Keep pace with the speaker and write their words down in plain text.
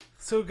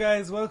So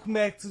guys, welcome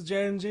back to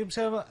Jared and James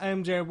channel.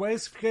 I'm Jared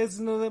Weiss. If you guys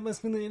didn't know, that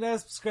must mean that you're not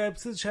subscribed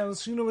to the channel,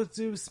 so you know what to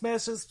do.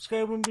 Smash that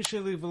subscribe button, be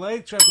sure to leave a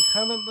like, drop a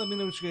comment, let me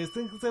know what you guys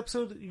think of this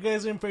episode. You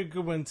guys are in for a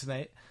good one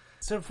tonight.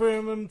 So for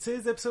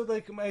today's episode,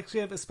 I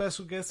actually have a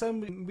special guest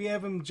on. We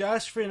have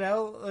Josh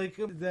Furnell.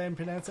 Did I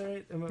pronounce that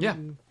right? Yeah.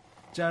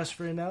 Josh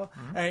Furnell.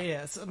 Mm-hmm. Alright,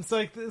 yeah. So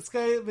this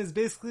guy is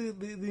basically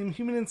the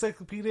human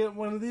encyclopedia,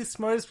 one of the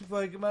smartest people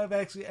I've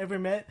actually ever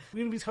met. We're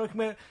going to be talking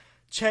about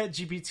Chat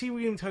GPT,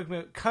 we're going to be talking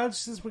about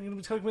consciousness, we're going to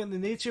be talking about the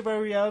nature of our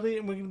reality,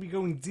 and we're going to be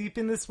going deep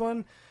in this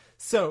one.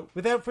 So,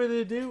 without further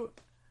ado,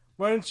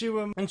 why don't you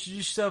introduce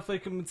yourself to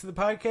the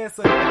podcast?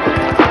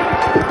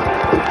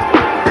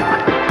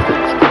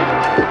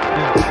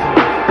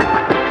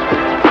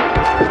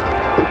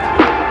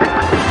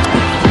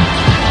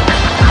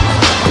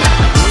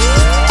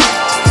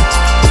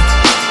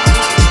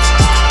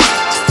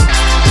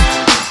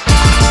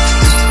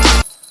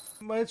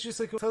 Why don't you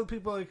just tell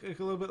people a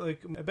little bit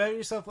about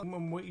yourself,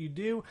 what you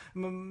do,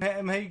 and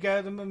how you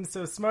got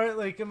so smart,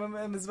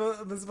 and as well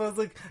as where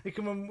the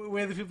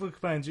people can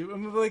find you.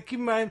 Keep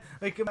in mind,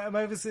 I'm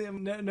obviously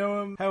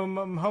know how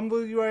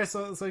humble you are,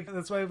 so it's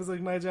that's why it was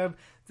my job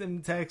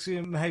to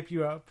actually hype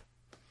you up.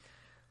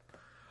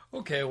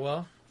 Okay,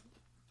 well,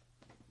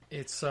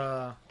 it's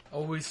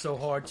always so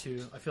hard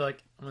to. I feel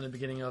like I'm in the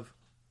beginning of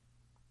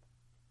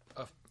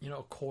a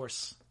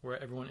course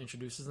where everyone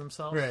introduces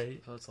themselves,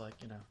 right? So it's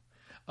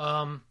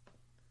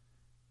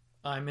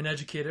I'm an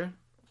educator.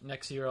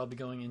 Next year I'll be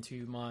going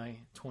into my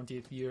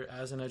 20th year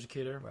as an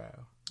educator.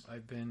 Wow.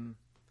 I've been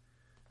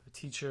a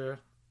teacher,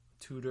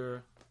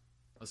 tutor,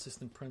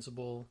 assistant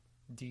principal,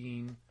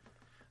 dean.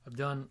 I've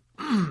done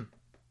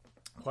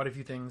quite a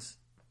few things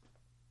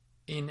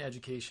in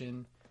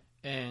education,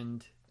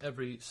 and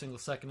every single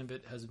second of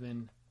it has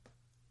been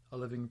a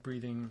living,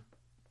 breathing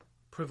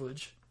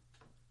privilege.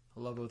 I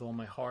love it with all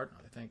my heart.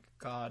 I thank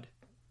God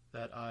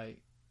that I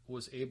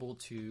was able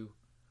to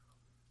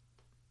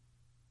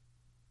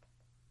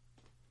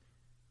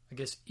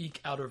eke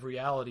out of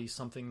reality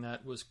something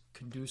that was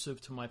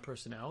conducive to my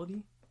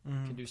personality,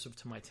 conducive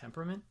to my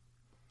temperament.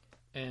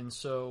 And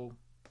so,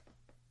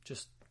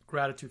 just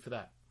gratitude for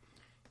that.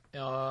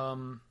 As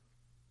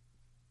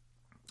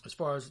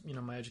far as,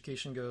 my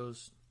education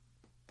goes,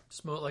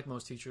 like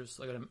most teachers,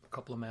 I got a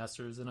couple of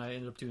masters, and I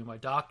ended up doing my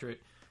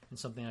doctorate in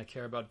something I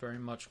care about very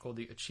much called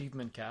the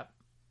achievement gap.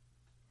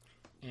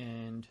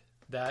 And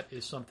that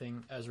is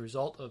something, as a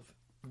result of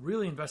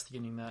really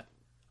investigating that,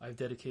 I've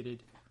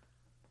dedicated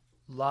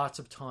lots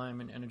of time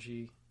and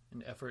energy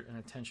and effort and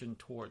attention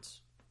towards.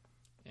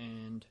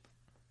 And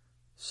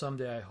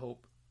someday I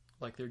hope,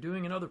 like they're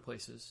doing in other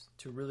places,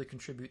 to really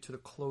contribute to the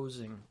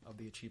closing of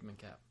the achievement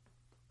gap.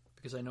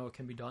 Because I know it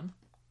can be done.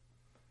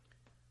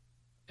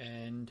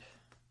 And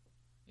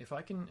if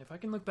I can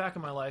look back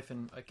on my life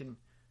and I can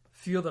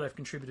feel that I've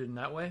contributed in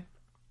that way,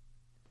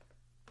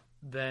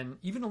 then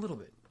even a little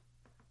bit,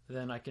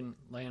 then I can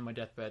lay in my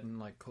deathbed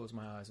and close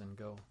my eyes and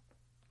go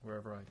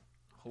wherever I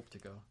hope to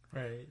go.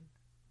 Right.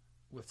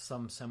 With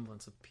some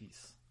semblance of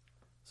peace.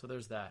 So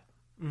there's that.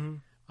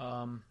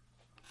 Mm-hmm.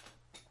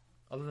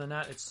 Other than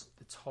that, it's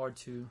hard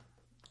to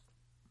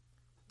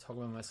talk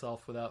about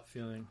myself without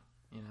feeling,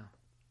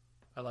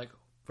 I like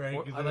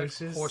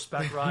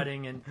horseback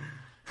riding and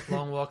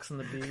long walks on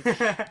the beach.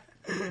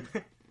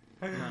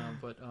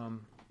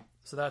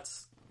 So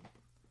that's,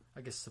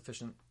 I guess,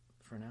 sufficient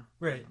for now.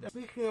 Right.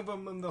 Speaking of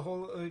the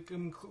whole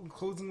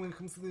closing when it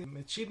comes to the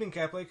achievement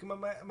gap, I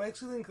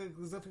actually think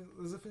there's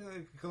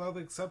definitely a lot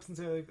of substance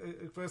here.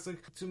 For us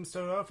to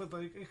start off with,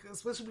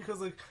 especially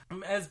because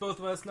as both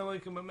of us know,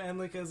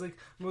 and as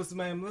most of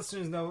my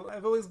listeners know,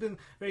 I've always been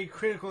very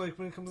critical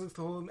when it comes to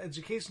the whole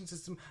education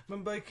system.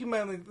 But keep in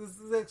mind, this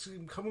is actually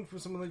coming from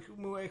someone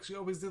who actually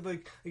always did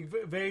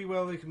very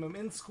well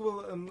in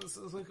school.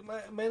 So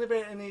I never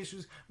had any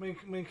issues when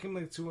it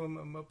came to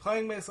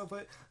applying myself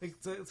to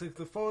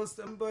the fullest.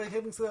 But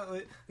having said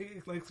that,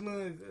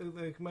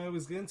 something I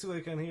always get into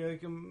on here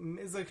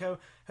is how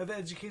the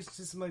education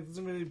system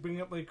doesn't really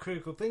bring up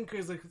critical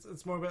thinkers.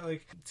 It's more about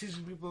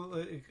teaching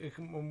people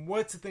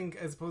what to think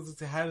as opposed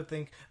to how to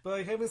think.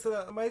 But having said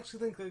that, I actually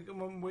think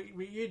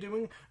what you're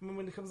doing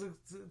when it comes to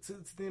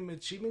the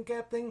achievement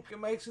gap thing,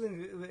 I actually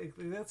think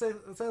that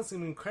sounds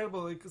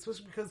incredible.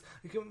 Especially because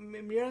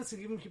you're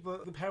honestly giving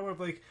people the power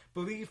of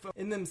belief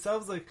in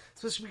themselves.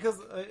 Especially because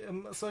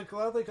so a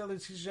lot of other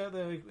teachers out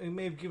there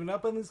may have given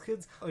up on these kids.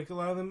 A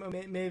lot of them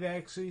may have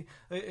actually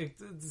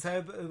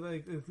decided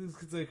these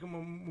kids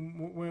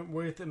weren't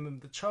worth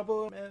the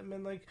trouble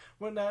and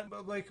whatnot.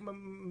 But if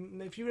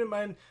you wouldn't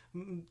mind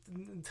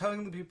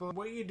telling the people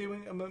what you're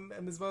doing,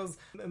 as well as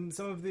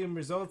some of the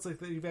results that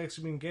you've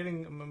actually been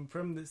getting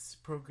from this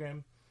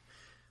program.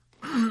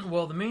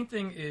 Well, the main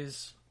thing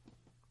is,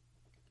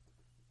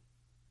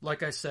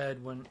 like I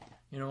said, when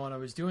I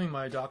was doing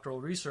my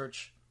doctoral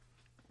research,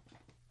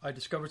 I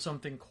discovered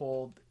something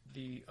called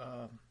the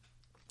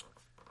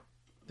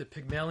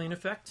Pygmalion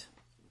effect.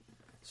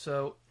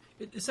 So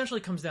it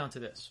essentially comes down to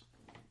this.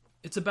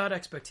 It's about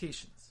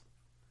expectations.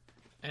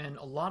 And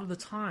a lot of the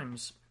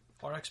times,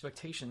 our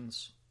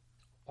expectations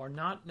are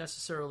not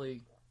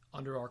necessarily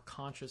under our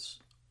conscious.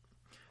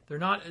 They're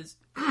not as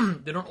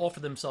they don't offer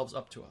themselves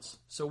up to us.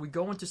 So we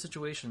go into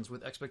situations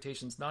with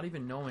expectations, not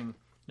even knowing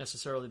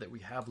necessarily that we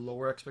have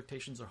lower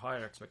expectations or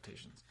higher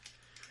expectations.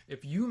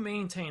 If you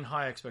maintain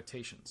high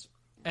expectations,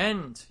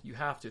 and you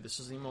have to, this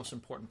is the most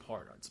important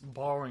part. It's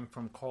borrowing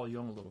from Carl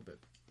Jung a little bit.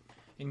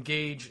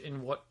 Engage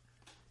in what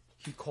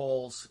he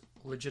calls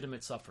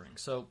legitimate suffering.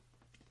 So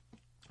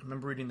I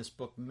remember reading this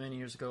book many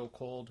years ago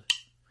called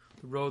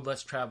The Road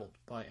Less Traveled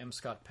by M.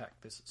 Scott Peck,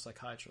 this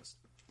psychiatrist.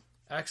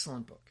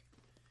 Excellent book.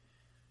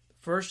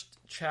 The first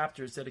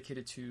chapter is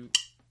dedicated to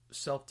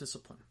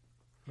self-discipline.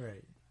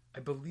 Right. I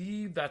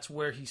believe that's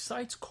where he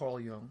cites Carl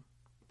Jung,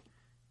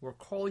 where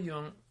Carl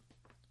Jung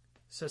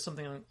says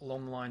something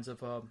along the lines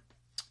of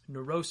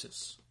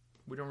neurosis.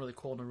 We don't really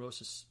call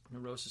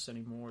neurosis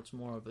anymore. It's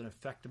more of an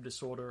affective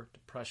disorder,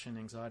 depression,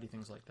 anxiety,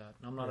 things like that.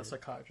 And I'm not a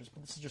psychiatrist,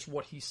 but this is just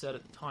what he said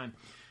at the time.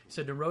 He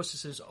said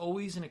neurosis is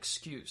always an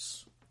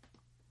excuse.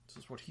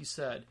 This is what he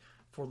said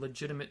for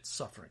legitimate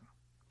suffering,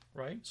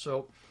 right?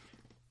 So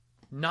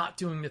not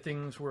doing the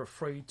things we're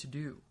afraid to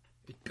do.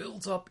 It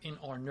builds up in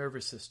our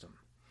nervous system.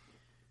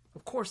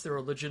 Of course, there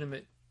are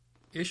legitimate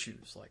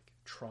issues like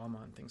trauma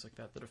and things like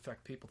that that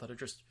affect people that are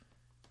just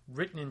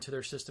written into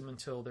their system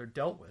until they're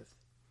dealt with.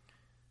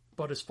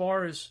 But as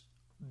far as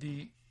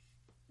the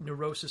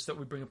neurosis that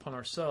we bring upon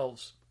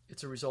ourselves,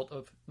 it's a result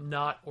of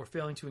not or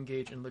failing to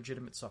engage in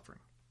legitimate suffering.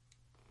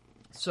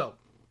 So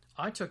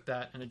I took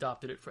that and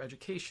adopted it for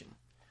education.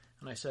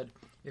 And I said,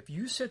 if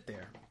you sit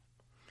there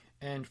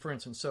and, for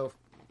instance, so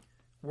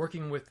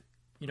working with,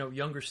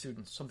 younger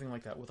students, something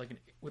like that, with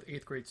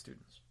 8th grade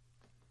students,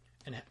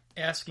 and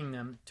asking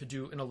them to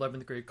do an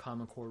 11th grade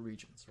Common Core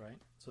Regents, right?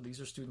 So these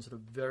are students in a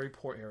very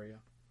poor area.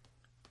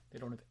 They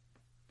don't have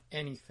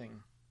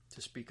anything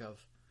to speak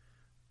of.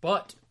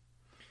 But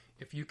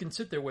if you can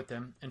sit there with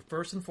them and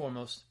first and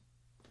foremost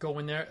go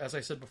in there, as I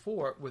said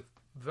before, with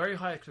very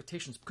high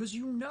expectations, because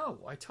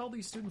I tell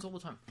these students all the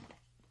time,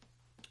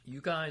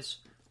 you guys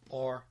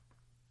are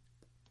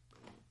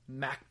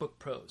MacBook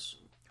Pros.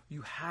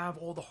 You have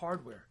all the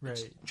hardware. Right.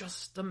 It's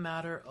just a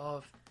matter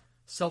of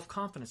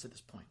self-confidence at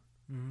this point.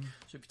 Mm-hmm.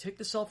 So if you take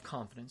the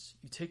self-confidence,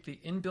 you take the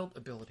inbuilt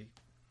ability,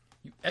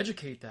 you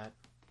educate that,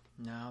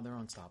 now they're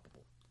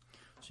unstoppable.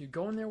 So you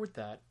go in there with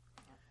that,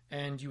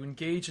 and you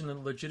engage in the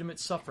legitimate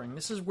suffering.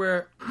 This is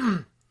where,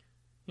 a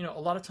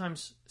lot of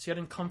times, I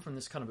didn't come from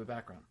this kind of a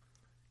background.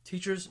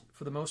 Teachers,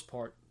 for the most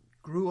part,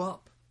 grew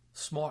up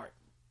smart.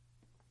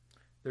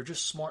 They're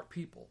just smart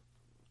people.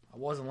 I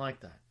wasn't like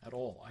that at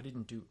all. I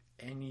didn't do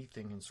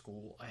anything in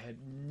school. I had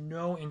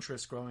no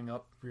interest growing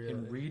up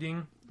in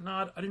reading.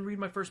 I didn't read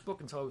my first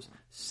book until I was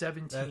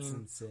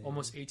 17,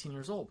 almost 18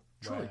 years old.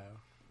 Truly. Wow.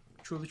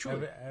 Truly.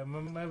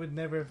 I would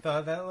never have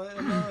thought that.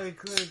 Like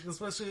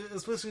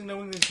especially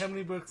knowing how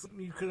many books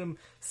you could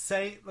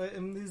cite. Like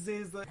in these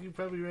days, you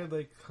probably read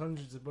like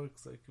hundreds of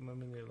books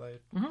in your life.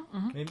 Mm-hmm,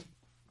 mm-hmm. Maybe,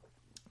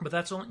 but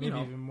that's only maybe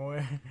even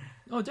more.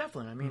 Oh,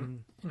 definitely. I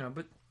mean,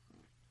 but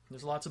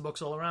there's lots of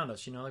books all around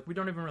us. We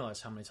don't even realize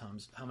how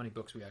many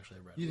books we actually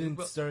read. You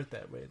didn't start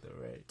that way,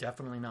 though, right?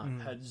 Definitely not.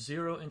 Had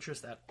zero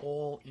interest at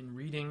all in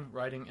reading,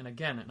 writing, and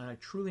again, and I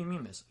truly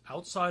mean this,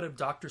 outside of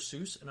Dr.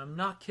 Seuss, and I'm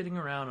not kidding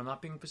around, I'm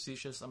not being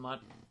facetious, I'm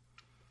not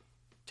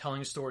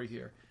telling a story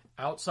here.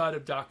 Outside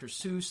of Dr.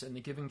 Seuss and The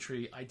Giving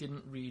Tree, I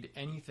didn't read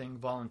anything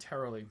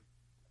voluntarily,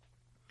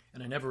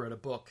 and I never read a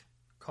book,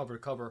 cover to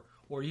cover,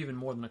 or even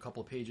more than a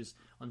couple of pages,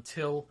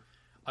 until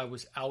I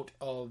was out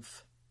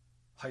of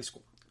high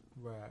school.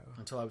 Wow.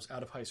 Until I was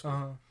out of high school.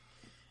 Uh-huh.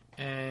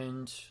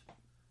 And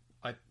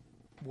I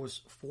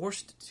was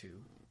forced to,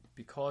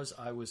 because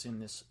I was in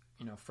this,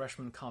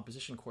 freshman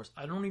composition course.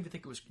 I don't even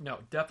think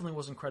it definitely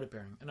wasn't credit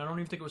bearing. And I don't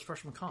even think it was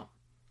freshman comp.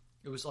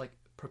 It was like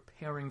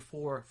preparing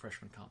for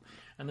freshman comp.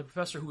 And the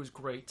professor, who was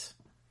great,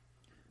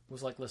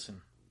 was like,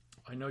 listen,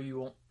 I know you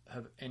won't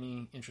have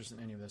any interest in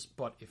any of this,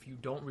 but if you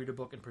don't read a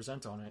book and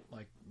present on it,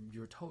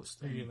 you're toast.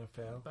 You're going to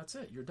fail. That's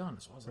it. You're done.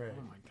 So I was like,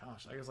 oh my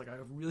gosh. I was like, I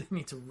really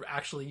need to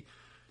actually...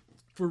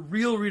 for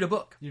real, read a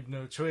book. You've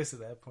no choice at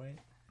that point.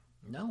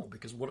 No,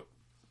 because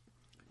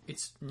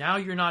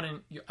you're not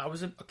in. I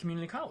was in a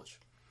community college,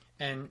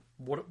 and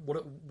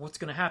what's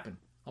going to happen?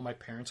 Are my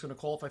parents going to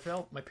call if I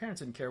fail? My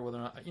parents didn't care whether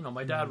or not.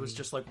 My dad was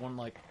just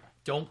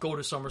don't go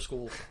to summer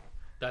school.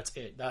 That's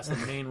it. That's the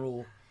main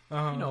rule.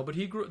 Uh-huh. But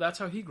that's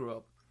how he grew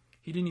up.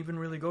 He didn't even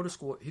really go to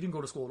school. He didn't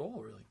go to school at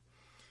all, really.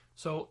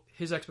 So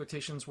his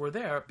expectations were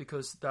there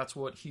because that's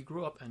what he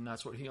grew up and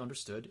that's what he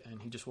understood,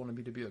 and he just wanted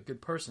me to be a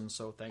good person.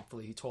 So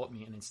thankfully he taught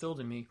me and instilled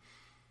in me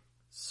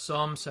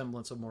some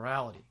semblance of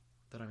morality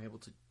that I'm able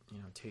to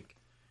take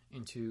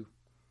into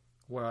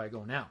where I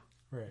go now.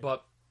 Right.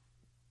 But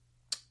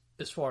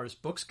as far as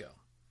books go,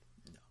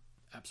 no,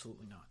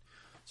 absolutely not.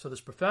 So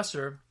this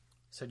professor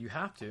said you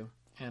have to,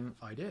 and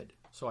I did.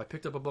 So I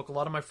picked up a book. A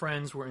lot of my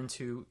friends were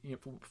into,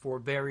 for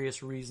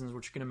various reasons,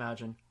 which you can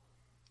imagine,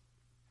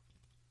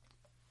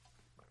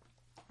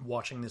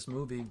 watching this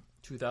movie,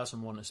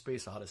 2001: A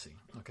Space Odyssey.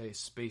 Okay,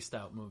 spaced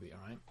out movie,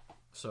 all right?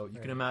 So you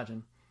can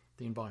imagine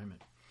the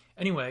environment.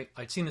 Anyway,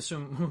 I'd seen this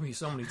movie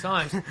so many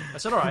times. I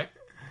said, all right,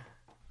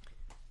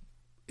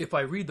 if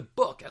I read the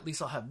book, at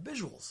least I'll have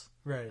visuals.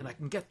 Right. And I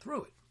can get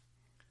through it.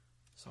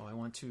 So I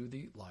went to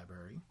the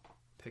library,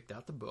 picked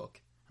out the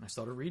book, and I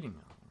started reading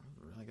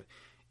it.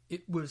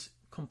 It was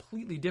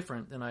completely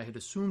different than I had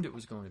assumed it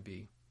was going to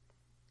be.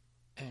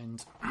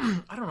 And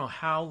I don't know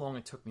how long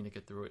it took me to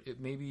get through it. It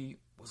maybe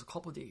was a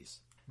couple of days.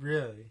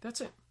 Really?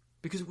 That's it.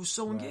 Because it was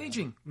so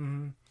engaging.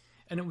 Mm-hmm.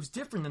 And it was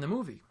different than the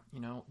movie. You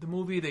know, the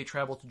movie, they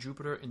travel to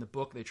Jupiter. In the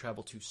book, they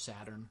travel to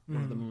Saturn,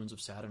 one of the moons of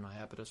Saturn,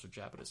 Iapetus or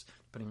Japetus,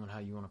 depending on how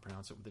you want to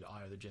pronounce it with the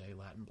I or the J,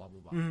 Latin, blah, blah,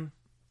 blah. Mm-hmm.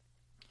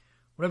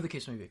 Whatever the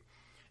case may be.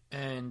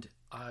 And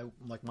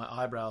my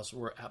eyebrows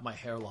were at my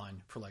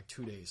hairline for like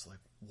 2 days. Like,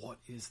 what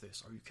is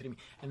this? Are you kidding me?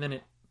 And then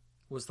it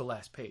was the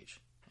last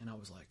page. And I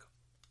was like,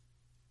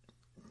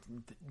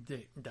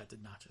 that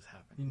did not just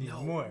happen. You need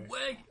no more.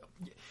 Way.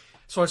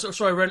 So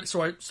I read.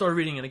 So I started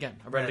reading it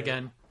again. I read it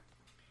again,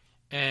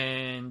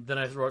 and then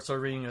I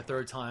started reading it a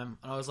third time.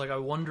 And I was like, I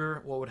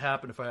wonder what would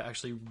happen if I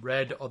actually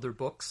read other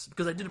books,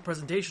 because I did a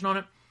presentation on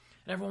it,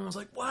 and everyone was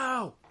like,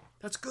 "Wow,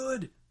 that's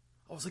good."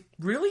 I was like,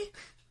 "Really?"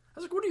 I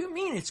was like, "What do you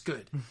mean it's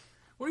good?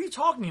 What are you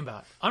talking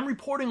about? I'm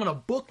reporting on a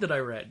book that I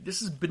read.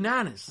 This is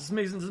bananas. This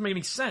doesn't make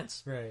any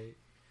sense." Right.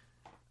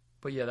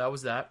 But yeah, that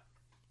was that.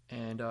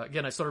 And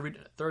again, I started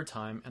reading it a third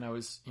time, and I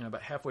was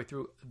about halfway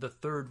through the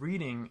third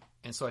reading,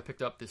 and so I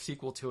picked up the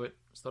sequel to it,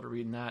 started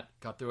reading that,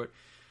 got through it.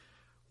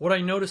 What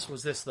I noticed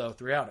was this, though,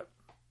 throughout it.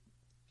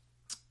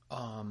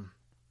 A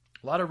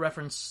lot of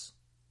reference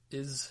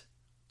is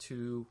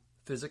to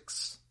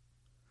physics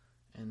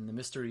and the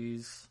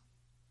mysteries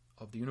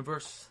of the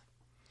universe.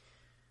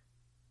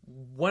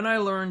 When I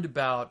learned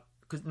about,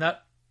 because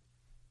that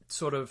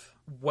sort of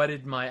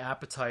whetted my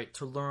appetite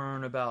to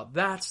learn about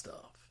that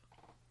stuff.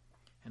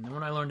 And then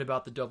when I learned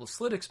about the double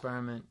slit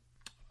experiment,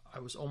 I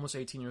was almost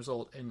 18 years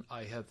old, and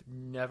I have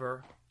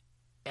never,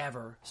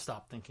 ever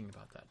stopped thinking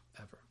about that,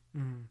 ever.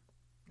 Mm-hmm.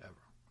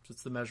 Ever. So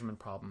it's the measurement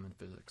problem in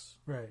physics.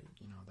 Right.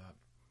 That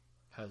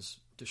has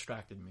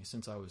distracted me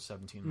since I was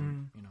 17.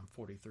 Mm-hmm. I'm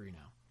 43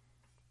 now.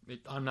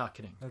 I'm not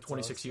kidding. That's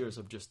 26 awesome. years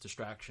of just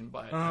distraction,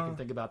 but I can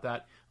think about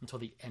that until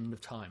the end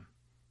of time.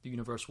 The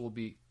universe will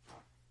be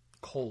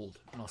cold,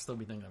 and I'll still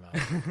be thinking about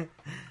it.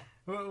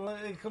 Well,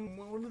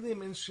 one of the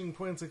interesting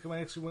points I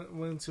actually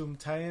went to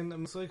tie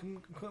in. So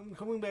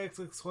coming back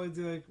to this whole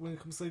idea, when it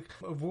comes to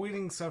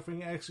avoiding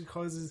suffering, actually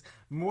causes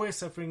more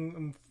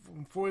suffering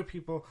for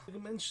people.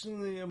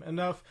 Interestingly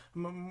enough,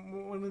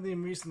 one of the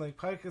recent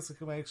podcasts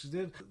I actually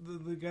did,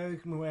 the guy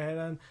who I had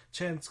on,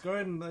 Chance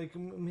Garden,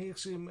 he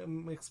actually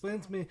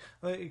explained to me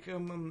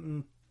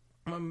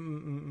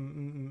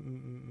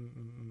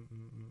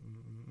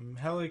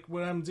how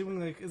what I'm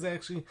doing is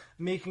actually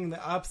making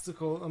the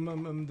obstacle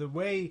the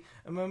way.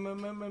 To be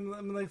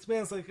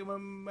honest,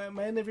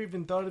 I never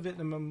even thought of it,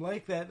 and I'm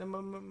like that.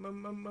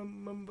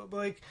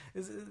 But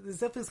it's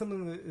definitely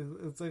something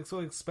that it's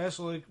so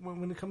special.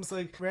 When it comes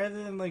to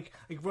rather than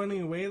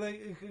running away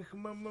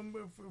from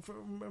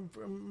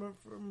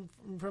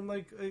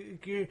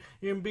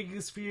your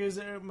biggest fears,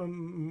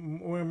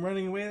 or I'm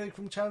running away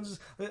from challenges,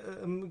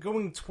 I'm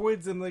going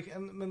towards them,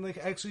 and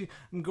actually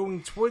I'm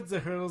going towards the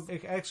hurdles.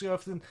 Actually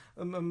often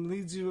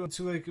leads you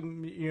to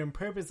your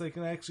purpose,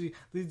 and actually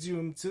leads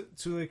you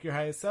to your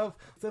highest self.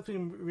 It's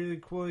definitely really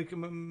cool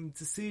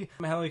to see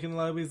how in a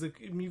lot of ways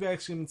you've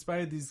actually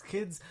inspired these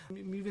kids.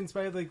 You've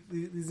inspired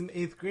these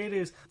 8th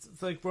graders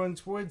to run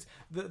towards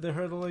the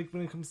hurdle.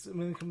 When it comes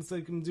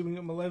to doing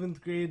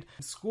 11th grade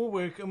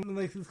schoolwork,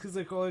 these kids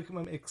all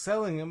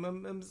excelling.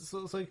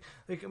 So it's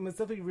it's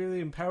definitely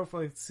really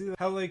powerful to see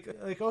how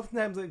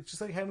oftentimes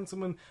just having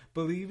someone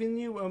believe in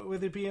you,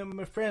 whether it be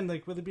a friend,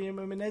 whether it be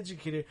an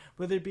educator,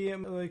 whether it be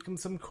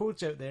some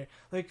coach out there,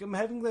 I'm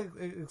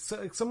having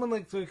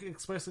someone to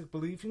express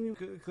belief in you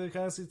could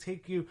honestly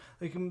take you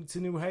to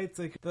new heights.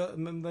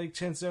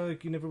 Chances are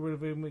you never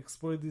would have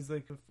explored these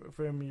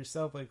for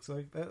yourself.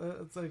 So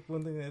that's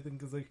one thing that I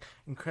think is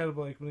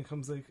incredible. When it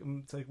comes to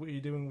what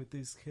you're doing with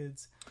these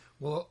kids.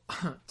 Well,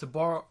 to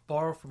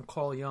borrow from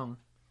Carl Jung,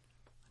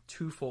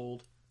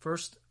 twofold.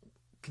 First,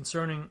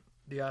 concerning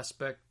the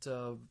aspect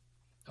of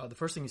the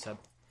first thing you said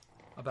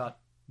about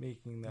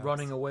making that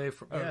running away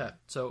from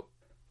So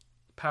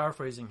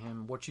paraphrasing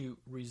him, what you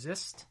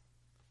resist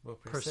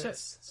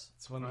persists.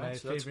 It's one of my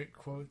favorite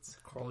quotes.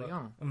 Carl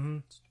Jung. Mm-hmm.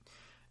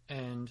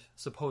 And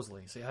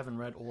supposedly, I haven't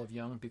read all of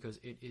Jung because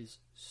it is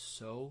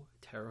so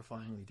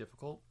terrifyingly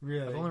difficult.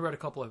 Really? I've only read a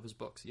couple of his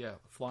books. Yeah,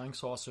 Flying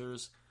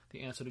Saucers,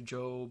 The Answer to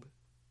Job,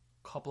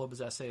 a couple of his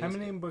essays. How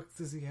many books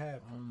does he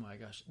have? Oh my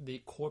gosh. The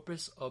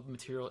corpus of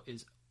material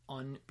is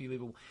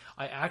unbelievable.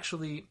 I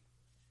actually,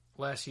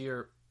 last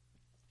year,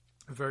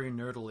 very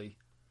nerdily,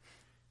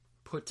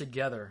 put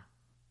together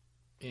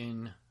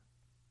in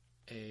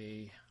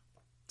a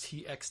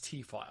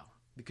TXT file,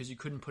 because you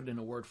couldn't put it in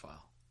a Word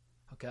file.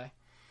 Okay?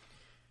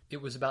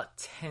 It was about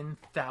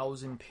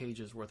 10,000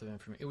 pages worth of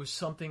information. It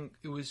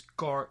was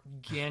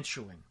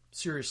gargantuan.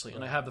 seriously,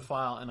 and I have the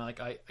file, and I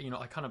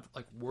kind of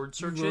like word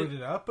search you wrote it.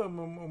 it up?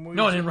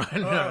 No, I didn't write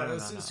it. No.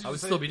 So I would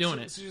still be doing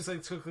it. So you just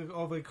like took like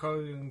all the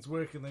Carl Jung's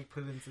work and like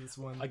put it into this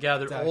one. I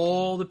gathered document.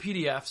 all the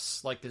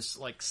PDFs, like this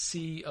like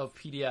sea of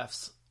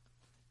PDFs,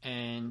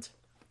 and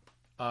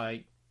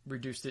I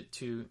reduced it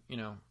to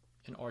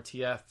an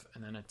RTF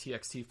and then a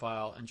TXT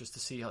file, and just to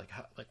see like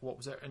what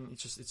was there, and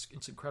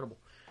it's incredible.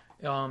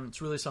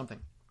 It's really something.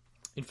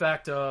 In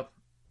fact,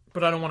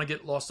 but I don't want to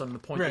get lost on the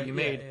point that you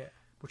made,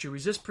 which you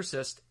resist,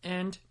 persist,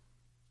 and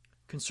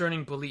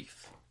concerning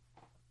belief.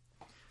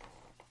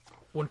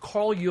 When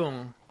Carl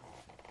Jung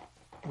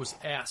was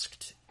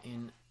asked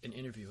in an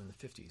interview in the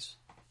 50s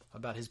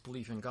about his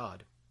belief in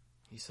God,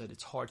 he said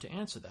it's hard to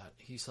answer that.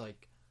 He's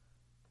like,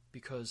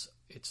 because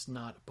it's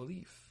not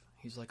belief.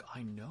 He's like,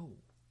 I know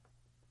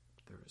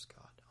there is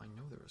God. I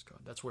know there is God.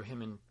 That's where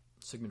him and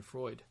Sigmund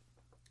Freud,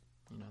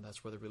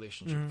 that's where the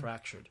relationship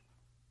fractured,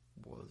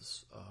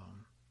 was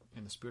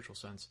in the spiritual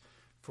sense.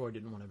 Freud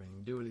didn't want to have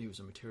anything to do with it. He was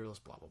a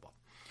materialist, blah, blah, blah.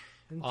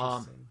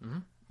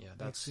 Interesting. Yeah,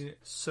 that's actually,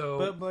 so.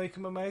 But like,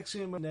 I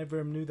actually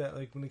never knew that.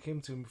 Like when it came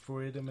to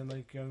Freud, I mean,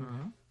 like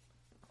Jung.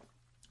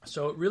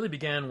 So it really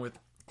began with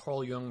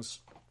Carl Jung's.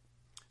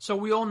 So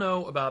we all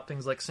know about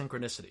things like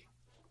synchronicity.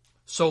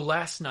 So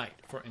last night,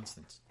 for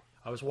instance,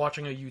 I was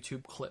watching a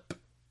YouTube clip,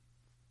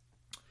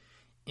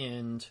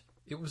 and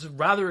it was a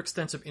rather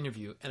extensive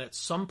interview. And at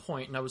some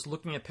point, and I was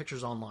looking at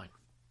pictures online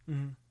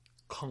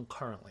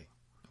concurrently.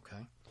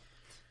 Okay,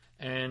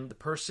 and the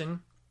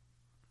person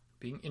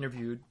being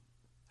interviewed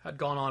had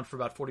gone on for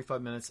about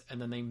 45 minutes,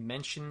 and then they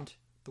mentioned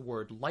the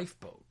word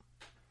lifeboat.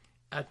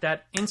 At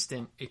that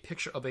instant, a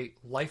picture of a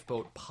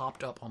lifeboat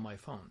popped up on my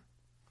phone.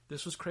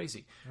 This was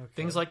crazy. Okay.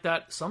 Things like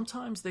that,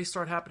 sometimes they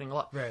start happening a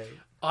lot. Right.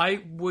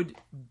 I would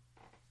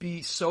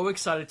be so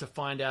excited to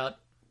find out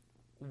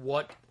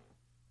what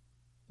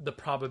the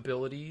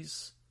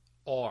probabilities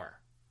are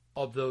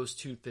of those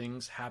two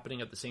things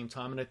happening at the same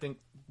time. And I think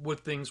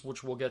with things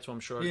which we'll get to, I'm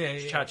sure,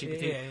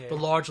 ChatGPT, the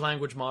large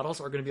language models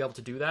are going to be able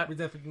to do that. We're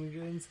definitely going to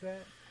get into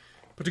that.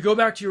 But to go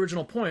back to your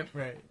original point,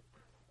 right,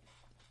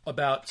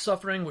 about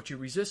suffering, what you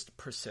resist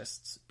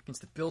persists, begins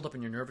to build up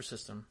in your nervous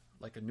system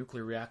like a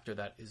nuclear reactor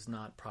that is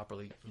not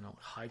properly,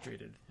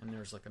 hydrated, and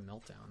there's like a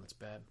meltdown that's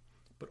bad.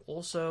 But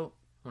also,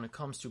 when it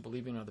comes to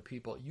believing in other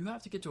people, you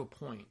have to get to a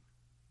point,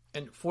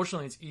 and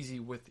fortunately it's easy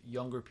with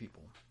younger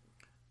people,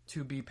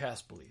 to be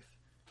past belief,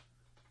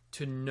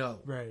 to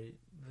know. Right.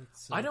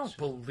 That's so I don't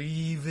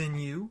believe in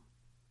you.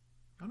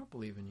 I don't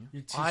believe in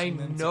you. I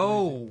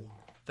know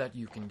that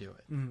you can do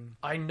it.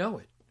 I know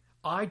it.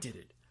 I did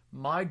it.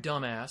 My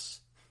dumbass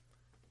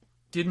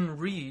didn't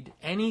read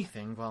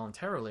anything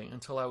voluntarily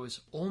until I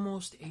was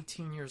almost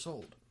 18 years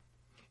old.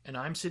 And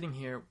I'm sitting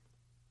here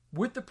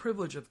with the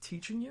privilege of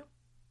teaching you.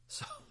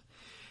 So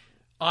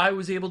I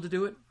was able to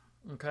do it.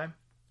 Okay.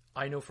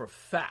 I know for a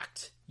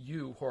fact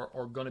you who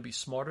are going to be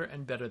smarter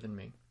and better than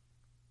me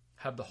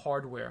have the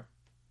hardware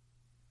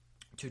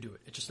to do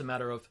it. It's just a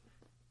matter of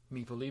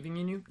me believing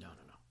in you. No.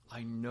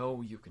 I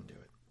know you can do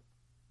it.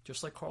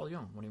 Just like Carl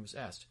Jung, when he was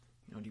asked,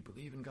 do you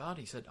believe in God?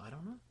 He said, I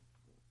don't know.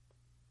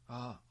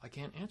 I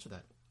can't answer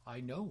that. I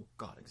know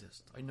God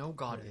exists. I know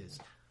God is.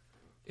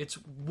 It's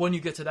when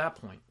you get to that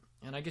point.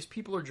 And I guess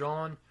people are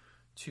drawn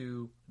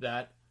to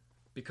that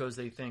because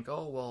they think,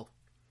 oh, well,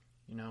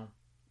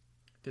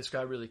 this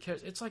guy really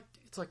cares. It's like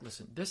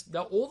listen,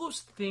 all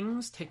those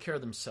things take care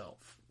of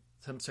themselves.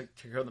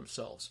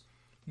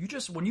 You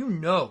just, when you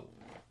know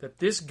that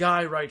this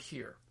guy right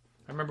here,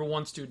 I remember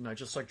one student, I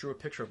just drew a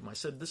picture of him. I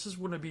said, this is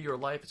going to be your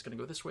life. It's going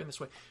to go this way and this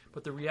way.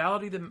 But the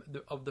reality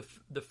of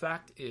the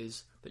fact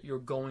is that you're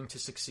going to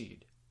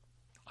succeed.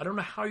 I don't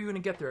know how you're going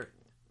to get there,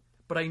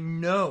 but I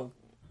know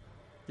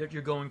that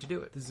you're going to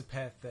do it. There's a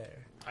path there.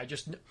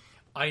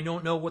 I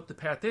don't know what the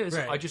path is.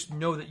 Right. I just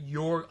know that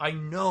I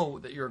know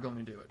that you're going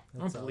to do it.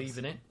 That's I don't believe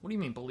awesome. in it. What do you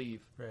mean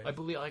believe? Right. I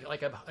believe,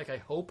 I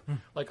hope,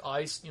 like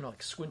eyes,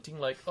 like squinting,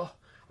 like, oh,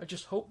 I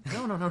just hope.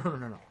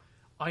 No.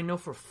 I know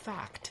for a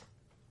fact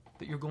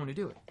that you're going to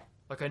do it.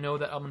 Like I know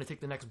that I'm going to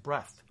take the next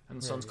breath and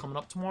the sun's coming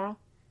up tomorrow.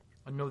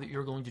 I know that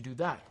you're going to do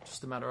that.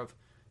 Just a matter of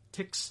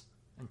ticks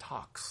and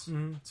talks.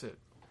 That's it.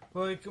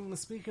 Well,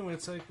 speaking of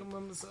it, I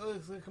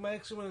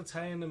actually want to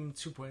tie in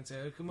 2 points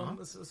here.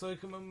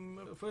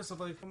 First off,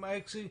 I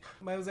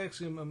was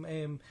actually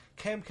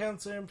camp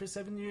counselor for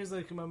 7 years. I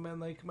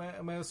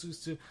also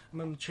used to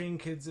train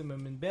kids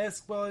in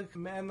basketball,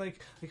 and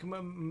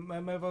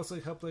I've also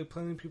helped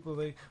plenty of people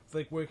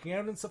working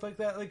out and stuff like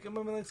that.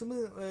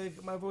 Something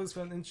I've always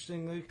found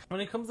interesting.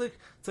 When it comes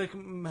to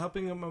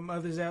helping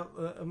others out,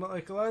 a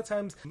lot of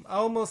times I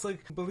almost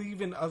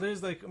believe in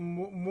others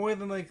more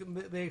than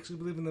they actually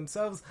believe in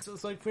themselves. So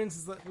it's like, for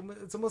instance, like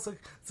it's almost like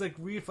it's like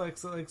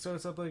reflex that like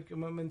starts up like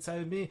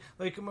inside of me.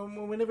 Like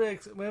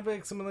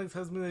whenever someone like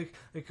tells me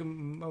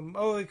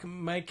oh, like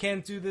I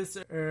can't do this,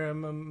 or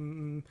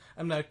I'm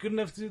not good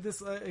enough to do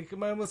this, like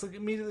I almost like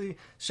immediately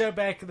shout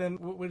back at them,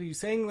 what are you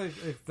saying? Like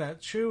it's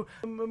not true.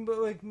 But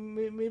like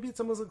maybe it's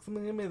almost like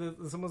something in me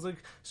that's almost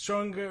like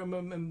stronger,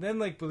 and then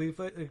like belief,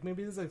 like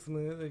maybe it's like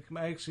something that, like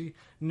I actually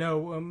know,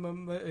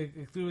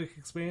 like through like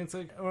experience,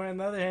 like, or on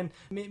the other hand,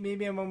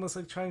 maybe I'm almost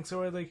like trying so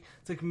hard like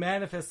to like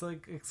manifest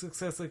like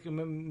success like in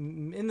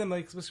them,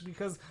 like especially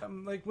because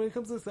like when it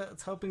comes to that,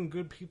 it's helping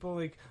good people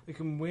like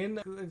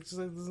win, like just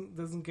like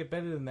doesn't get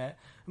better than that.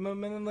 And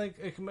then like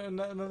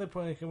another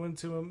point like I went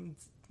to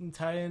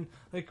tie in,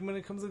 like when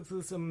it comes to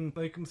this so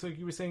like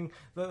you were saying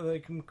that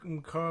like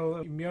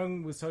Carl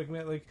Jung was talking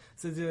about, like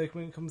said like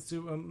when it comes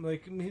to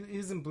like he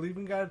doesn't believe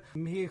in God,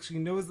 he actually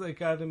knows that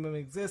God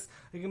exists,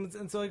 like,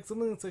 and so like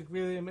something that's like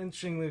really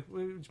interesting, like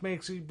which may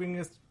actually bring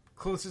us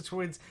closer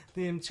towards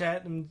the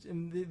chat and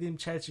the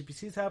chat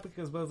GPT topic,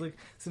 as well as like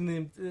some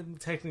of the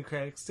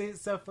technocratic state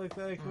stuff like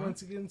that, like I want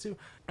to get into.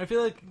 I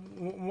feel like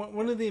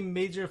one of the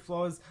major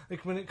flaws,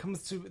 like when it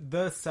comes to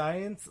the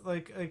science,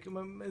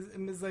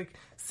 is like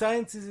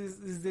science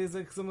these days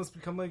like it's almost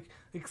become like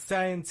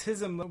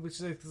scientism, which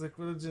is like this like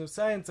religion of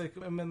science, like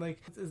I mean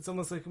like it's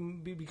almost like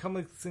become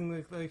like this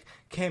thing like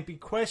can't be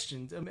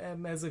questioned,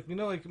 as like we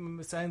know like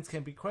science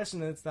can't be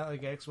questioned, and it's not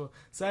like actual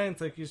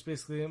science, like you're just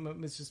basically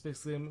it's just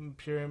basically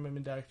pure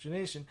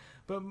indoctrination.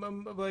 But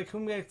like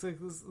coming back to like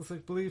this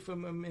like belief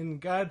in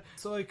God,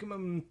 so like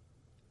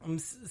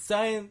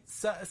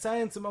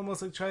science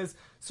almost like tries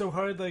so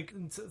hard like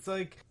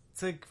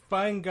to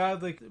find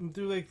God like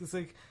through like this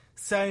like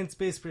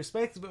science-based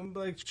perspective, but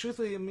like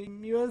truthfully, I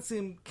mean, you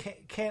honestly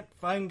can't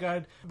find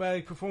God by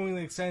like performing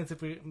like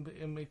scientific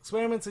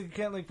experiments. Like you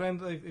can't like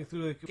find like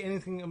through like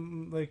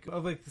anything like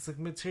of like this like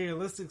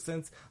materialistic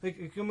sense. Like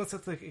you almost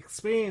have to like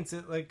experience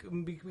it, like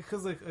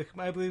because like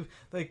I believe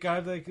like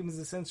God like is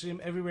essentially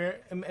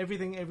everywhere,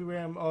 everything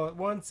everywhere, all at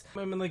once.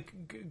 I mean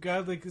like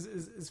God like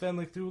is found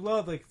like through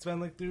love, like it's found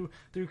like through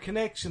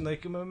connection,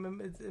 like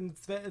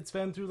it's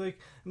found through like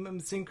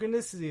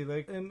synchronicity,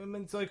 like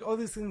and so like all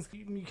these things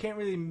you can't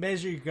really measure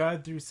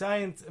God through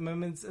science,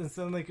 and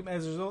so like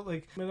as a result,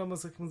 like it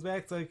almost like comes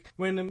back to like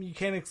when you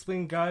can't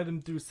explain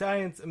God through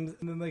science, and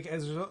then like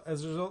as a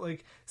result,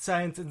 like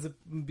science ends up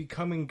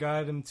becoming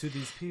God to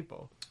these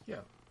people. Yeah,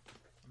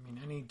 I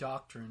mean any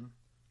doctrine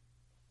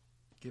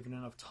given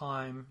enough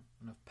time,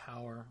 enough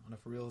power, enough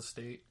real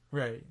estate,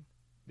 right,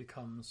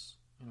 becomes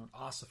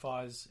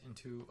ossifies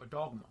into a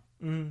dogma,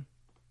 and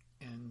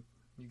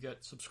you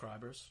get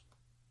subscribers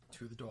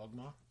to the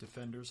dogma,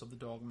 defenders of the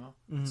dogma,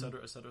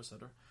 etc., etc.,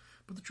 etc.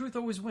 But the truth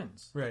always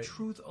wins. Right. The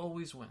truth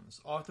always wins.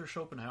 Arthur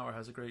Schopenhauer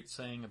has a great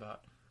saying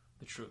about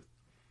the truth.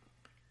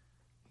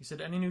 He said,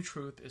 any new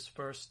truth is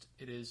first,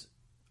 it is,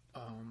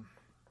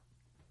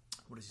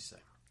 what does he say?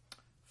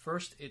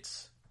 First,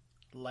 it's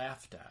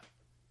laughed at.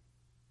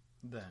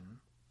 Then,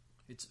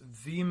 it's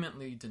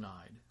vehemently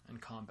denied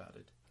and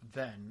combated.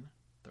 Then,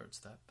 third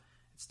step,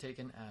 it's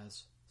taken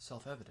as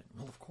self-evident.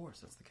 Well, of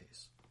course, that's the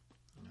case.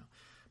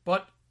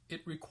 But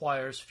it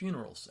requires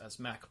funerals, as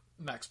Max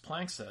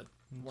Planck said,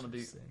 one of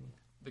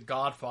the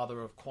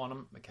godfather of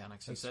quantum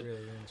mechanics. He said,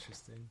 really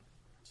interesting.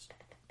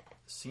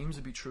 Seems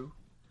to be true.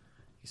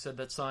 He said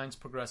that science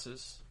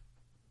progresses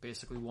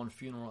basically one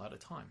funeral at a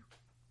time.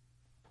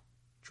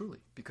 Truly,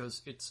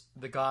 because it's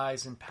the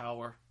guys in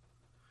power.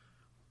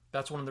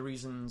 That's one of the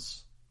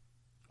reasons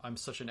I'm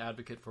such an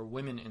advocate for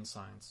women in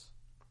science,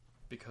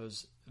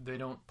 because they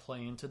don't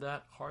play into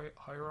that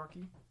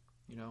hierarchy.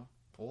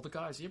 All the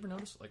guys, you ever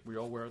notice? Like, we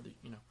all wear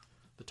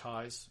the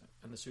ties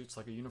and the suits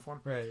like a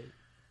uniform. Right.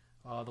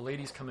 The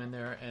ladies come in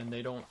there and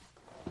they don't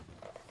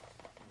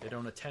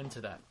attend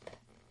to that.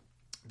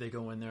 They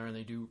go in there and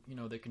they do,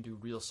 they can do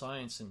real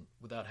science and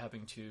without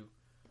having to,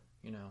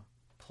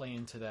 play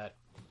into that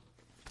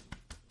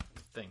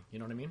thing. You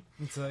know what I mean?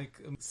 It's like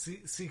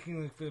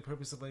seeking like for the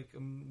purpose of like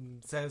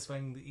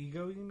satisfying the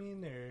ego. You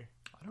mean, or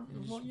I don't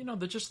know. Well,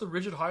 they're just the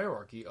rigid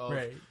hierarchy of,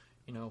 right.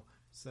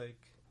 It's like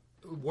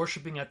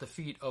worshipping at the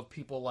feet of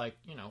people like,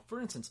 for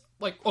instance,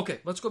 like, okay,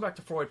 let's go back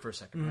to Freud for a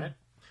second, right?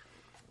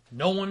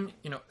 No one,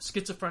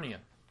 schizophrenia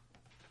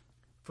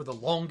for the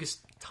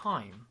longest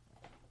time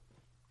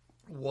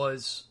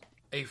was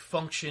a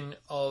function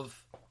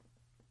of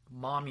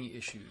mommy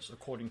issues,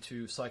 according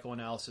to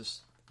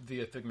psychoanalysis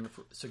via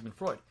Sigmund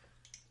Freud.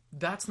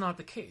 That's not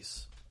the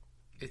case.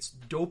 It's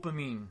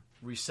dopamine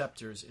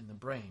receptors in the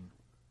brain.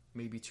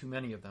 Maybe too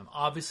many of them.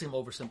 Obviously, I'm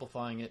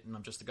oversimplifying it, and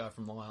I'm just a guy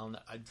from Long Island.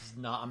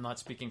 I'm not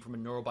speaking from a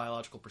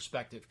neurobiological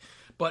perspective.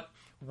 But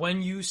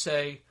when you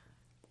say,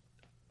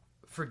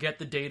 forget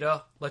the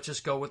data, let's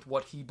just go with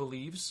what he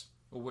believes,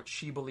 or what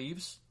she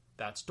believes,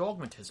 that's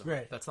dogmatism.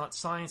 Right. That's not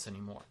science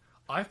anymore.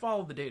 I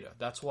follow the data.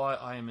 That's why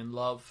I am in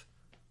love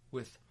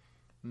with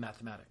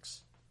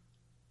mathematics,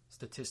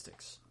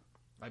 statistics.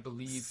 I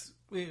believe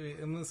Wait,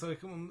 and so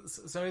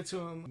sorry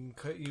to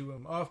cut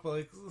you off, but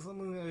like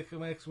something like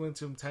I actually want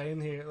to tie in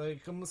here.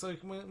 Like, so like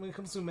when it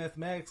comes to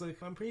mathematics, like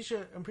I'm pretty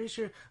sure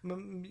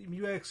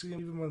you actually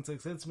even once like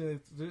said to me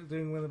like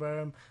during one of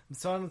our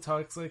sauna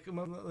talks, like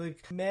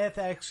math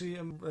actually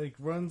like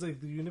runs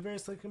like the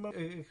universe, like well,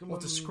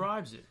 it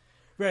describes it.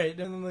 Right,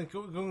 and then like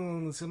going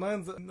along the same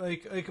lines,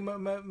 like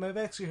I've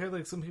actually heard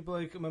like some people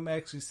like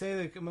actually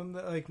say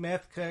like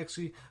math could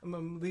actually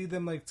lead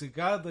them like to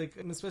God, like,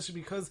 and especially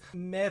because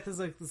math is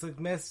like this like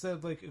massive set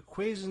of like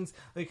equations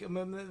like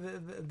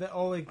that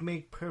all like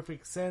make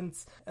perfect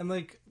sense, and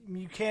like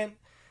you can't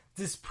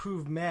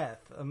disprove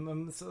math.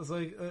 So it's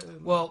like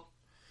well,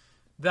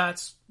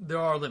 there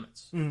are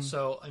limits. Mm-hmm.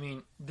 So I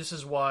mean, this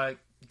is why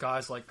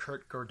guys like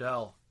Kurt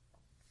Gödel,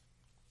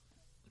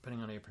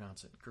 depending on how you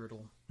pronounce it,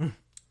 Gödel.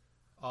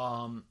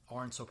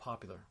 Aren't so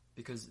popular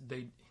because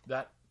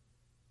that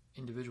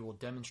individual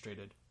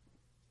demonstrated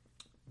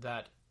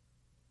that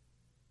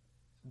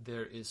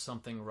there is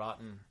something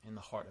rotten in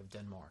the heart of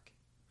Denmark.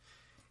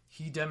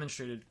 He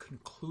demonstrated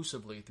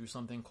conclusively through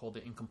something called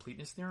the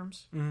incompleteness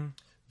theorems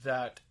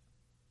that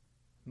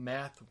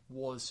math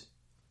was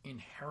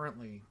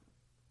inherently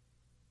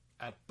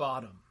at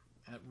bottom,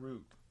 at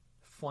root,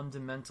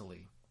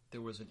 fundamentally,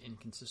 there was an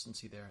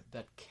inconsistency there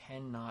that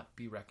cannot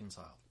be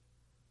reconciled.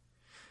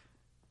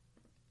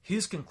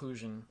 His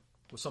conclusion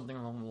was something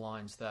along the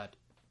lines that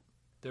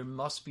there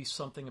must be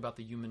something about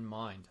the human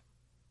mind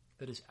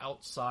that is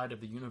outside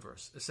of the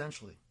universe,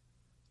 essentially,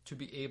 to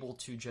be able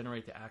to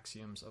generate the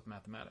axioms of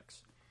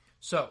mathematics.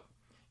 So,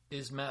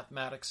 is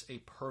mathematics a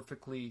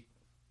perfectly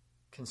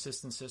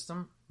consistent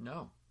system?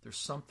 No. There's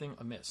something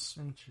amiss.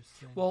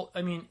 Interesting. Well,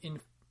 I mean,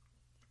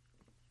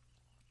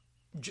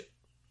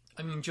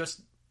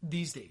 just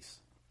these days,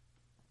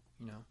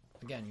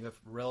 again, you have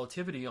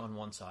relativity on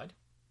one side,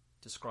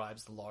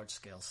 describes the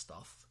large-scale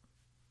stuff,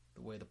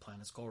 the way the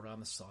planets go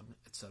around the sun,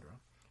 etc.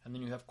 And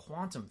then you have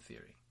quantum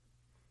theory,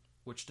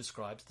 which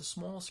describes the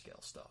small-scale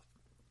stuff.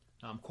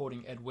 Now, I'm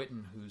quoting Ed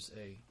Witten, who's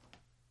a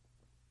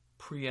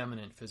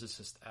preeminent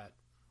physicist at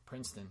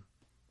Princeton.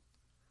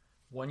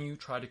 When you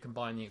try to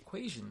combine the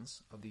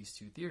equations of these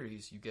two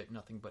theories, you get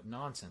nothing but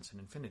nonsense and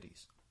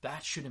infinities.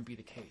 That shouldn't be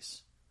the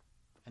case.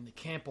 And they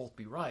can't both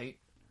be right?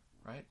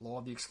 Law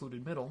of the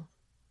excluded middle.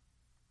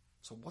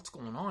 So what's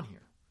going on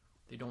here?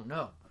 They don't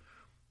know.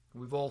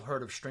 We've all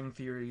heard of string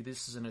theory.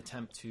 This is an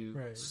attempt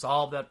to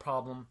solve that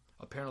problem.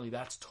 Apparently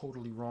that's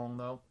totally wrong,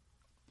 though.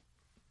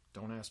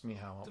 Don't ask me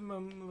how.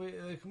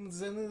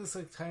 Does any of this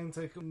like tie into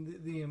like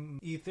the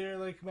ether,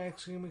 like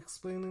actually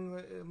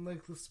explaining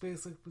like the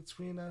space like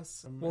between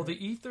us? Well,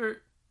 the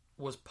ether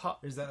was or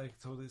is that like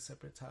a totally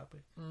separate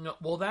topic? No.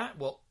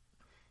 Well,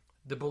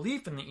 the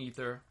belief in the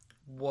ether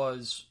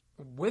was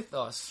with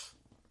us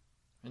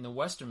in the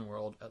Western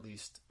world, at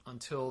least,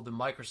 until the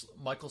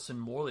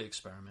Michelson-Morley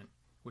experiment,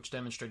 which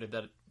demonstrated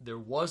that there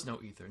was no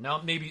ether.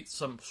 Now, maybe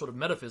some sort of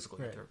metaphysical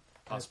ether,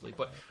 possibly,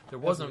 but there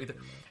was no ether.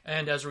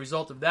 And as a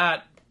result of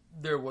that,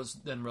 there was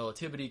then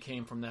relativity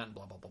came from that, and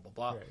blah, blah, blah,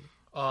 blah,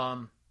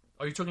 blah.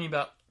 Are you talking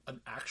about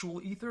an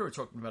actual ether, or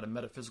talking about a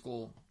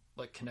metaphysical,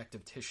 like,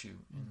 connective tissue?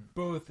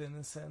 Both, in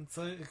a sense.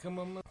 Like,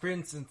 for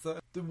instance,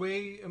 the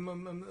way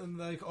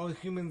like all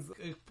humans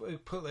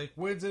put like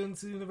words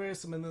into the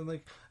universe, and then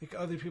like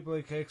other people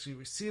like actually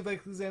receive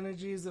like these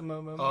energies.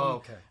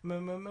 Okay.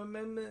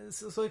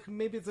 So like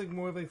maybe it's like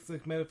more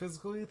like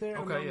metaphysical ether.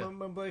 Okay, yeah.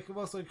 Like I've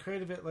also like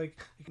heard of it like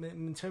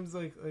in terms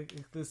of like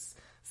this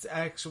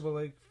actual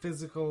like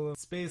physical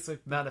space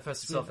like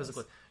manifests itself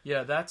physically.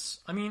 Yeah, that's.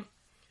 I mean,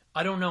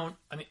 I don't know.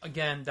 I mean,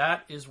 again,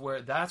 that's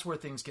where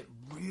things get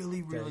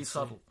really, really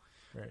subtle.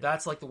 Right.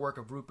 That's like the work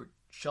of Rupert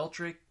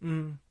Sheldrake,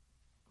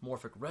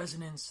 morphic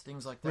resonance,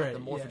 things like that. The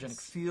morphogenic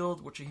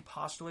field, which he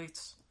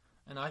postulates.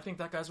 And I think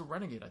that guy's a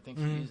renegade. I think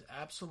he is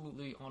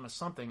absolutely onto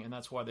something, and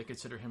that's why they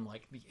consider him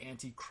like the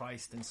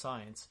Antichrist in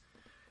science.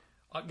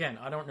 Again,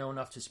 I don't know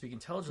enough to speak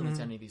intelligently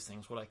to any of these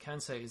things. What I can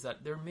say is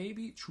that there may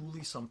be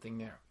truly something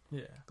there.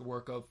 Yeah. The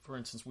work of, for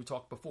instance, we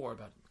talked before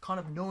about kind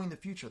of knowing the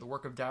future, the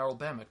work of Darrell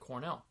Bem at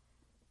Cornell.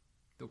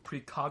 The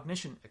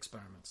precognition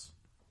experiments.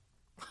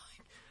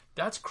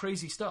 That's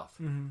crazy stuff.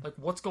 Like,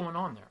 what's going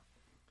on there?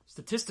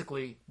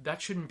 Statistically,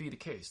 that shouldn't be the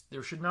case.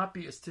 There should not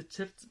be a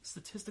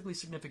statistically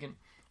significant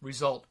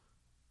result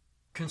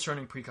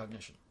concerning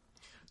precognition.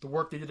 The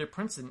work they did at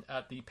Princeton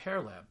at the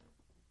Pear Lab,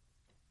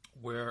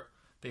 where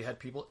they had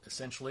people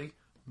essentially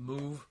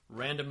move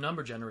random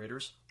number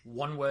generators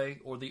one way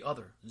or the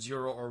other,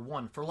 0 or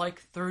 1, for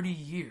like 30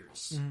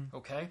 years.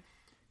 Okay?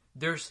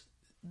 There's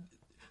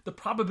the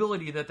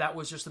probability that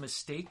was just a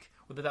mistake,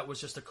 or that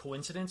was just a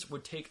coincidence,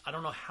 would take I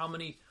don't know how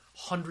many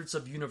hundreds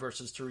of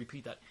universes to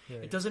repeat that.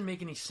 It doesn't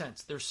make any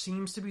sense. There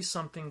seems to be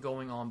something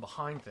going on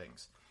behind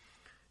things.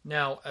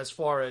 Now, as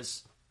far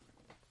as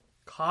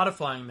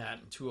codifying that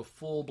into a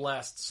full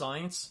blast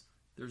science,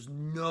 there's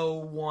no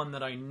one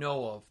that I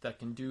know of that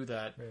can do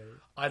that.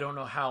 I don't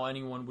know how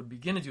anyone would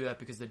begin to do that,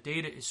 because the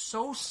data is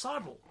so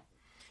subtle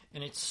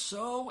and it's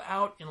so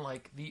out in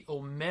like the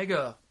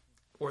omega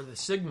or the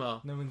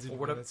sigma, no one's even or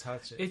whatever. going to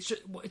touch it. It's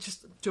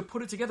just to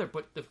put it together.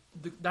 But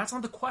that's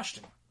not the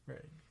question. Right.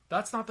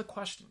 That's not the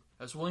question.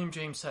 As William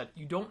James said,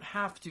 you don't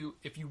have to,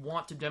 if you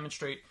want to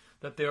demonstrate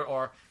that there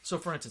are, so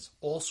for instance,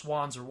 all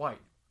swans are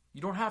white.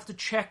 You don't have to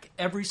check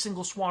every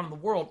single swan in the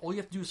world. All you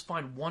have to do is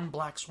find one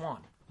black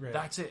swan. Right.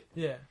 That's it.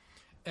 Yeah.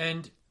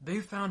 And they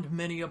found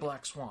many a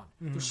black swan.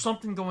 There's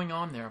something going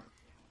on there.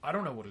 I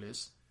don't know what it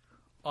is.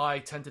 I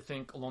tend to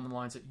think along the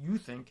lines that you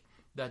think,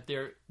 that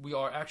we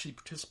are actually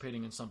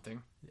participating in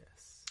something.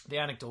 Yes. The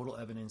anecdotal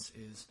evidence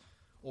is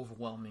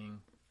overwhelming.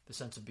 The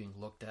sense of being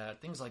looked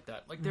at, things like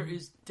that. Like there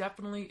is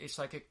definitely a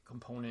psychic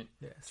component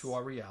to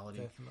our reality.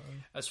 Definitely.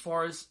 As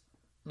far as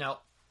now,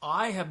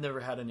 I have never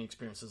had any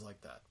experiences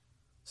like that.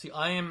 See,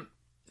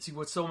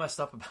 what's so messed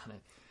up about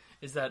it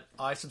is that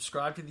I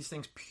subscribe to these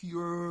things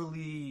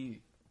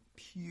purely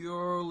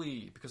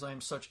because I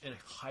am such a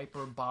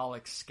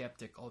hyperbolic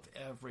skeptic of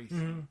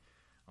everything.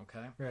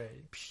 Okay?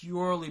 Right.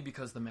 Purely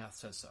because the math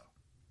says so.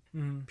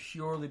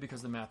 Purely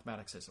because the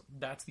mathematics says so.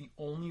 That's the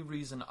only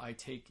reason I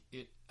take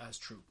it as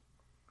true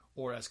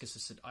or as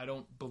consistent. I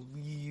don't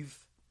believe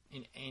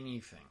in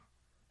anything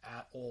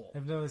at all.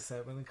 I've noticed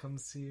that when it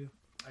comes to you.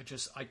 I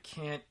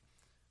can't.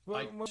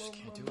 I just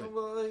can't do it.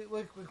 Well,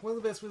 like one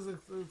of the best ways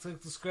to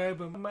describe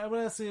him, I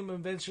want to see him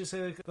eventually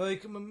say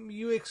like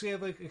you actually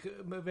have like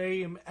a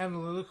very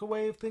analytical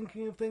way of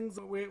thinking of things,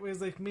 whereas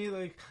like me,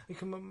 like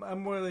I'm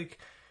more like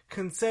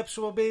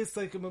conceptual based,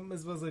 like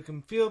as well as like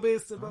feel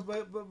based, but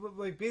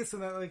like based on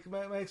that, like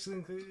I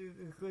actually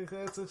think like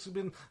that's actually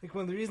been like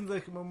one of the reasons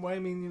like why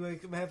me and you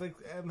like have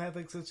had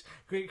like such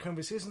great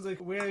conversations, like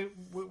where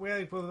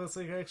like both of us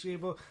like are actually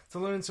able to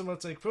learn so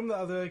much like from the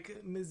other, like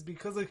is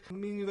because like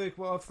me and you like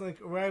will often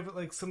like arrive at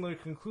like similar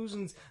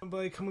conclusions, but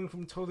like coming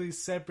from totally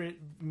separate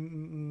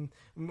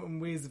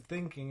ways of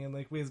thinking and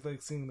like ways of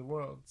like seeing the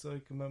world. So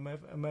like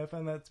I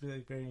find that to be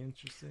like very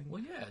interesting.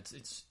 Well, yeah,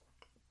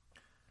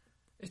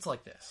 it's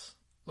like this.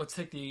 Let's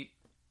take the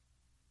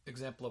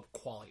example of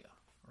qualia,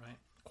 right?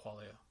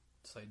 Qualia.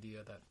 This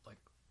idea that, like,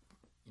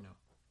 you know,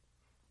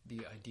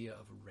 the idea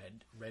of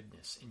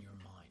redness in your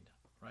mind,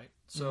 right?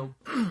 So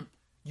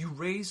you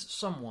raise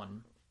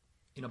someone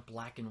in a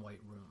black and white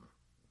room.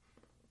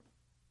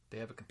 They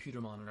have a computer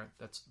monitor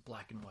that's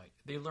black and white.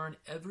 They learn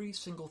every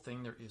single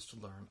thing there is to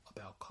learn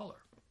about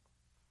color.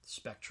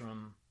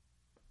 Spectrum,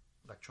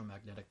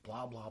 electromagnetic,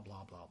 blah, blah,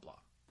 blah, blah, blah.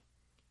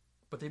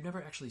 But they've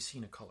never actually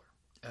seen a color,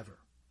 ever.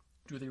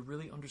 Do they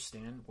really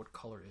understand what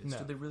color is? No.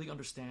 Do they really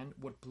understand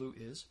what blue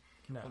is?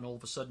 No. When all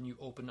of a sudden you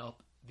open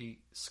up the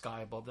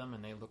sky above them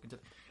and they look into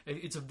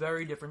it's a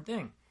very different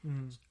thing.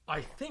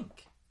 I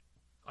think.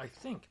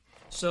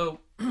 So,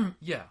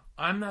 yeah,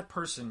 I'm that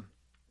person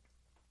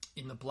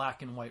in the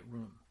black and white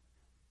room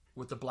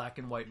with the black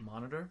and white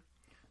monitor.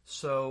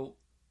 So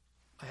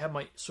I have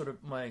my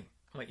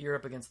ear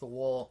up against the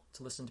wall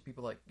to listen to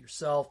people like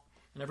yourself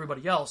and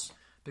everybody else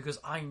because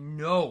I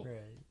know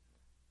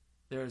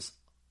there's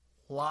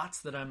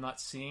lots that I'm not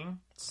seeing,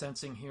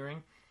 sensing,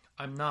 hearing.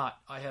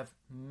 I have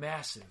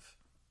massive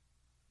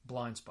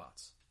blind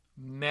spots.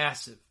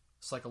 Massive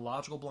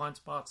psychological blind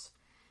spots,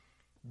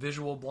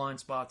 visual blind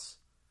spots,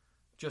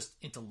 just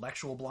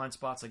intellectual blind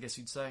spots, I guess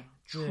you'd say.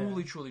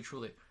 Truly, truly,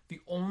 truly.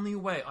 The only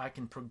way I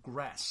can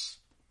progress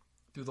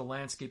through the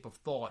landscape of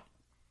thought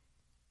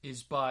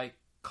is by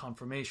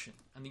confirmation.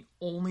 And the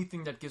only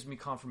thing that gives me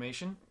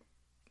confirmation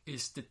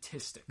is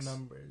statistics.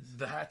 Numbers.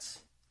 That's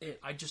it.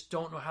 I just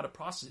don't know how to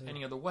process it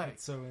any other way.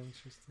 It's so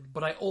interesting.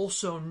 But I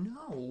also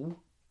know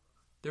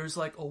there's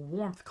like a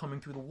warmth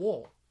coming through the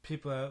wall.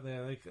 People out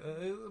there, like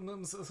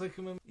it's like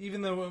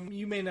even though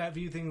you may not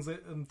view things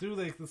like, through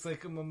like this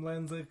like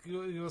lens, like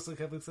you also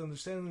have this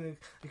understanding,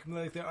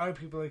 like there are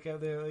people like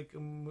out there like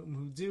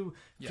who do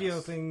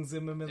feel things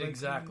and like,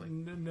 exactly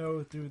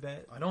know through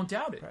that. I don't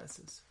doubt it.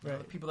 Process. Right,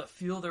 the people that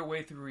feel their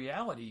way through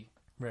reality,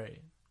 right?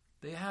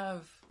 They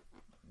have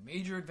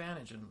major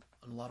advantage in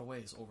a lot of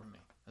ways over me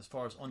as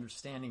far as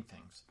understanding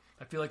things.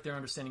 I feel like their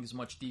understanding is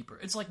much deeper.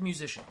 It's like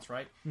musicians,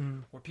 right?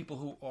 Or people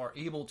who are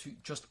able to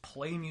just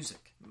play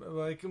music.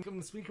 Like,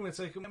 I'm speaking with,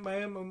 like,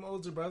 my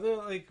older brother,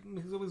 like,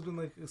 he's always been,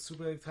 like, a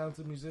super, like,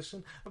 talented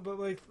musician. But,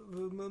 like,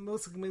 the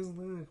most amazing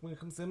thing, like, when it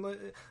comes to him,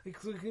 like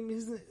so,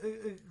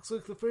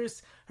 like, the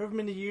first however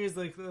many years,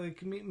 like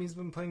he's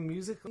been playing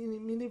music, he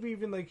never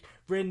even, like,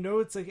 read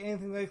notes, like,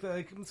 anything like that.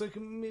 Like, so, he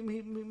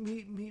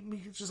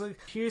could just, like,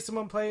 hear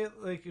someone play it,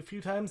 like, a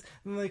few times,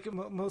 and, like,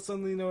 most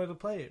suddenly know how to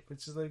play it,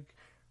 which is, like,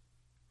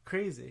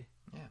 crazy.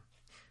 Yeah.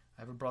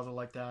 I have a brother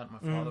like that. My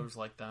father was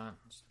like that.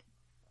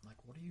 Like,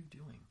 what are you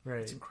doing? Right.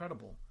 It's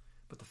incredible.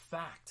 But the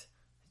fact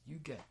that you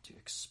get to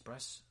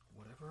express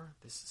whatever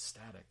this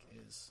static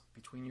is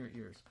between your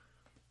ears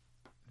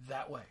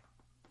that way,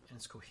 and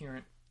it's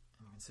coherent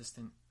and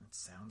consistent, and it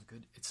sounds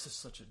good, it's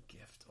just such a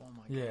gift. Oh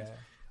my God.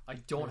 I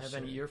don't have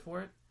any ear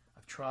for it.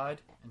 I've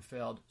tried and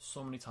failed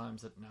so many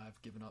times that now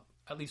I've given up,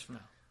 at least for now.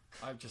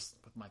 I've just,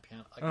 with my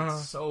piano,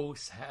 it's so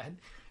sad.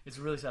 It's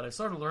really sad. I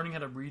started learning how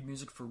to read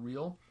music for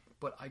real,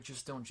 but I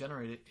just don't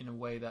generate it in a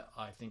way that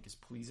I think is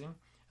pleasing.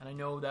 And I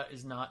know that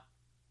is not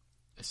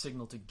a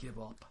signal to give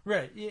up.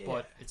 Right. Yeah.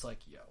 But it's like,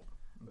 yo,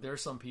 there are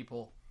some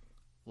people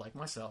like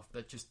myself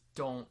that just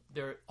don't.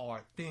 There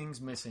are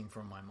things missing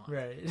from my mind.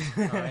 Right.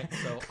 All right.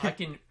 So I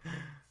can,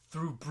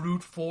 through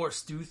brute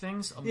force, do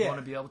things. I'm going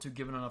to be able to,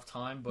 given enough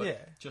time.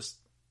 But just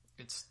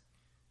it's.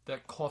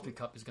 That coffee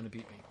cup is going to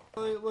beat me.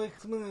 Like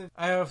something that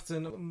I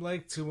often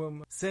like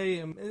to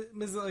say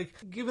is like,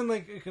 given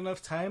like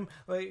enough time,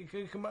 like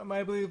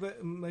my belief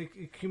that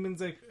like humans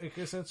like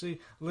are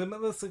essentially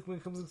limitless, like when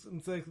it comes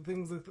to like the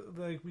things that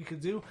like we could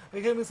do.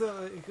 Like having said,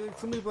 like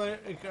some people are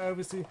like,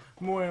 obviously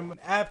more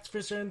apt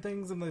for certain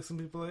things, and like some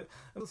people are,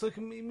 so like,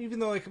 even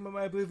though like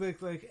I believe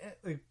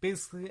like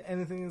basically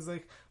anything is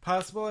like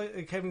possible.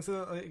 Like having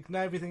said, like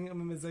not everything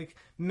is like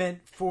meant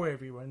for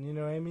everyone. You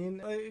know what I mean?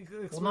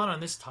 Well, not on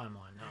this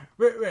timeline. No.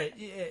 Right.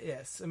 Yeah,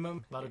 yes.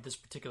 Not at this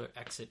particular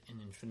exit in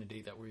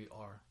infinity that we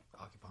are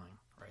occupying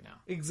right now.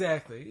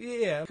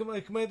 Exactly. Yeah.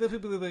 Like my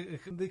definitely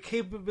like the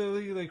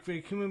capability, like for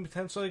human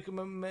potential, like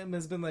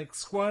has been like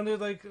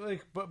squandered, like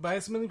by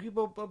so many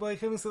people. But like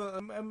having said,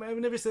 I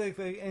would never say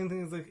like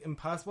anything is like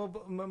impossible.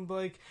 But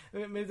like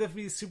it may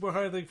definitely be super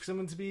hard, like for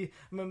someone to be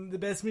the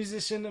best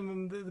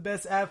musician, the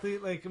best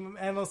athlete, like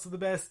and also the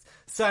best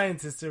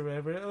scientist or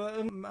whatever.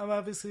 I'm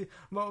obviously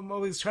I'm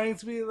always trying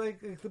to be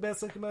like the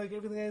best, like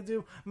everything I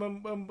do.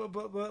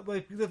 But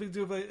like we definitely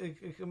do have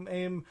like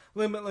aim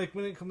limit, like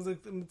when it comes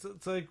like to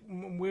like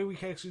where we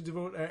can actually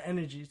devote our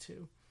energy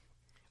to.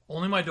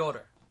 Only my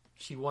daughter.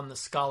 She won the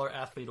Scholar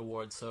Athlete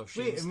Award, so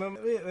she's...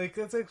 Wait, like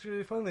that's actually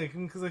really fun, like,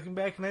 because like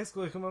back in high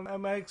school, like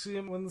I'm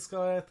actually won the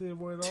Scholar Athlete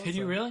Award also. Did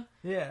you really?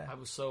 Yeah. I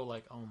was so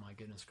like, oh my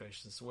goodness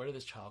gracious, where did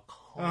this child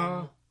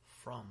come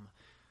from?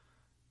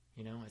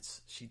 You know,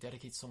 she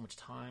dedicates so much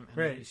time,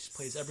 and she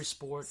plays every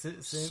sport.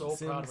 So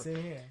proud of her.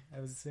 Same here.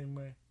 I was the same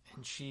way.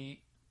 And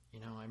she, you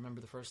know, I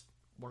remember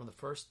one of the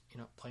first, you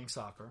know, playing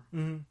soccer.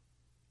 Mm-hmm.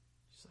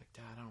 She's like,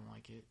 Dad, I don't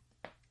like it.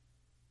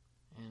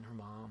 And her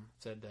mom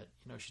said that,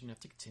 you know, she didn't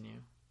have to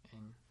continue.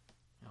 And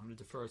I'm going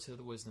to defer to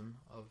the wisdom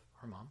of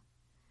her mom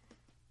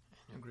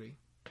and agree,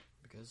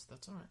 because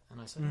that's all right. And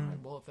I said, all right,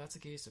 well, if that's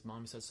the case, if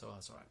Mommy says so,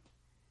 that's all right.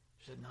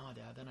 She said, no,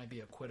 Dad, then I'd be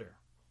a quitter.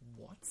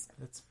 What?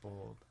 That's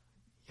bold.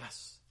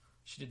 Yes.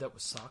 She did that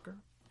with soccer.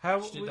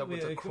 She did that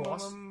with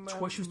lacrosse.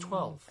 She was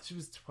 12. She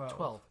was 12.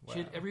 12. Wow. She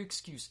had every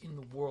excuse in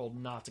the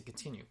world not to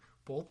continue.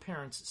 Both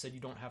parents said you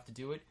don't have to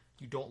do it.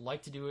 You don't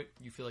like to do it.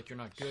 You feel like you're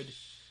not good.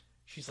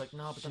 She's like,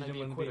 no, but then I'd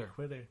be a quitter.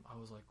 I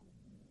was like,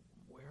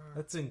 where?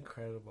 That's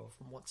incredible.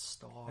 From what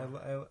star?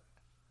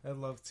 I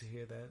love to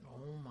hear that.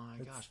 Oh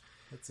my gosh.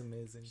 That's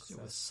amazing. She did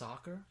it with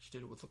soccer. She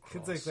did it with lacrosse.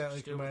 Kids like that,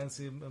 like,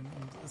 honestly,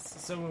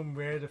 so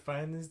rare to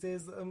find these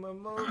days.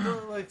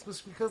 Like,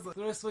 especially because the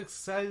rest of like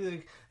society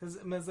like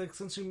has like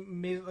essentially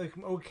made it like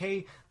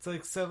okay to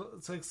like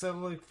settle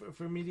like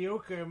for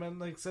mediocre, and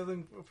like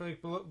settling for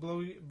like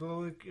below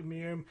like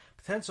your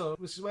potential,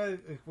 which is why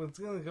like once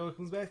again like it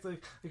comes back to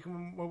like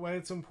why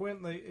it's so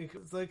important. Like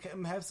it's like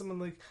have someone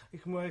like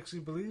who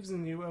actually believes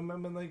in you,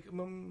 and like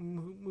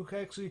who can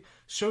actually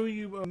show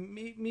you,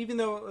 even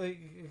though like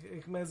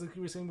as like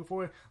you were saying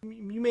before,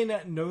 you may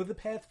not know the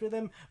path for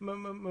them,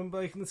 but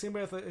like in the same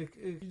breath, like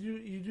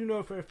you do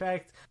know for a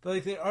fact that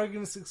like they are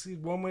going to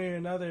succeed one way or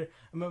another.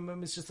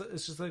 It's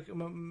just like a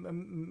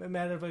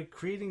matter of like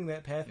creating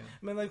that path. Yeah.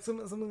 I mean, like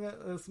something like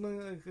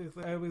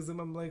I always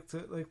like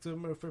to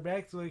refer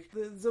back to, like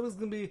there's always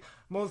going to be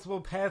multiple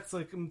paths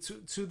like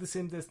to the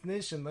same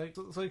destination. Like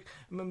it's like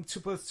 2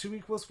 +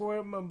 2 =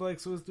 4.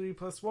 Like so is 3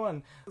 +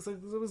 1. It's like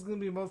there's always going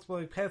to be multiple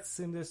like paths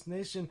to the same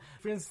destination.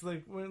 For instance,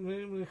 like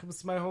when it comes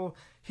to my whole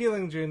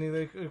healing journey,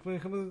 like when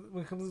it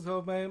comes to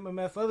all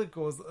my athletic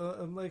goals,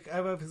 like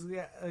I've obviously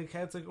like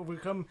had to like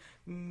overcome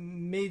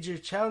major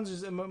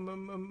challenges, and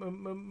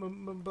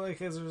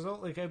like as a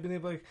result, like I've been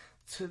able like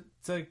to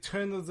like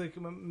turn those like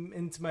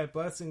into my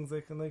blessings,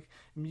 like, and like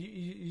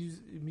use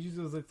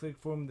those like to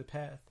form the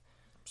path.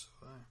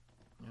 Absolutely,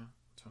 yeah.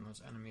 Turn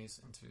those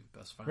enemies into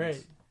best friends.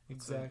 Right,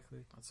 exactly.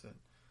 That's it.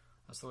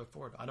 That's the way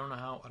forward. I don't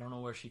know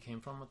where she came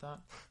from with that,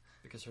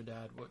 because her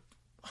dad would.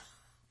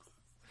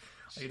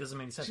 It doesn't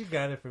make any sense. She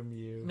got it from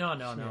you. No.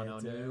 No,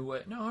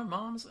 her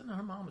mom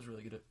was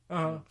really good at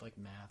like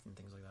math and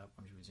things like that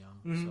when she was young.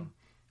 Mm-hmm. So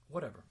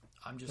whatever.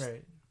 I'm just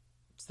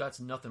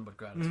that's nothing but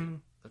gratitude. Mm-hmm.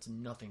 That's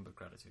nothing but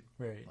gratitude.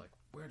 Right. Like,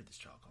 where did this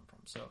child come from?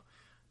 So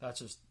that's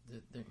just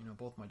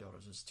both my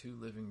daughters is 2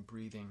 living,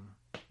 breathing,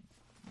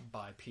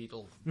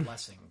 bipedal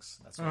blessings.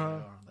 That's what they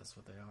are. That's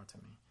what they are to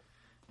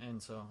me.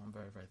 And so I'm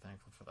very, very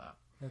thankful for that.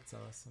 That's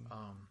awesome.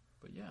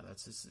 But yeah,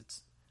 that's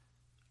just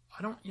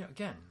I don't.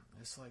 Again,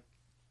 it's like.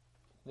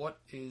 What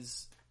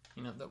is,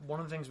 one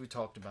of the things we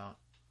talked about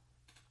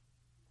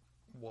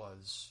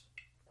was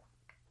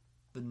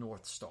the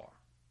North Star.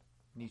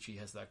 Nietzsche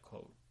has that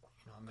quote,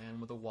 a man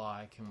with a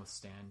why can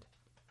withstand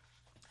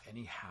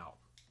any how.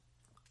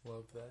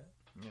 Love that.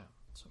 Yeah.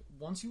 So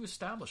once you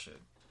establish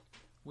it,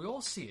 we all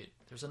see it.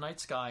 There's a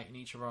night sky in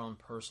each of our own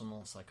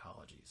personal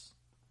psychologies.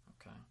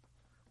 Okay?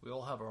 We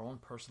all have our own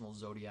personal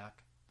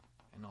zodiac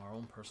and our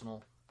own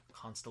personal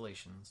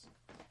constellations,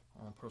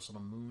 our own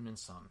personal moon and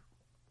sun.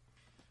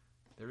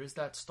 There is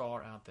that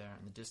star out there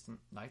in the distant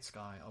night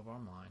sky of our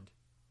mind.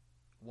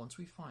 Once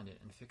we find it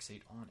and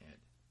fixate on it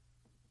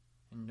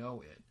and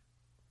know it,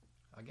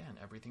 again,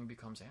 everything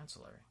becomes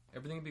ancillary.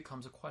 Everything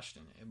becomes a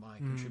question. Am I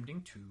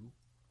contributing to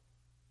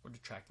or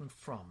detracting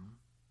from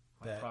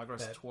my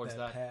progress towards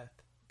that path,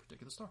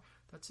 particular star?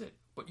 That's it.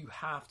 But you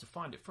have to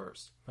find it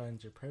first.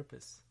 Find your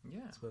purpose. Yeah.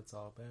 That's what it's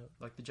all about.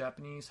 Like the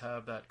Japanese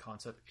have that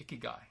concept,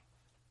 ikigai.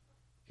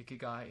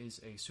 Ikigai is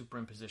a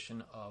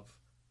superimposition of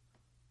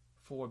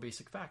 4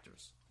 basic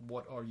factors.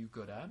 What are you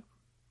good at?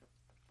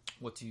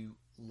 What do you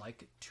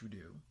like to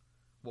do?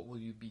 What will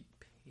you be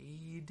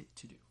paid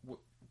to do?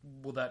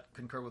 Will that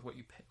concur with what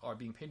you are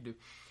being paid to do?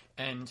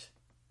 And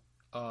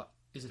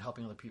is it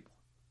helping other people?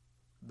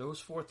 Those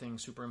 4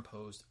 things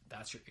superimposed,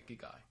 that's your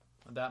ikigai.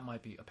 That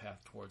might be a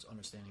path towards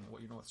understanding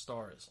what your North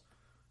Star is.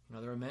 You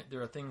know,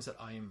 there are things that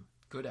I am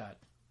good at,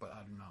 but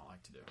I do not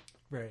like to do.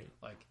 Right.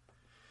 Like,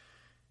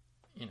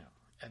 you know,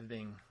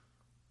 editing,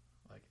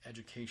 like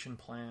education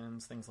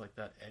plans, things like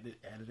that.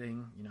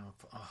 Editing, you know,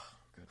 oh,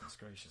 goodness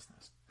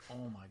graciousness.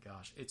 Oh my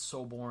gosh. It's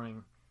so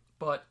boring,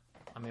 but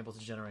I'm able to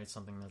generate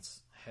something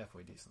that's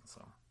halfway decent,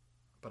 so.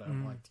 But I don't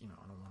I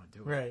don't want to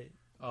do it. Right.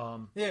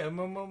 Yeah,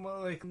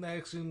 like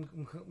actually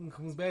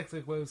comes back to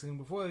like what I was saying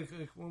before,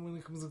 like when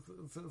it comes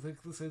to like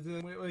this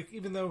idea, like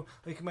even though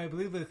like I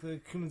believe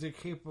like humans are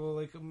capable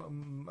like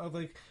of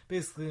like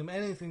basically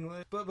anything,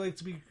 like, but like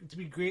to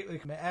be great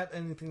like at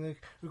anything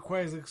like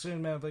requires like a certain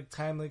amount of like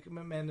time, like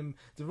and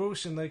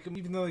devotion. Like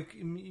even though like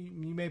you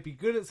might be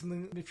good at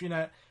something, if you're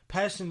not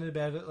passionate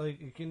about it,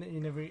 like you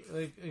never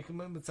like it's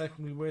not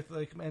gonna be worth it,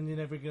 like, and you're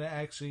never gonna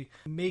actually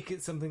make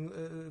it something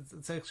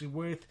it's actually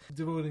worth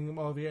devoting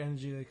all of your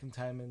energy like and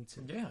time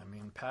into. Yeah, I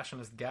mean, passion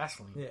is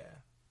gasoline. Yeah,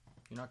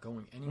 you're not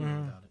going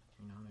anywhere without it.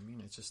 You know what I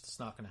mean? It's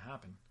not going to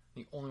happen.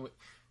 The only way,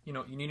 you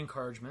know, you need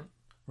encouragement.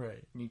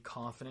 Right. You need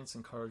confidence,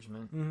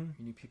 encouragement. You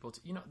need people to,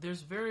 you know,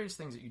 there's various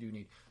things that you do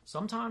need.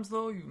 Sometimes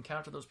though, you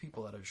encounter those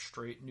people that are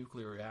straight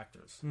nuclear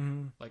reactors.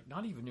 Like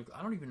not even nuclear.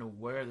 I don't even know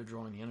where they're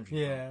drawing the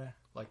energy from.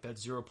 Like that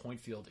 0 point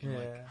field in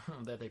like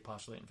that they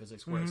postulate in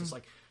physics, where it's just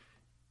like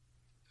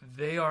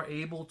they are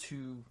able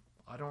to,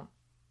 I don't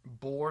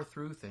bore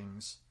through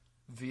things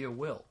via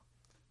will,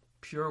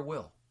 pure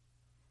will,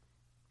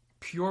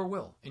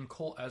 in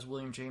cold, as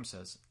William James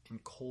says, in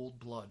cold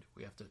blood.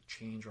 We have to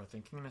change our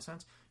thinking in a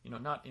sense, you know,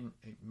 not in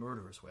a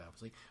murderous way,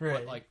 obviously,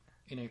 but like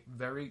in a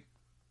very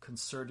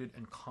concerted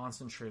and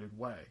concentrated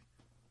way.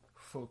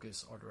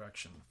 Focus our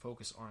direction,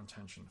 focus our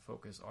intention,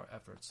 focus our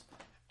efforts.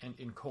 And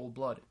in cold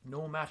blood,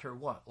 no matter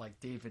what, like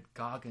David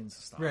Goggins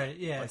style. Right,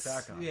 yes. Like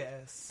that guy.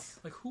 Yes.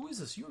 Like, who is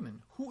this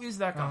human? Who is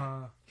that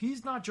guy?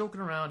 He's not joking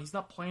around. He's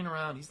not playing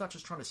around. He's not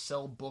just trying to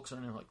sell books or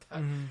anything like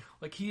that.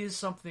 Like, he is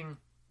something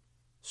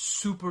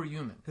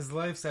superhuman. His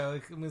lifestyle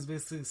like was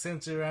basically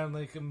centered around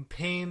like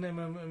pain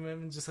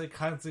and just like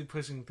constantly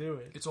pushing through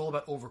it. It's all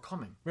about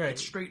overcoming. Right.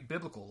 It's straight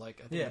biblical.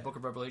 Like, I think the book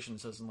of Revelation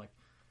says in like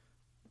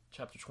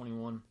chapter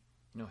 21,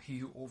 you know, he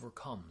who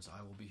overcomes,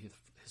 I will be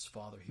his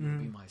father. He will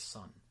be my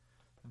son.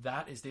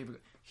 That is David.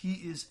 He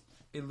is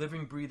a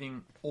living,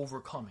 breathing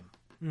overcoming.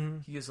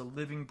 He is a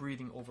living,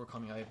 breathing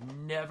overcoming. I have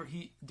never...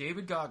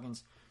 David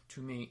Goggins,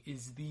 to me,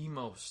 is the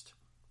most...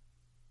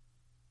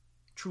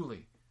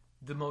 Truly,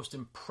 the most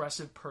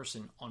impressive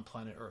person on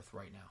planet Earth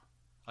right now.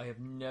 I have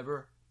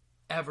never,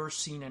 ever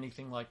seen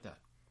anything like that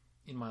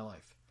in my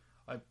life.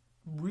 I've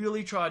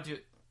really tried to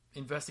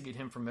investigate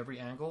him from every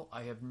angle.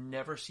 I have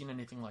never seen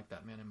anything like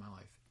that man in my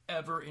life.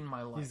 Ever in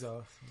my life. He's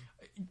awesome.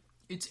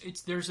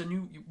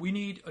 We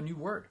need a new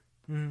word.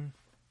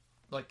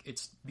 Like,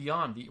 it's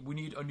beyond we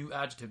need a new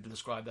adjective to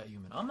describe that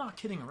human. I'm not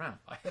kidding around.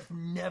 I have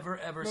never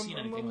ever seen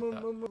anything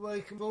like that.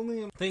 Like the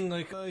only thing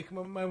like I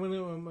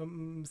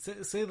want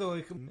to say though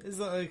like is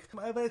that like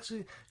I've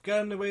actually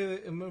gotten away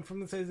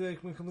from the idea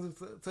like when it comes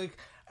to it's like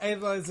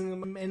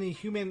idolizing any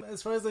human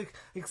as far as like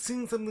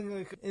seeing something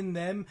like in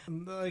them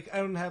like I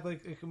don't have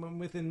like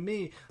within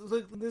me.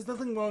 Like there's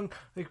nothing wrong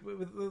like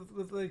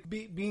with like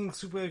being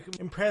super like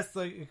impressed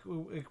like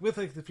with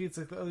like the feats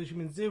like the other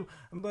humans do.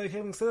 But like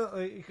having said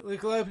that,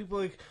 like a lot of people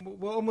like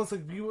will almost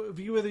like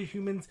view other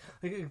humans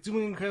like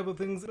doing incredible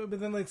things, but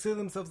then like say to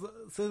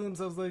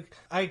themselves like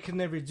I can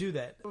never do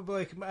that. But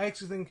like I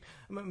actually think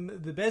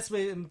the best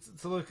way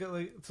to look at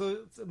like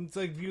to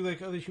like view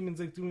like other humans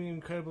like doing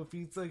incredible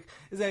feats like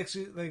is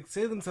actually like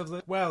say to themselves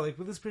like wow like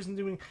what this person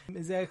doing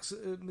is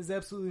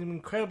absolutely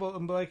incredible,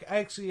 but like I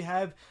actually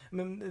have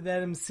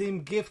that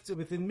same gift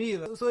within me.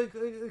 So like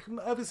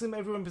obviously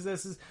everyone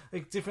possesses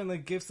like different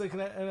like gifts like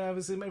and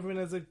obviously everyone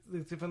has like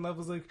different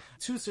levels like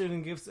to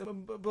certain gifts,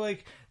 but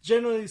like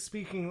generally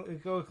speaking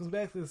like it comes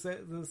back to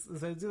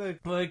this idea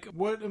like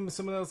what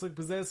someone else like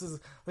possesses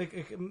like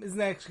isn't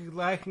actually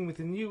lacking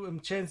within you,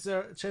 and chances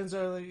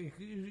are like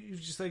you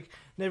just like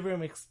never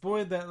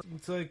explored that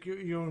to like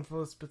your own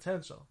fullest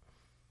potential.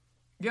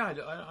 Yeah,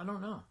 I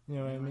don't know. You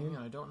know what I mean?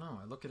 I don't know.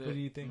 I look at it. What do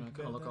you think? I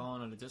kind of look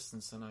on at a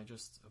distance, and I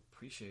just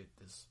appreciate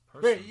this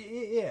person. Right?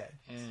 Yeah.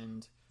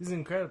 And is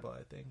incredible.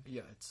 I think.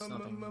 Yeah, it's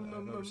nothing that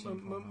I've ever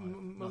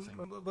seen nothing.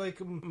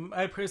 Like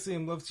I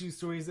personally love to use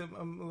stories that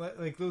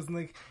like those and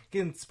like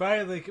get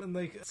inspired, like and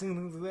like seeing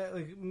things like that,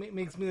 like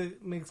makes me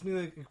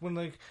like when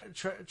like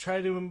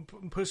try to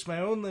push my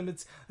own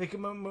limits. Like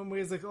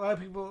whereas like a lot of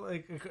people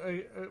like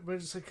are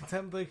just like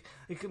content, like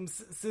I'm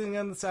sitting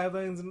on the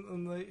sidelines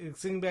and like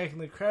sitting back in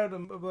the crowd.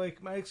 But like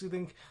I actually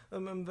think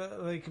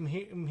that, like I'm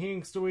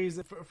hearing stories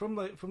from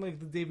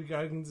the David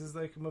Goggins is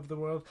like of the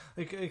world,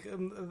 like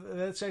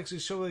that's actually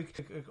show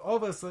like all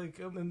of us like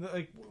and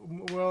like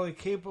we're all like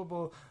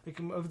capable like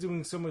of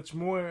doing so much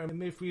more.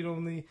 If we'd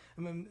only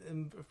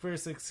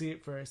first like see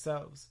it for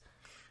ourselves.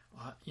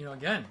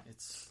 Again,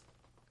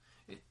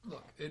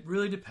 it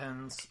really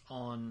depends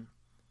on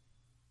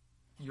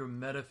your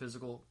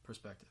metaphysical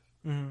perspective.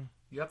 Mm-hmm.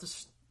 You have to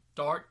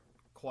start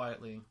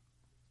quietly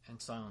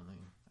and silently,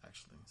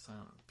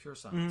 pure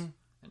silence,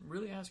 and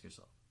really ask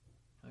yourself,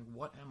 like,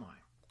 what am I?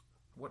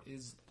 What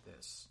is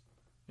this?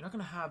 You're not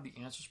going to have the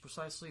answers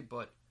precisely,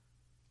 but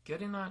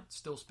get in that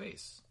still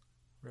space.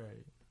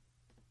 Right.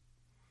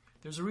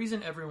 There's a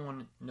reason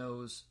everyone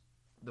knows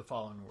the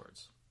following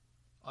words.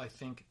 I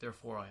think,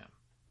 therefore I am.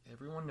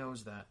 Everyone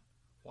knows that.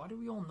 Why do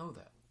we all know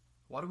that?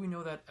 Why do we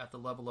know that at the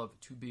level of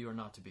to be or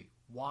not to be?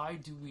 Why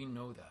do we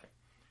know that?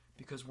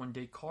 Because when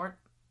Descartes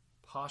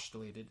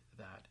postulated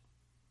that,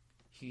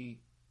 he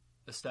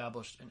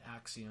established an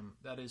axiom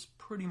that is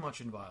pretty much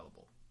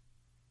inviolable.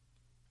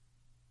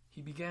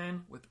 He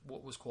began with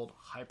what was called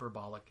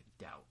hyperbolic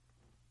doubt.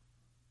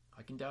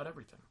 I can doubt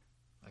everything.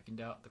 I can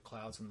doubt the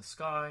clouds in the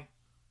sky,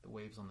 the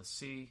waves on the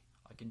sea.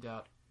 I can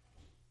doubt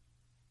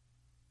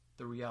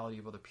the reality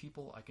of other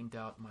people. I can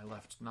doubt my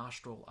left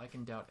nostril. I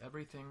can doubt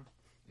everything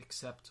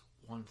except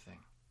one thing,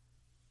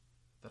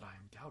 that I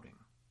am doubting.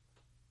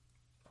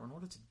 For in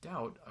order to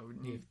doubt, I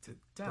would need to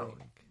doubt.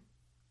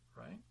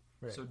 Right?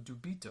 So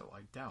dubito,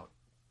 I doubt.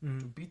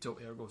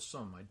 Dubito ergo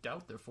sum. I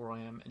doubt, therefore I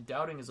am. And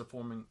doubting is a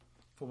form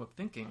of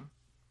thinking.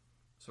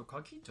 So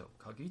cogito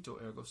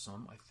ergo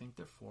sum. I think,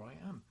 therefore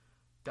I am.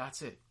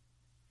 That's it.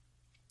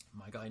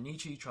 My guy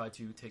Nietzsche tried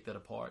to take that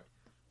apart,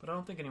 but I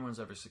don't think anyone's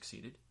ever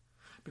succeeded.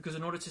 Because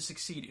in order to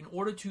succeed, in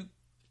order to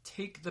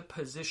take the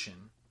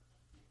position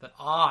that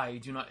I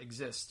do not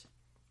exist,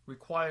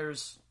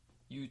 requires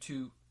you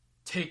to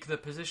take the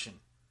position,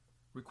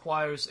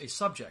 requires a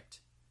subject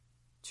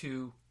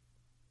to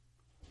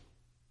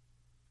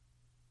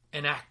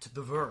enact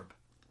the verb.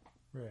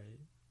 Right.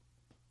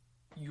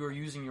 You are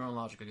using your own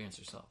logic against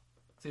yourself.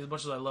 See, as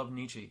much as I love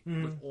Nietzsche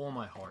with all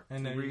my heart,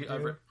 I've read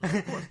of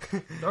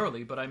course,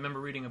 thoroughly, but I remember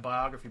reading a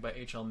biography by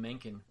H.L.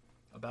 Mencken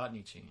about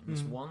Nietzsche, and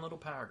this one little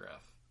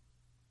paragraph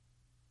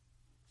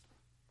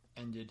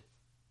ended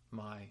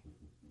my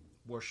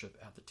worship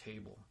at the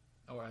table,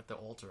 or at the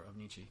altar of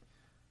Nietzsche,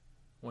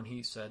 when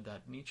he said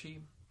that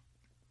Nietzsche,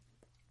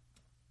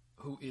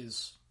 who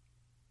is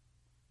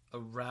a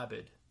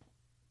rabid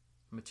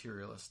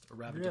materialist, a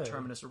rabid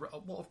determinist,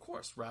 well, of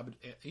course, rabid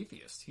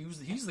atheist.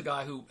 He's the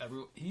guy who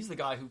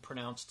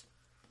pronounced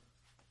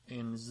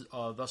in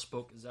Thus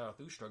Spoke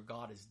Zarathustra,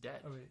 God is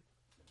dead. Oh, wait.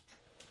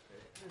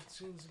 It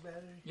changed the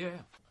battery? Yeah.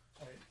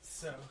 All right,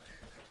 so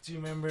do you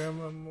remember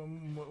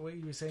what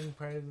you were saying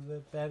prior to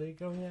the battery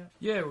going out?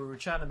 Yeah, we were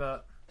chatting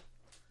about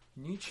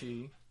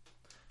Nietzsche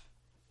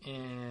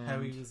and how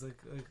he was like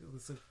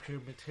pure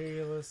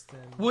materialist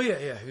and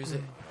he was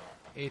an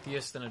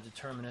atheist and a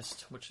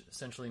determinist, which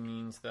essentially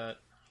means that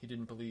he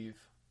didn't believe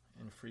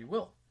in free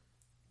will,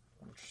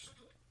 which,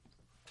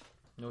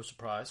 no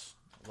surprise,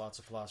 lots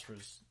of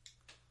philosophers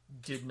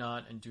did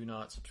not and do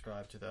not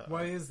subscribe to that.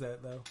 Why is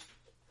that, though?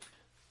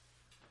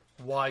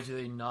 Why do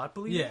they not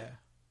believe? Yeah.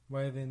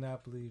 Why do they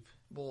not believe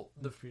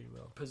the free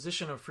will?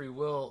 Position of free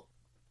will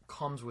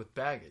comes with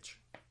baggage.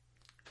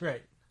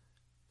 Right.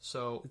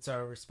 So it's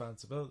our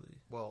responsibility.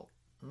 Well,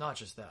 not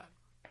just that.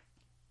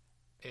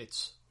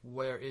 It's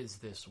where is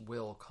this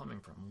will coming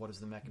from? What is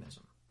the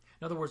mechanism?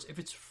 In other words, if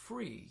it's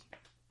free,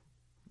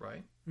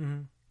 right?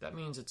 Mm-hmm. That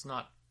means it's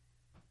not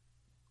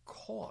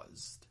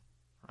caused,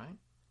 right?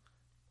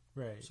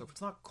 Right. So if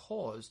it's not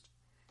caused,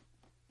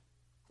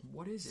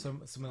 what is it?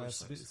 Someone has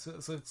to be, so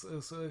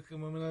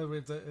in other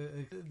words,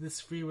 this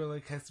free will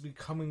has to be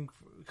coming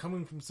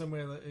from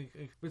somewhere,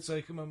 which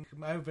I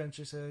would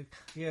venture say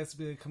it has to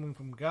be coming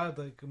from God.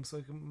 I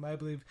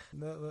believe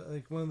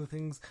that, one of the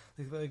things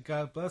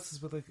God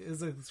blesses with is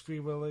this free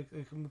will,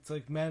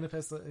 it's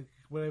manifest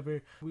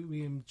whatever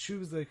we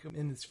choose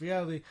in this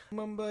reality.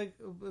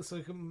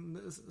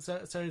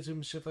 Sorry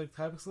to shift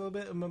topics a little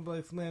bit. I remember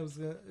something I was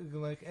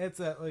gonna add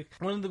to that.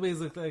 One of the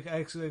ways I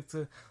actually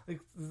to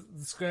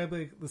describe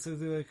this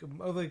idea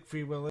of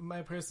free will.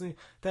 I personally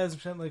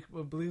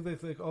 1,000% believe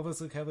all of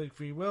us have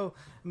free will.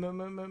 I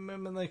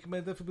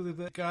definitely believe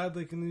that God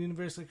in the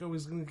universe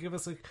always going to give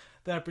us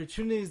the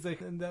opportunities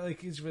that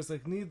each of us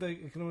need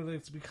in order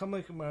to become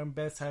our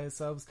best highest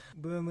selves.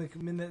 But then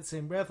in that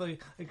same breath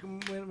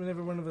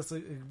whenever one of us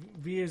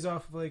veers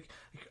off of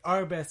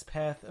our best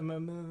path, and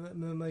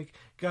then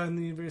God in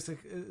the universe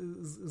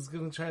is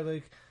going to try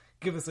to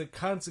give us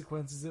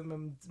consequences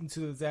to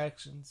those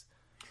actions.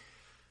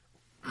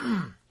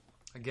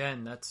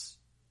 Again, that's,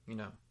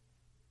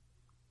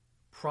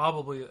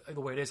 probably the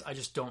way it is. I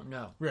just don't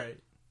know. Right.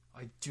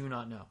 I do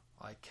not know.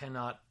 I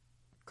cannot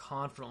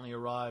confidently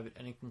arrive at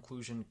any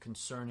conclusion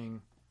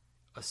concerning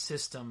a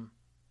system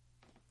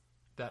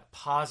that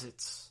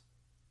posits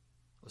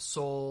a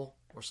soul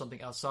or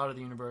something outside of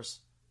the universe.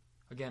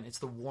 Again, it's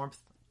the warmth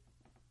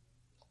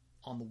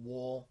on the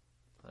wall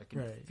that I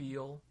can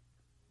feel,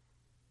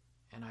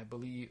 and I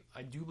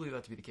do believe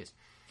that to be the case.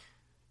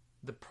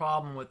 The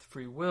problem with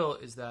free will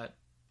is that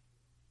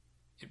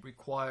it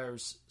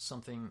requires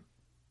something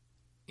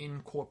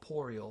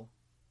incorporeal,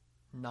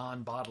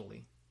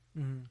 non-bodily,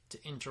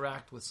 to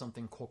interact with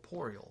something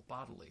corporeal,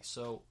 bodily.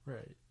 So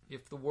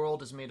if the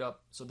world is made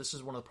up, so this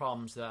is one of the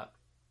problems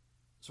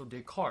so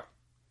Descartes,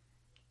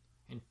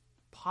 in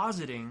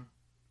positing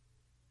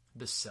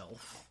the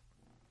self,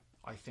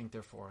 I think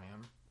therefore I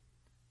am,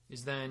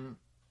 is then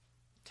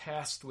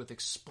tasked with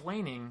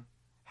explaining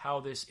how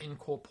this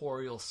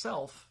incorporeal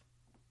self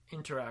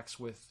interacts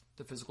with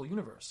the physical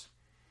universe.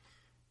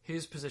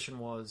 His position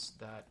was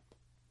that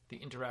the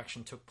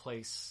interaction took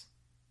place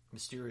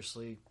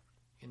mysteriously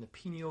in the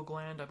pineal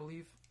gland, I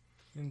believe.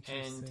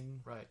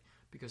 Interesting. And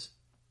because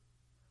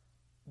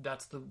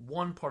that's the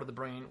one part of the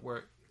brain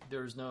where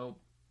there's no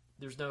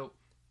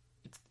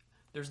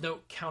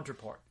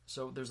counterpart.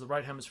 So there's the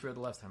right hemisphere, the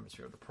left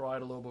hemisphere, the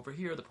parietal lobe over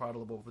here, the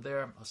parietal lobe over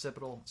there,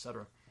 occipital,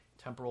 etc.,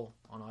 temporal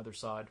on either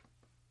side.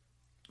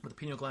 But the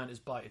pineal gland is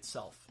by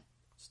itself.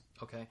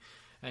 Okay?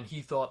 And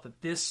he thought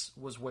that this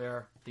was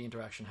where the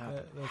interaction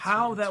happened.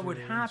 How that would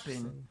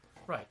happen,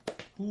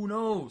 who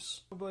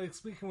knows? Like,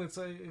 speaking with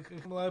a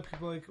lot of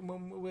people, like,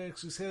 we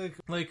actually say,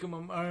 like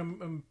our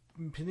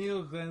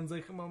pineal glands,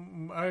 like,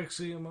 are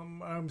actually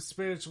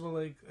spiritual,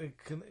 like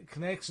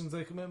connections,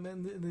 like,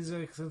 and these are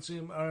like,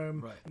 essentially our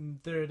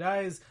third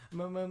eyes.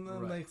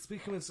 Like,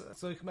 speaking with,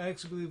 so like, I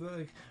actually believe that,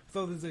 like, with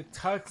all these, like,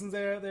 toxins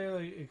that are out there,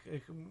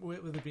 like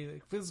whether it be,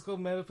 like, physical,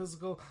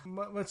 metaphysical,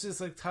 much just,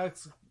 like,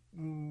 toxic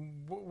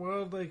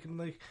world, like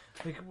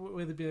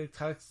whether it be like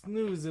toxic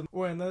news,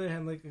 or on the other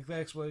hand, like the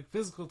actual like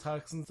physical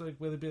toxins, like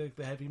whether it be like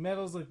the heavy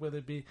metals, like whether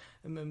it be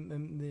the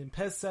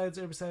pesticides,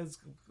 herbicides,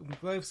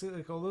 glyphosate,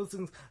 like all those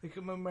things, like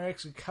are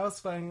actually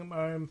calcifying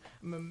our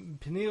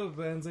pineal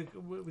glands, like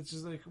which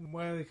is like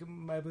why like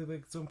I believe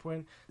like at some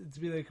point to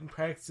be like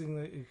practicing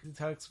like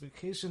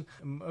detoxification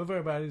of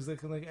our bodies,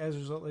 like and like as a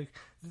result like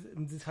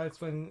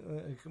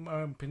detoxifying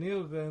our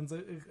pineal glands,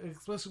 like,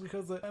 especially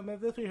because like, I've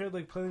definitely heard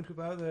like plenty of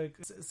people out there like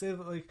say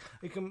that like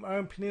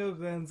our pineal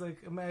glands like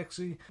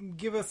actually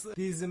give us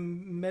these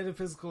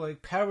metaphysical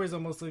like powers,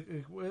 almost like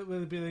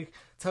whether it be like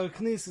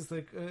telekinesis,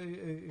 like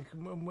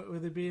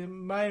whether it be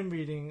mind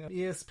reading,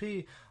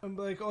 ESP,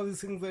 like all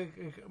these things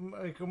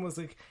like almost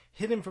like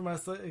hidden from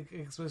us, like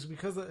especially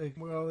because like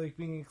we're all like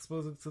being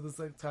exposed to this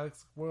like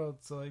toxic world.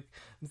 So like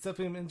it's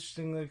definitely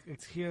interesting like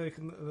to hear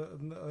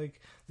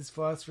like this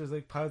philosopher's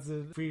like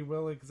positive free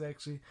will like is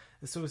actually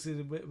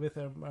associated with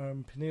our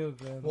pineal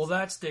glands. Well,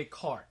 that's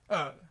Descartes.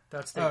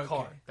 That's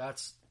Descartes. Okay.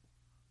 That's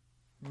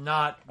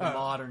not the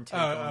modern take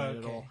on it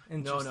at all.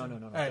 No,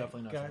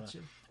 definitely not. Gotcha.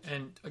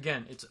 And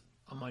again, it's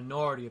a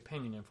minority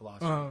opinion in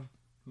philosophy.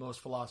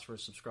 Most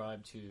philosophers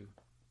subscribe to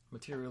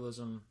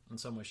materialism in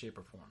some way, shape,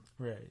 or form.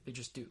 Right. They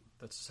just do.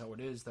 That's just how it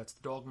is. That's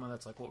the dogma.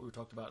 That's like what we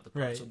talked about at the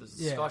point. So this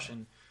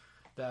discussion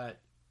that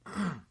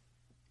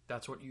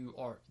that's what you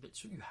are.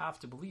 That's what you have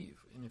to believe.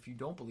 And if you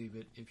don't believe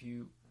it, if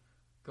you're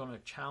going to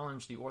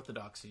challenge the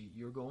orthodoxy,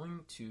 there's going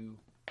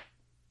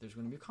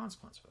to be a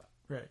consequence for that.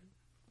 Right.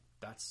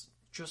 That's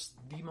just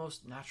the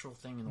most natural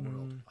thing in the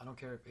world. I don't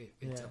care if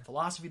it's a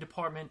philosophy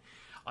department.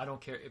 I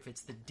don't care if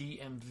it's the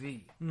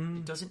DMV.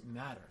 It doesn't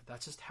matter.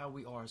 That's just how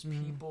we are as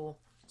people.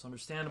 It's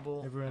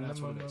understandable. Everyone and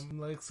that's what it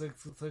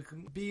is. like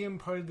being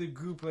part of the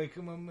group, like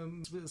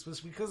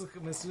especially because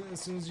as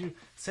soon as you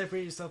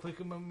separate yourself like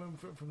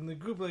from the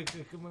group, like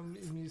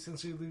you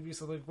essentially leave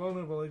yourself like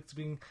vulnerable, like to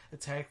being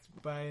attacked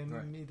by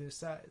either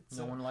side.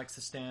 So. No one likes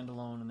to stand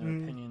alone in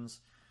their opinions,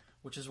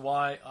 which is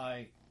why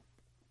I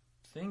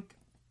think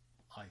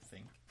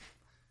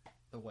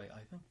the way I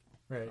think.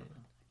 Right.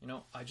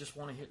 I just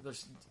want to hear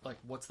this. Like,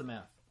 what's the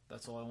math?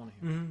 That's all I want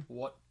to hear.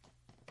 What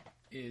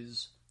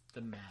is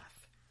the math?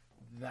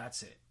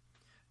 That's it.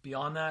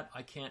 Beyond that,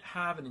 I can't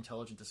have an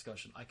intelligent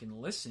discussion. I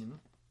can listen,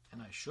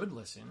 and I should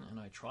listen, and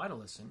I try to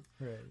listen.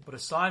 Right. But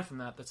aside from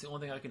that, that's the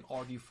only thing I can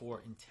argue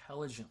for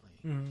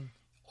intelligently.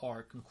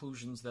 Are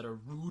conclusions that are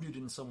rooted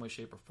in some way,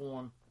 shape, or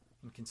form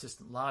in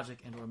consistent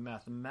logic and or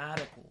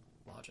mathematical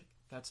logic.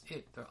 That's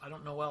it. I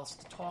don't know else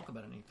to talk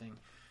about anything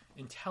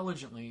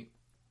intelligently.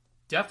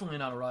 Definitely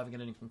not arriving at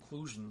any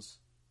conclusions,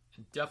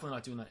 and definitely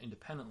not doing that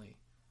independently.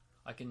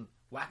 I can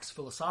wax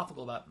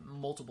philosophical about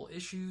multiple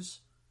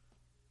issues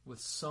with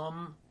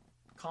some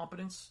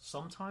competence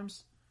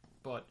sometimes,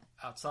 but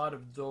outside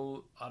of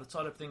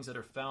things that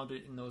are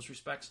founded in those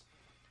respects.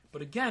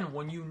 But again,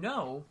 when you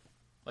know,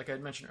 like I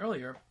had mentioned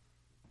earlier,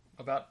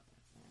 about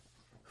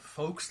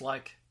folks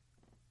like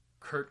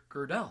Kurt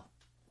Gödel,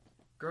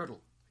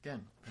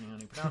 again, depending on how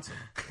you pronounce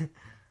it,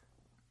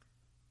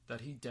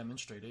 that he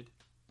demonstrated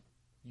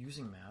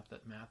using math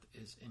that math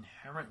is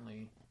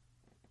inherently,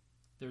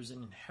 there's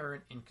an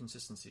inherent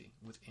inconsistency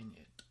within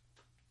it.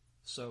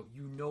 So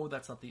you know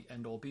that's not the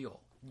end all be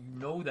all. You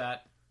know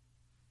that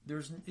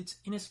it's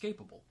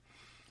inescapable.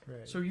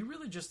 Right. So you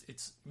really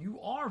you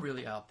are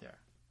really out there.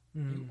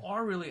 You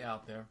are really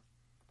out there.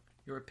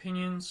 Your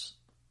opinions,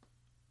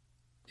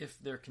 if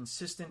they're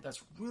consistent,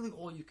 that's really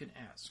all you can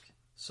ask.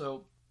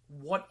 So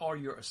what are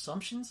your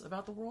assumptions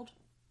about the world?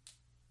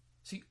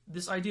 See,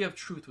 this idea of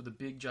truth with a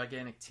big,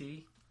 gigantic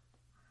T,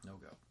 no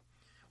go.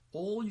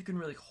 All you can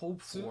really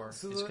hope for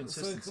is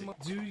consistency. So,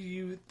 do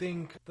you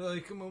think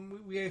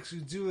that we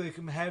actually do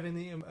have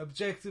any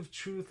objective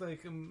truth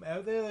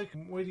out there?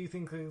 Where do you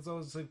think it's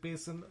all just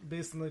based on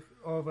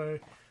all of our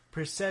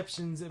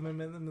perceptions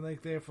and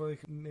therefore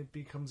it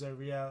becomes our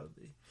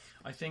reality?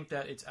 I think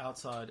that it's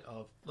outside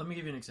of. Let me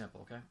give you an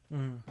example, okay?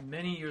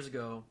 Many years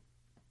ago,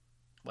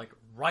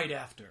 right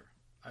after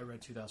I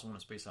read 2001: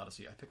 A Space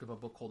Odyssey, I picked up a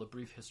book called A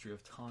Brief History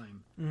of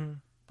Time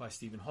by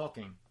Stephen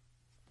Hawking.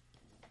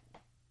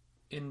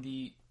 In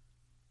the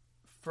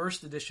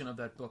first edition of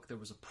that book, there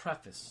was a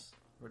preface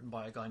written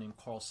by a guy named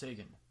Carl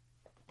Sagan.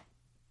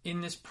 In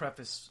this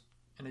preface,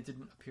 and it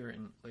didn't appear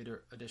in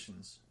later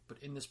editions, but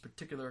in this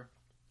particular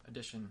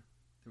edition,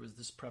 there was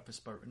this preface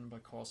written by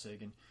Carl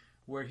Sagan,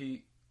 where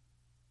he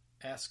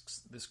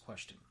asks this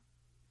question: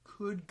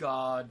 could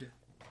God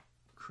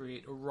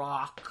create a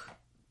rock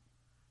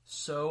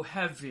so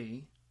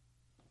heavy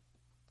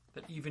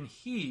that even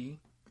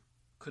he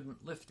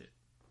couldn't lift it?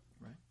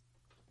 Right?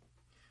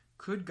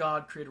 Could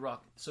God create a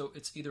rock? So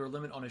it's either a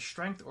limit on his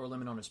strength or a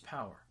limit on his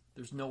power.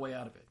 There's no way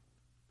out of it.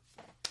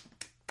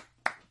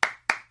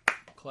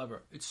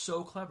 Clever. It's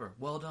so clever.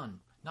 Well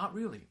done. Not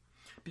really.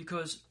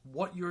 Because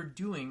what you're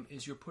doing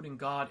is you're putting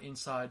God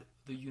inside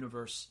the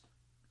universe,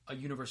 a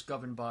universe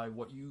governed by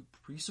what you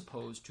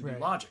presuppose to be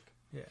logic.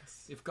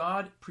 Yes. If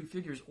God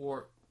prefigures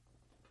or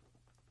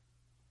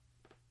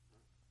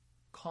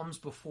comes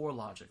before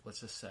logic, let's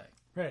just say,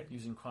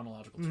 using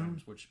chronological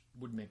terms, which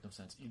would make no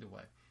sense either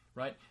way,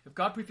 right? If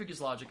God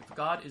prefigures logic, if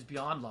God is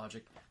beyond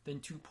logic,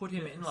 then to put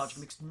him in logic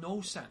makes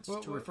no sense.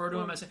 To refer to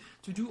him as...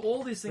 To do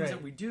all these things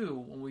that we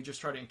do when we just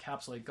try to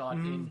encapsulate God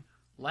in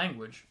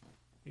language...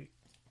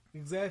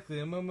 Exactly.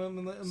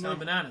 Sound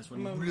bananas when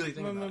you really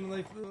think about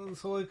it.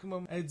 So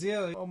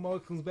idea all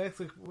comes back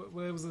to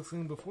what I was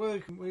saying before,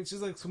 which is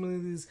so many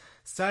of these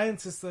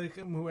scientists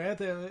who are out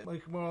there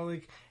more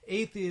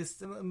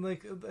atheists and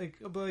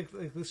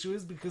the issue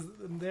is because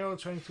they're all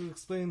trying to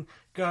explain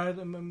God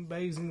by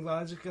using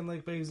logic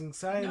and by using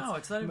science. No,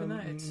 it's not even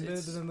that.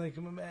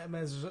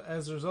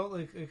 As a result,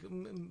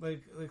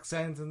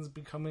 science is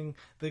becoming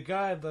the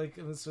God,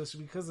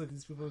 especially because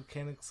these people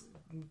can't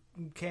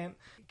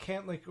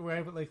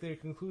arrive at their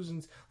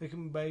conclusions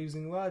by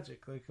using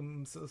logic.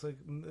 So it's they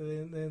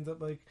end up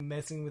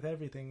messing with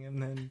everything,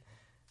 and then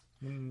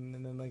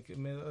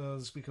it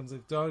just becomes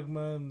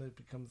dogma, and it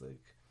becomes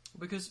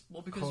because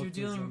you're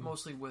dealing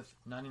mostly with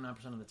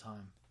 99% of the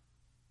time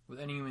with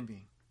any human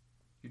being.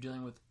 You're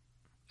dealing with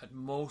at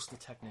most the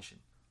technician.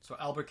 So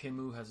Albert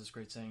Camus has this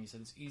great saying. He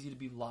said it's easy to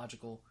be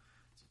logical.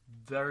 It's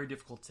very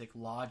difficult to take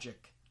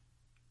logic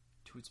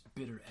to its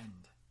bitter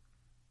end.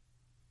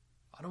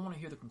 I don't want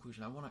to hear the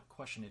conclusion. I want to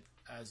question it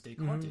as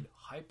Descartes did.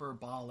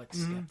 Hyperbolic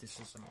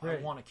skepticism. I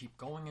want to keep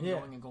going and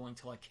going and going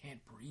until I can't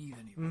breathe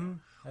anymore.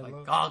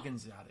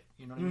 Goggins at it.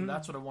 You know what I mean?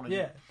 That's what I want to do.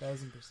 Yeah,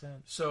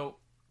 1000%. So,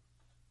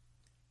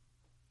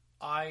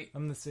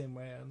 I'm the same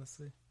way,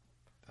 honestly.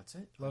 That's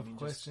it. Love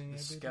questioning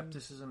everything.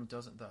 Skepticism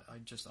doesn't...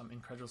 I'm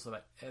incredulous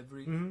about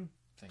everything.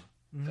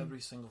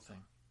 Every single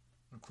thing.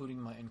 Including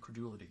my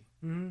incredulity.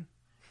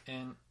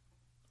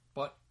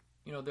 But,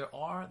 there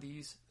are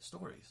these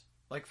stories.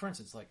 For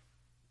instance,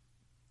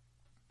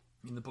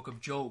 in the book of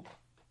Job,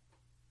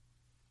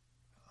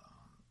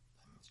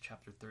 it's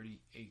chapter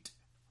 38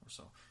 or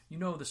so. You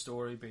know the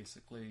story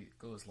basically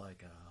goes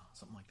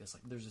something like this.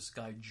 There's this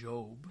guy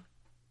Job.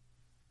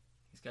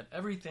 He's got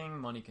everything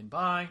money can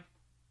buy.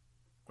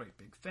 Great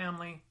big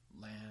family,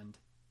 land,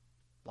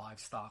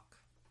 livestock,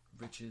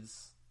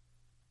 riches,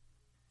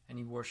 and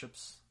he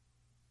worships.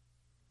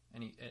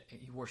 And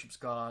he worships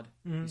God.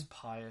 He's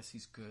pious.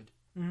 He's good.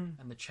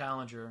 And the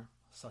challenger,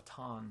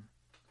 Satan,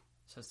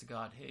 says to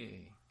God,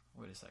 "Hey,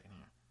 wait a second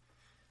here.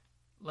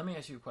 Let me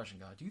ask you a question,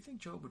 God. Do you think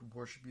Job would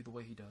worship you the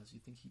way he does? Do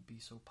you think he'd be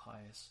so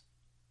pious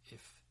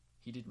if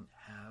he didn't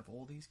have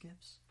all these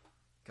gifts?"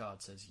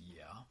 God says,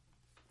 "Yeah."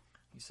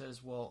 He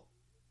says, "Well,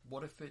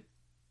 what if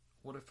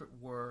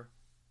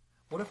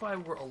I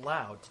were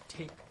allowed to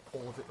take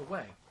all of it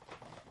away?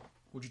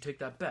 Would you take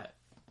that bet?"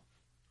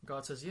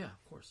 God says, "Yeah,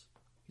 of course."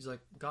 He's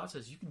like, God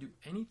says, "You can do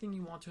anything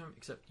you want to him,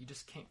 except you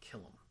just can't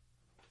kill him.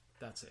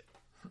 That's it."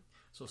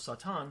 So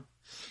Satan,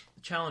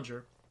 the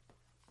challenger,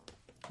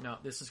 now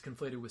this is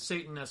conflated with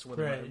Satan as to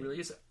whether it really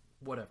is.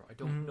 Whatever. I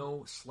don't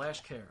know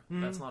 / care.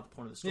 That's not the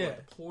point of the story.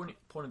 The point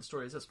of the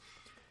story is this.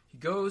 He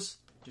goes,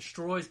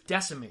 destroys,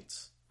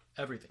 decimates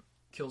everything.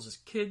 Kills his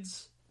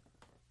kids,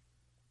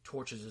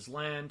 torches his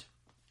land.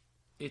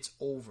 It's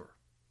over.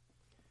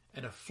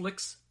 And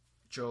afflicts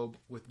Job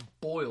with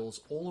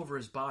boils all over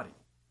his body.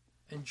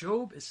 And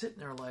Job is sitting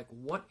there like,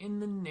 what in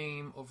the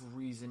name of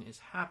reason is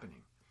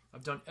happening?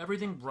 I've done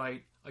everything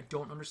right. I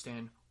don't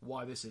understand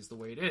why this is the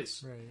way it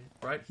is.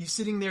 Right? He's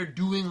sitting there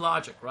doing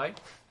logic, right?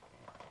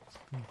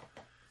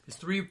 His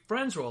three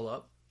friends roll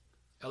up.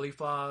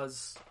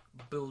 Eliphaz,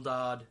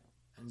 Bildad,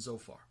 and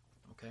Zophar.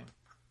 Okay?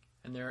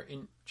 And they're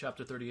in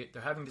chapter 38.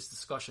 They're having this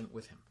discussion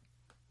with him.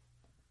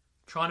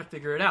 Trying to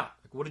figure it out.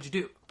 Like, what did you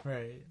do?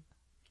 Right.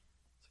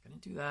 It's like, I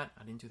didn't do that.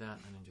 I didn't do that.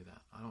 I didn't do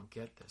that. I don't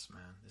get this,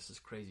 man. This is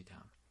crazy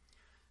town.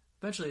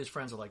 Eventually, his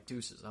friends are like,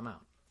 deuces, I'm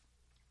out.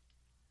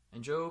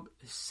 And Job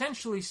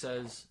essentially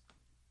says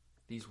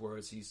these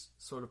words. He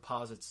sort of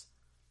posits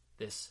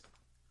this,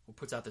 or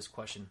puts out this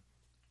question,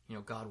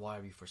 God, why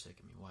have you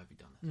forsaken me? Why have you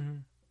done this? Mm-hmm.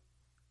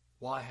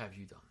 Why have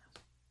you done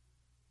this?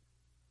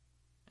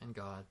 And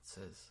God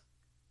says,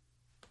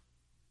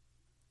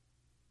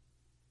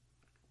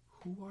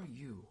 who are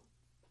you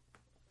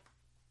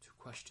to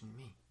question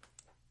me?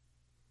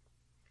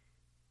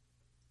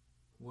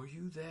 Were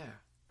you there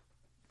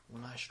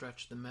when I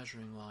stretched the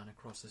measuring line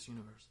across this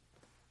universe?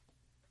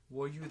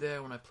 Were you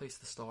there when I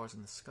placed the stars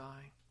in the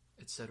sky?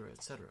 Etc.,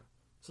 etc.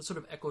 So it sort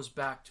of echoes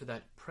back to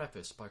that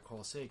preface by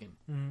Carl Sagan.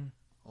 Mm-hmm.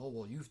 Oh,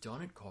 well, you've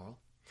done it, Carl.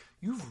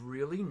 You've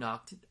really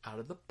knocked it out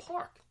of the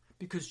park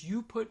because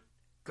you put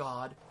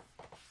God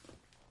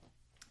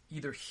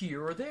either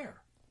here or there.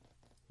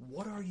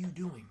 What are you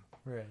doing?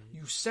 Right.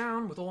 You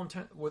sound, with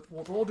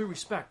all due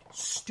respect,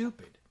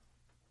 stupid.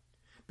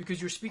 Because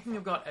you're speaking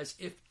of God as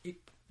if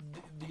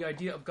the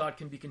idea of God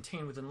can be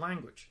contained within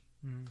language.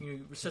 Mm-hmm.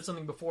 You said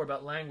something before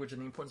about language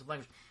and the importance of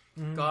language.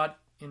 Mm-hmm. God,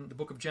 in the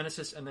book of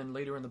Genesis and then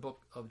later in the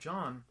book of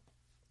John,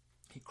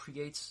 he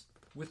creates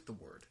with the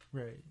word.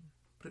 Right.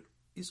 But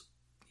he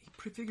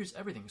prefigures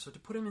everything. So to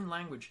put him in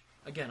language,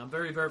 again, I'm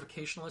very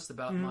verificationalist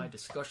about my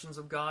discussions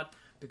of God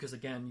because,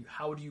 again,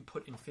 how do you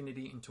put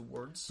infinity into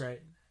words? Right.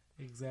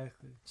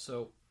 Exactly.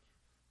 So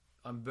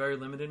I'm very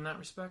limited in that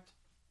respect.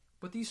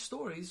 But these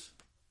stories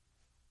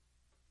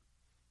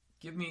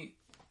give me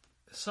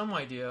some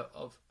idea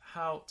of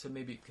how to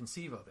maybe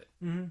conceive of it.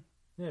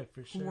 Mm-hmm. Yeah,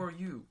 for sure. Who are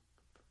you?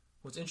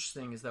 What's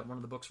interesting is that one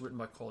of the books written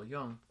by Carl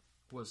Jung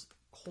was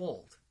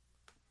called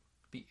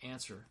The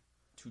Answer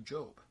to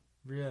Job.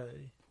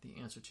 Really?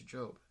 The Answer to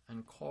Job.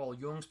 And Carl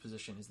Jung's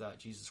position is that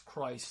Jesus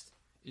Christ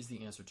is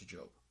the answer to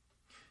Job.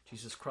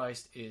 Jesus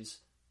Christ is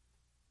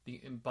the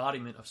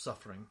embodiment of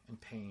suffering and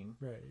pain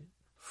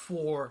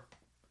for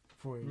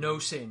no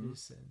sin,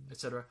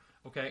 etc.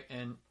 Okay,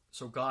 and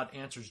so God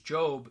answers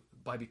Job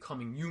by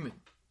becoming human.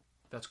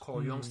 That's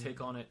Carl Jung's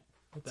take on it.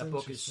 That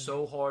book is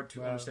so hard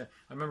to understand.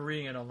 I remember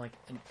reading it on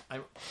I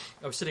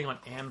was sitting on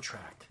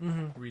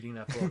Amtrak reading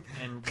that book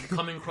and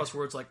coming across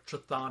words like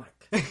chthonic.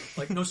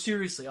 Like, no,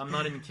 seriously, I'm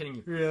not even kidding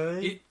you.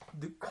 Really?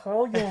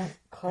 Carl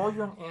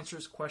Jung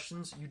answers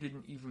questions you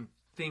didn't even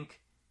think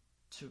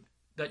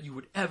that you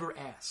would ever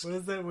ask. What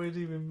does that word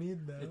even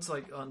mean, though? It's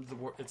like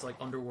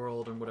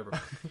underworld and whatever.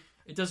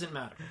 It doesn't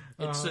matter.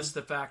 It's just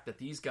the fact that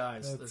these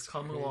guys that's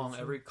coming along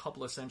every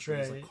couple of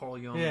centuries, like Carl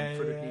Jung and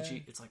Friedrich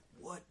Nietzsche. It's like,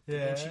 what?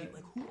 Da Vinci?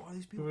 Like, who are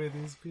these people? Who are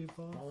these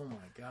people? Oh my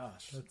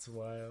gosh, that's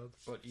wild.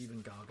 But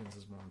even Goggins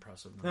is more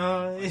impressive than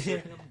I'm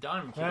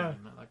done kidding.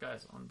 Man. That guy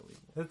is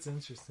unbelievable. That's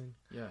interesting.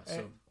 Yeah.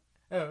 So,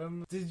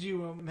 did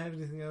you have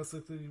anything else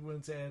that you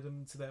wanted to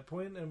add to that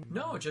point?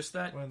 No, just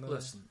that.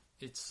 Listen,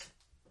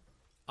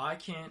 I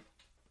can't.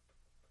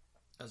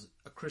 As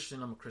a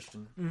Christian, I'm a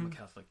Christian. I'm a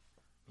Catholic.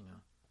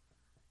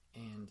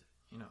 And,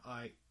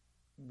 I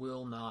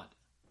will not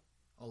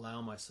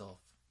allow myself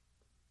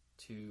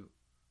to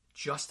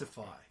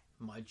justify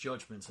my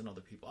judgments on other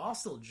people. I'll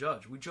still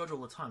judge. We judge all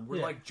the time.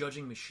 We're like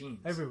judging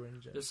machines. Everyone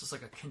judges. There's just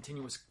like a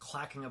continuous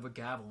clacking of a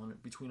gavel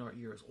between our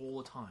ears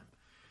all the time.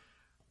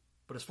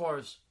 But as far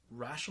as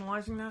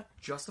rationalizing that,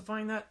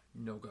 justifying that,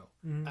 no go.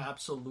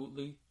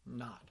 Absolutely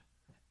not.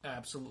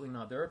 Absolutely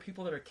not. There are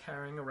people that are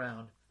carrying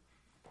around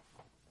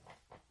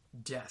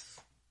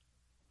death,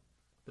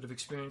 that have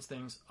experienced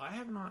things. I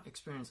have not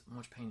experienced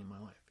much pain in my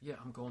life. Yeah,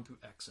 I'm going through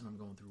X and I'm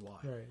going through Y.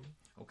 Right.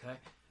 Okay?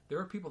 There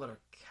are people that are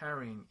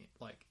carrying,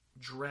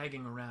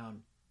 dragging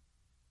around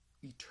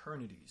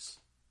eternities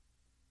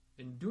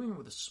and doing it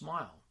with a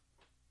smile.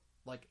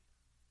 Like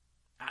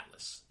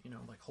Atlas,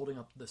 holding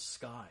up the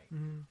sky.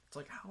 It's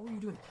like, how are you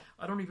doing?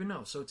 I don't even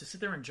know. So to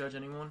sit there and judge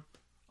anyone,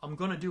 I'm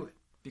going to do it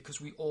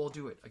because we all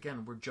do it.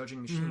 Again, we're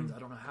judging machines. I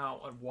don't know how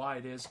or why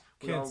it is.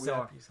 We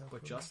are.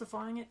 But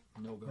justifying it,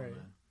 no go, man.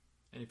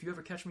 And if you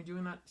ever catch me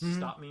doing that,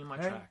 stop me in my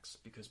tracks.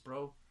 Because,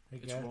 bro,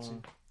 it's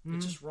wrong.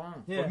 It's just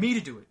wrong. For me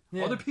to do it.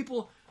 Yeah. Other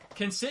people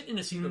can sit in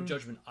a seat of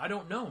judgment. I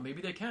don't know.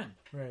 Maybe they can.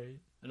 Right.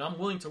 And I'm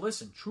willing to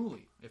listen,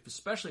 truly.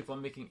 Especially if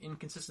I'm making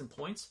inconsistent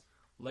points,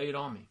 lay it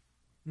on me.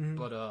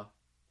 But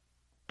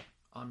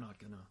I'm not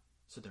going to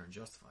sit there and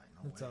justify it.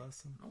 No That's way.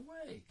 Awesome. No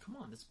way. Come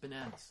on. That's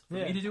bananas. For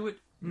me to do it,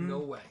 no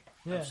way.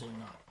 Absolutely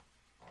not.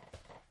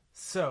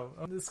 So,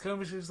 this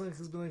conversation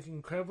has been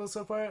incredible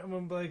so far.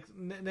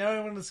 Now I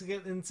want us to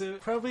get into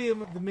probably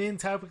the main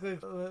topic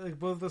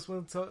both of us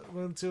want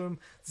to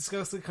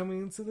discuss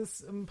coming into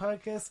this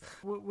podcast.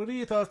 What are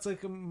your thoughts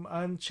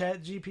on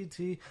Chat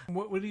GPT?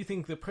 What do you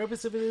think the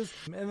purpose of it is?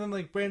 And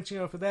then branching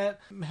off of that,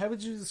 how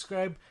would you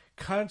describe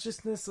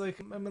consciousness? How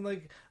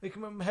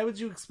would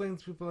you explain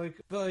to people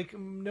that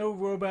no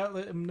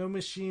robot, no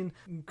machine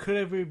could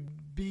ever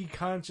be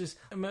conscious,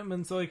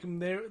 and so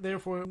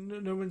therefore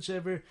no one should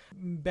ever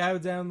bow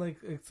down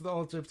to the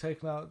altar of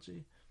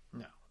technology?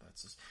 No,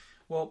 that's just,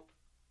 well,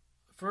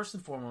 first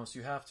and foremost,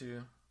 you have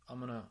to. I'm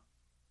gonna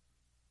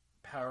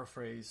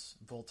paraphrase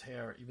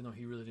Voltaire, even though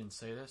he really didn't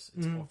say this.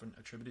 It's often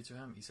attributed to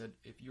him. He said,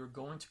 "If you're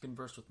going to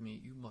converse with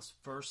me, you must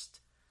first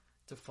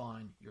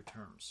define your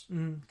terms."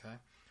 Okay.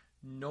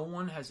 No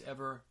one has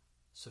ever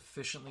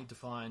sufficiently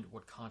defined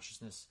what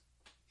consciousness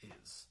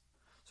is.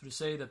 So to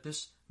say that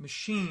this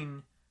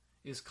machine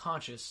is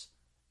conscious,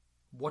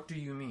 what do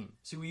you mean?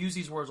 See, we use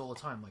these words all the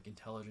time, like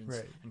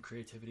intelligence and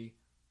creativity.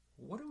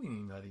 What do we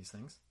mean by these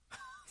things?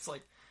 It's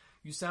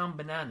you sound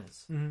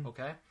bananas,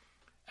 okay?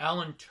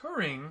 Alan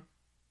Turing,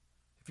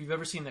 if you've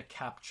ever seen the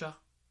CAPTCHA,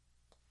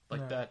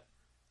 that,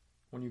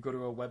 when you go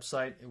to a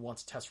website, it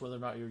wants to test whether or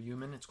not you're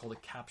human. It's called a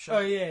CAPTCHA.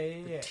 Oh,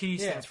 yeah. The T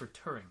stands for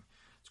Turing.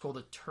 It's called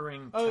a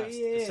Turing test.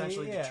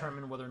 Essentially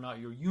determine whether or not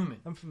you're human.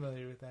 I'm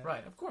familiar with that.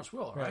 Right, of course, we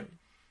all are, right?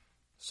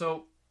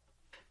 So,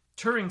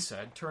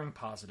 Turing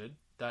posited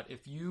that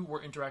if you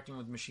were interacting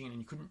with a machine and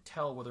you couldn't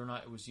tell whether or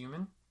not it was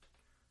human,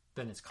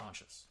 then it's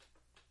conscious.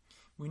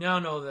 We now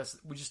know that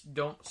we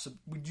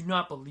do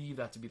not believe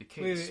that to be the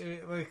case.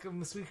 Wait,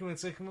 speaking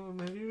of have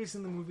you ever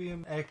seen the movie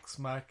Ex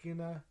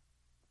Machina?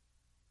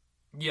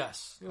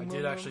 Yes, I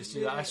did actually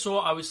see that. I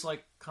was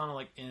kind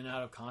of in and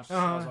out of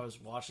consciousness as I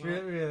was watching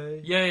it.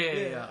 Really?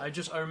 Yeah. I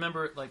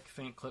remember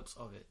faint clips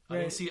of it.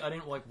 I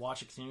didn't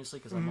watch it continuously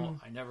because I don't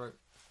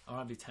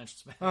have the attention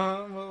span.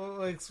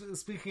 Well,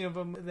 speaking of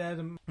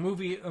that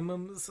movie,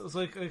 it's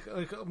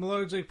a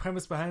large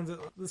premise behind it.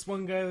 This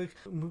one guy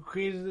who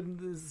created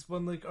this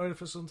one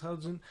artificial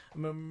intelligent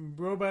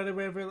robot or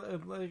whatever.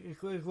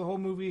 The whole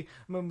movie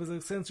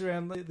was centered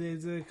around the idea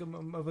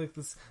of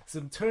this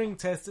some Turing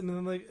test, and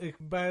then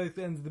by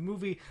the end of the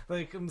movie,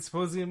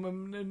 supposedly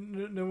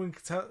no one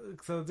could tell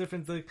the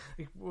difference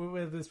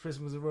whether this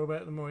person was a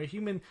robot or a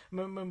human.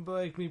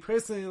 Me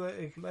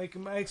personally, I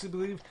actually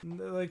believe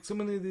so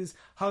many of these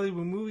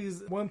Hollywood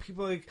movies want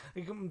people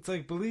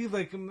to believe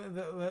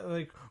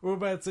that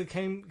robots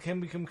can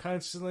become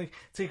conscious and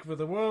take over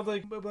the world.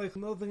 But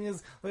another thing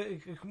is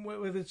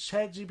whether it's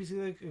Chat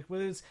GPT,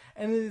 whether it's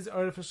any of these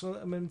artificial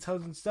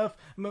intelligence stuff,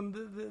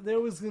 they're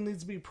always going to need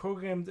to be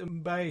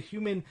programmed by a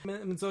human,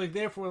 and so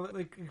therefore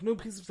no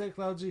piece of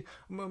technology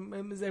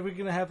is ever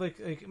going to have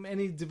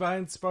any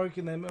divine spark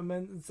in them,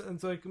 and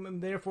so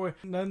therefore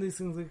none of these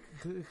things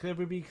could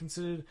ever be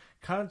considered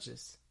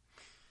conscious.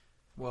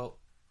 Well,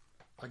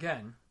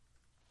 again,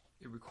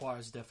 it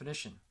requires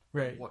definition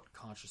of what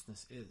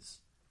consciousness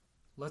is.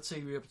 Let's say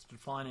you're able to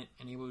define it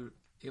and you're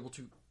able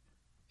to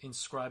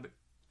inscribe it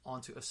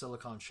onto a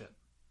silicon chip.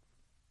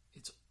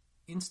 It's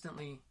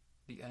instantly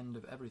the end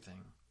of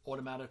everything,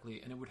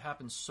 automatically, and it would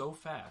happen so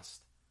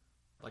fast.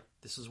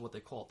 This is what they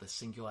call it, the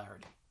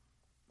singularity.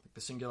 The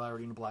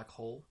singularity in a black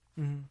hole,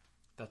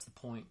 that's the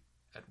point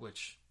at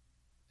which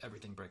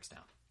everything breaks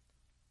down.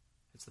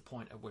 It's the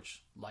point at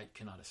which light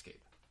cannot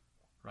escape.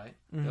 Right?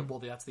 Well,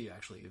 that's the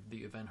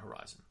event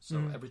horizon.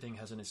 So everything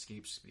has an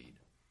escape speed.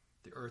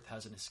 The Earth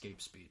has an escape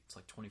speed. It's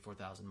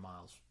 24,000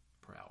 miles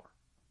per hour.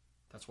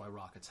 That's why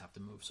rockets have to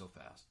move so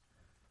fast.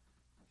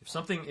 If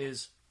something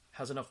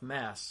has enough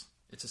mass,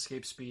 its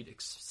escape speed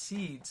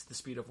exceeds the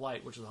speed of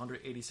light, which is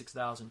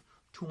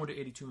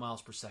 186,282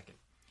 miles per second.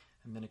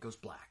 And then it goes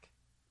black.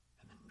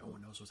 And then no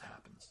one knows what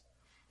happens.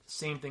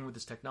 Same thing with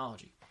this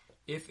technology.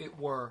 If it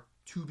were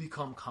to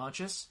become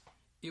conscious,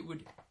 it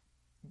would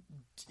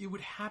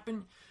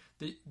happen.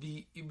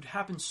 It would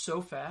happen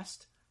so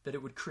fast that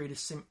it would create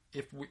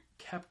if we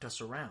kept us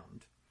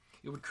around,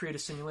 it would create a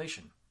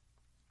simulation,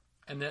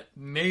 and that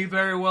may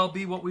very well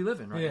be what we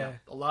live in right now.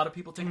 A lot of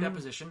people take that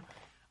position.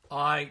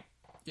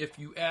 If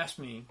you ask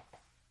me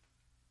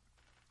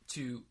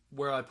to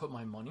where I put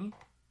my money,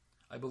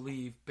 I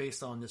believe,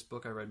 based on this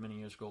book I read many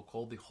years ago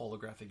called The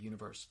Holographic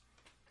Universe,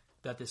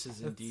 that this is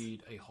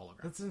indeed a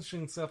hologram. That's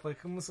interesting stuff.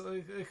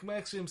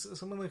 Actually,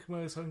 someone when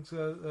I was talking to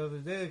the other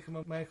day,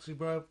 actually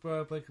brought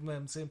up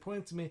the same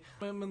point to me.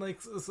 I don't want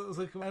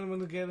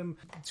to get him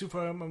too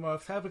far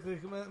off topic.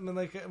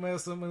 I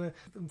also want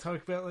to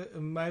talk about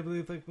my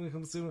belief when it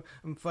comes to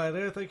flat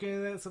Earth, any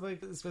of that stuff,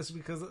 especially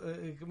because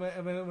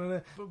I want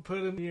to put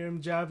him here,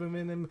 job him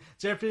in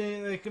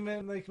jeopardy,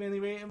 many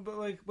rate,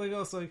 but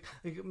also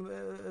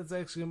it's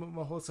actually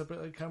a whole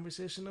separate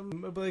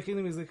conversation. But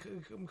anyways,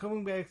 I'm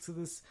coming back to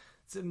this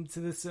to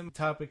this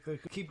topic,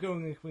 like keep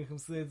going, like when it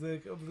comes to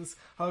like of this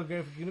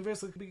holographic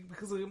universe, like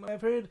because like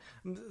I've heard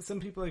some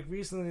people like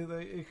recently,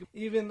 like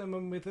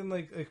even within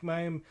like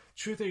my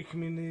truther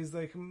communities,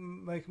 like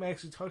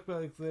actually talk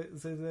about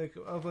like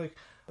of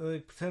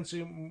like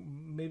potentially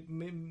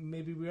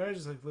maybe we are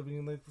just like living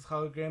in like this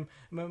hologram,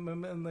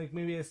 and like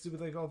maybe it has to do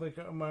with like all like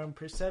our own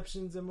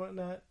perceptions and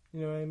whatnot.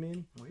 You know what I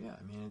mean? Well, yeah.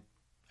 I mean,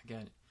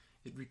 again,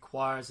 it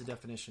requires a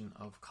definition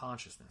of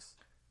consciousness.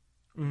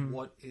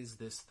 What is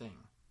this thing?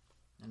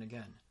 And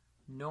again,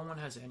 no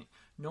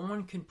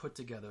one can put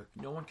together,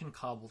 no one can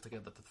cobble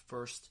together the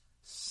first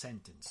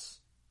sentence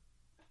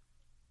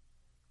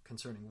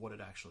concerning what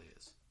it actually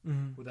is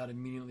without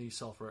immediately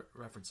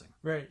self-referencing.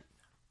 Right.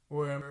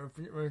 Or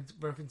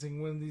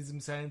referencing one of these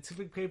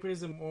scientific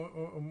papers, or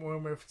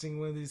referencing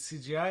one of these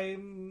CGI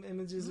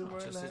images or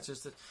whatnot. It's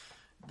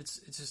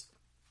just,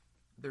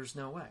 there's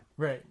no way.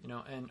 Right. You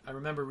know, and I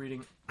remember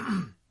reading,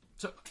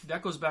 so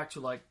that goes back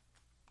to like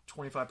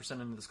 25%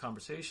 into this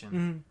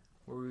conversation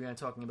where we began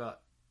talking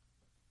about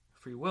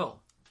free will.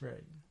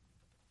 Right.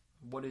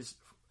 What is,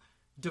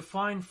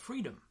 define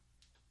freedom.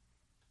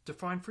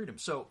 Define freedom.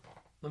 So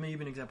let me give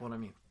you an example of what I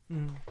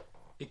mean.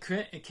 It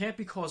can't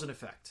be cause and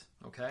effect,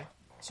 okay?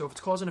 So if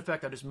it's cause and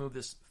effect, I just move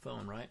this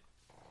phone, right?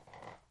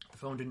 The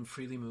phone didn't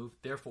freely move,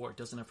 therefore it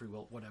doesn't have free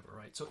will, whatever,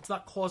 right? So it's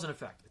not cause and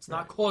effect. It's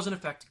not cause and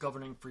effect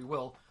governing free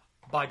will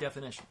by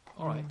definition.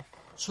 All right.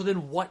 So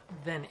then what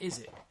then is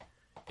it?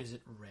 Is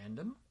it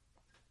random?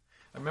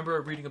 I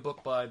remember reading a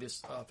book by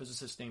this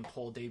physicist named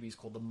Paul Davies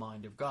called The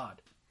Mind of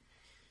God.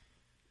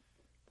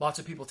 Lots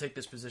of people take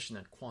this position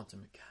that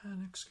quantum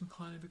mechanics can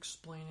kind of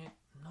explain it.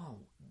 No.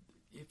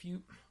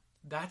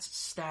 That's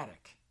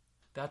static.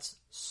 That's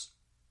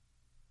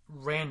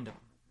random.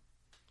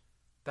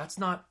 That's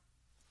not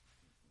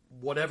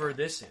whatever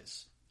this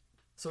is.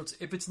 So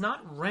if it's not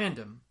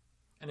random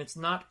and it's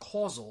not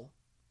causal,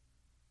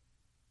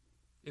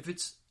 if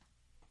it's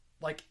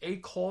like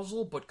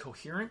acausal but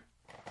coherent,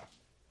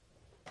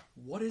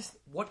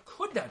 what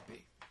could that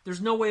be?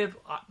 There's no way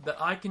that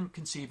I can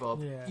conceive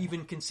of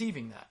even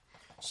conceiving that.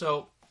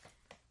 So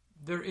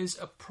there is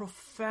a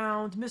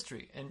profound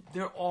mystery, and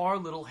there are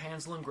little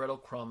Hansel and Gretel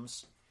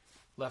crumbs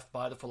left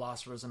by the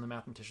philosophers and the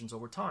mathematicians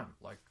over time,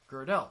 like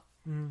Gödel,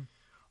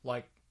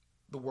 like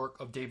the work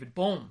of David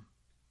Bohm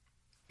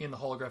in the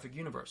holographic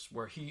universe,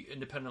 where he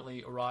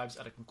independently arrives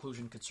at a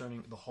conclusion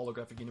concerning the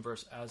holographic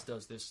universe, as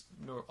does this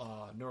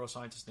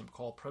neuroscientist named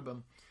Carl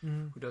Pribben,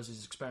 who does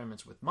his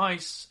experiments with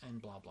mice and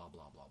blah, blah,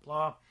 blah, blah,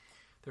 blah.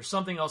 There's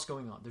something else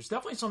going on. There's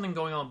definitely something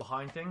going on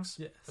behind things.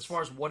 Yes. As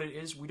far as what it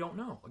is, we don't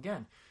know.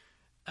 Again,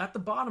 at the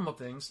bottom of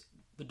things,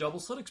 the double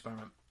slit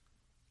experiment,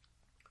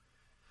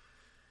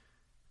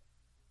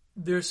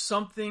 there's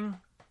something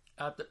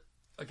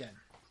again,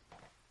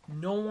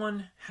 no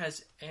one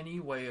has any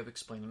way of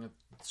explaining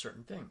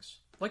certain things.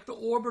 Like the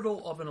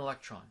orbital of an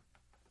electron.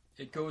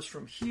 It goes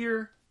from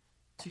here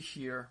to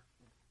here.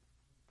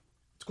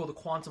 It's called a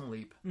quantum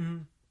leap.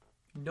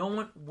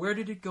 Where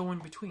did it go in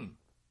between?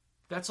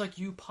 That's like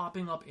you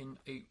popping up in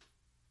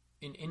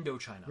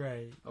Indochina.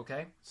 Right.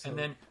 Okay? So, and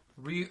then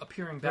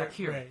reappearing back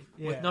here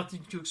with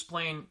nothing to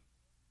explain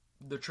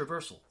the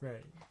traversal.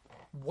 Right.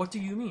 What do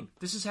you mean?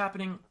 This is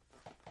happening.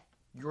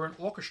 You're an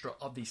orchestra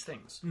of these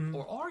things.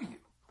 Or are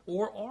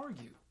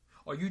you?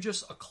 Are you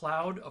just a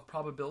cloud of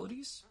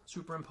probabilities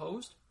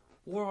superimposed?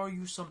 Or are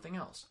you something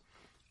else?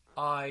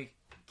 I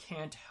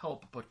can't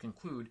help but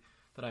conclude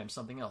that I am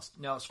something else.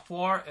 Now, as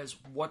far as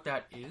what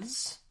that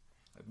is,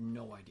 I have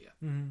no idea.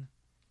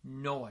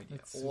 No idea.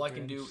 All I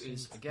can do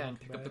is, again,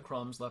 pick up the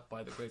crumbs left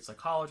by the great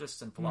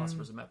psychologists and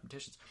philosophers and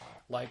mathematicians,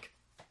 like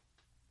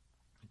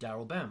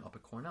Darrell Bem up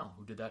at Cornell,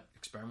 who did that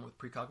experiment with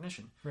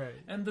precognition. Right.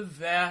 And the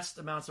vast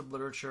amounts of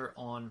literature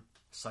on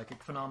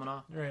psychic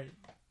phenomena. Right.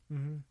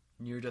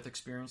 Near-death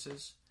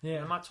experiences. Yeah.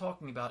 And I'm not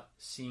talking about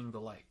seeing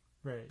the light.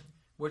 Right.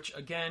 Which,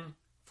 again,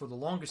 for the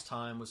longest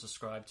time was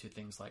ascribed to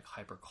things like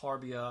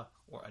hypercarbia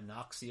or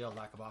anoxia,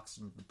 lack of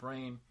oxygen in the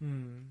brain,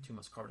 too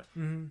much carbon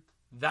dioxide.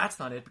 That's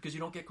not it, because you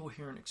don't get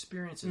coherent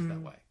experiences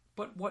that way.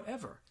 But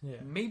whatever. Yeah.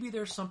 Maybe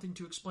there's something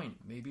to explain.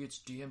 Maybe it's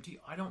DMT.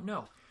 I don't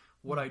know.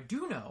 What I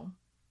do know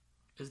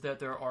is that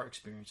there are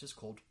experiences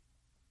called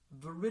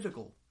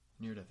veridical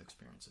near-death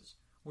experiences,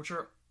 which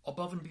are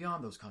above and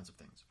beyond those kinds of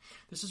things.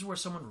 This is where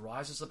someone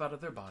rises up out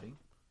of their body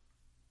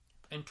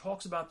and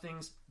talks about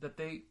things that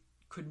they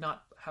could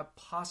not have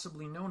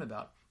possibly known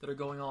about that are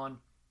going on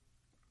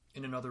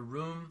in another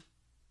room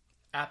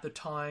at the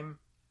time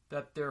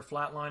that they're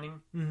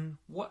flatlining.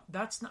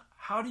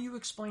 How do you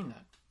explain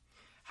that?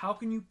 How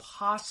can you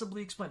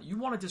possibly explain it? You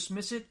want to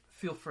dismiss it?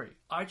 Feel free.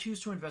 I choose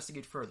to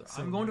investigate further.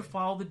 I'm going to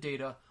follow the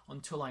data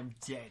until I'm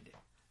dead.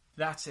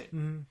 That's it.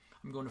 I'm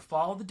going to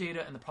follow the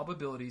data and the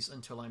probabilities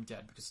until I'm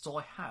dead, because it's all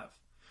I have.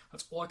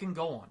 That's all I can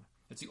go on.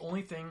 It's the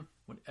only thing,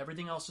 when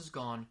everything else is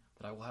gone,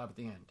 that I will have at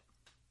the end.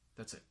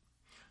 That's it.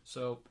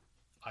 So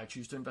I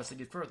choose to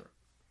investigate further.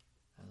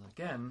 And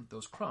again,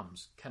 those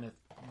crumbs. Kenneth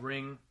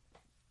Ring,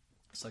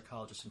 a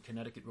psychologist in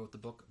Connecticut, wrote the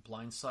book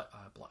Blind Sight,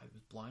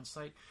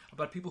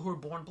 about people who are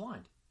born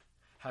blind.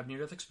 have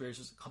near-death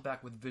experiences, come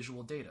back with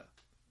visual data.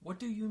 What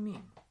do you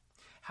mean?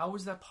 How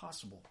is that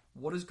possible?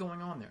 What is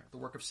going on there? The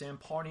work of Sam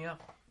Parnia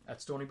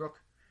at Stony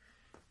Brook.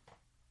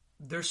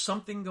 There's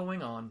something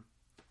going on.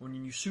 When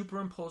you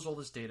superimpose all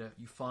this data,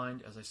 you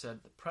find, as I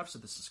said, the preface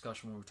of this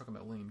discussion when we were talking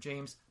about William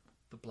James,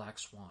 the black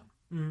swan.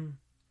 Mm-hmm.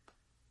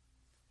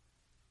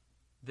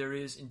 There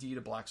is indeed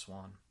a black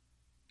swan.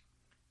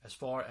 As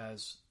far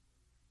as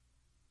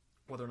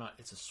whether or not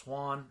it's a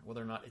swan,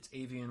 whether or not it's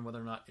avian, whether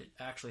or not it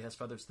actually has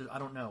feathers, I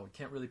don't know. I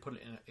can't really put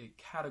it in a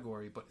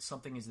category, but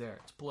something is there.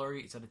 It's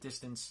blurry. It's at a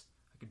distance.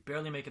 I could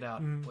barely make it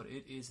out, but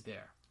it is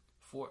there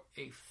for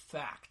a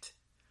fact.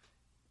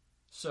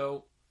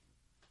 So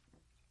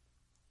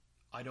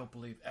I don't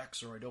believe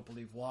X or I don't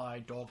believe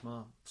Y,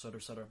 dogma, etc.,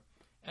 etc.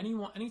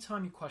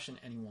 Anytime you question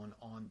anyone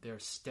on their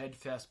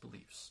steadfast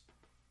beliefs,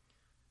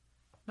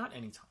 not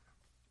anytime,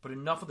 but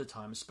enough of the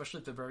time, especially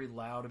if they're very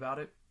loud about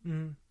it,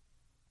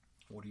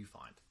 what do you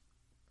find?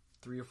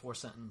 3 or 4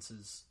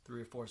 sentences,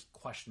 3 or 4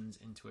 questions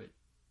into it,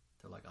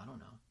 they're like, I don't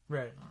know.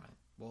 Right. All right.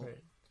 Well,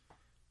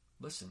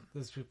 listen.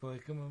 Those people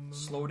like,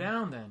 slow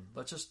down then.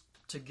 Let's just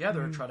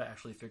together try to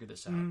actually figure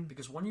this out.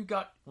 Because when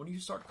you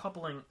start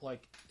coupling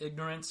like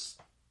ignorance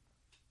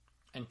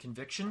and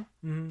conviction,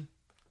 you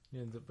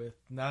end up with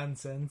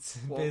nonsense,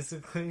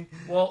 basically.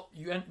 Well,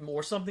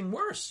 or something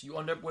worse. You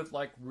end up with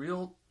like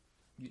real.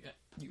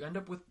 You end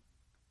up with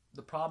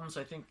the problems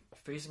I think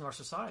facing our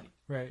society.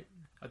 Right.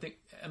 I think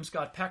M.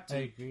 Scott Peck,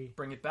 to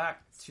bring it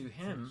back to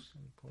him,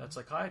 that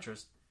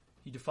psychiatrist,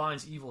 he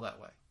defines evil that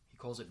way. He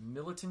calls it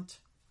militant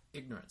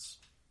ignorance.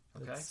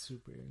 Okay? That's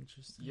super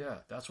interesting. Yeah,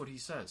 that's what he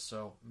says.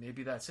 So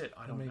maybe that's it.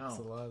 I don't know. Makes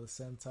a lot of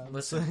sense,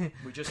 honestly. Listen,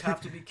 we just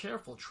have to be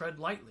careful. Tread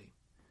lightly.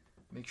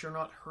 Make sure you're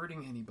not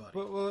hurting anybody.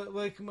 Well,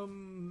 like,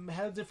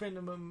 how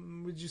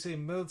different would you say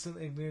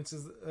militant ignorance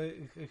is,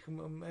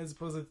 as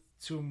opposed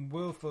to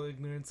willful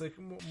ignorance? Like,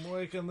 more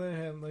like on the other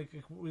hand, like,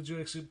 would you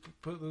actually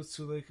put those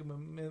two like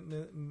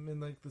in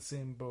like the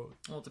same boat?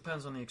 Well, it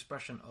depends on the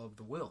expression of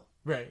the will.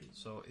 Right.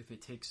 So if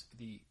it takes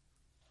the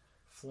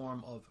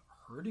form of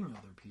hurting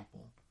other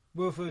people,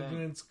 willful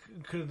ignorance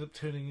could end up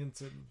turning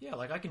into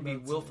like I can be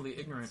willfully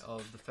ignorant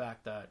of the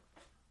fact that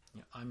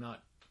I'm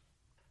not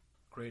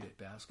great at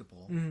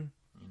basketball.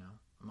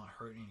 I'm not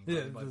hurting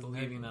anybody by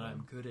believing that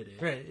I'm good at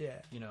it. Right, yeah.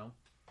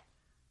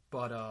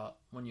 But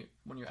when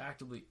you're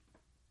actively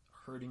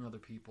hurting other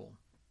people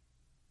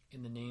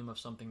in the name of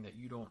something that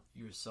you don't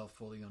yourself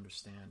fully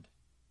understand,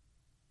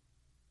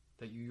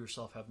 that you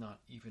yourself have not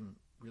even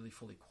really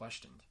fully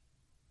questioned,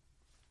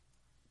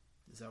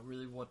 is that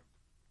really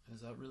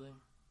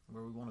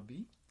where we want to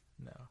be?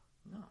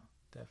 No,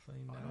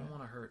 definitely not. I don't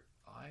want to hurt.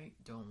 I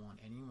don't want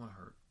anyone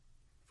hurt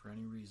for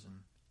any reason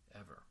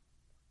ever.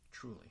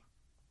 Truly.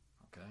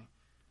 Okay?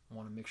 I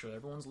want to make sure that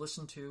everyone's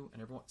listened to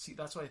and everyone... See,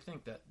 that's why I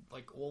think that,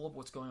 like, all of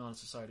what's going on in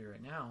society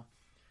right now,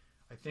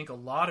 I think a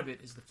lot of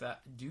it is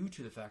due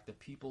to the fact that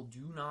people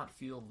do not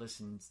feel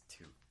listened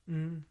to.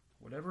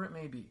 Whatever it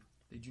may be,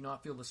 they do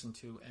not feel listened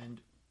to,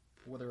 and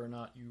whether or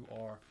not you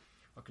are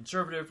a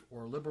conservative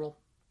or a liberal,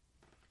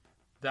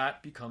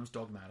 that becomes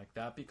dogmatic.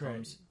 That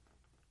becomes...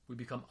 We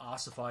become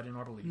ossified in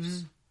our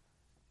beliefs,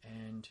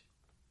 and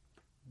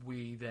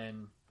we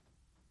then...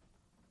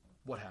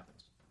 What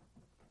happens?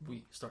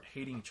 We start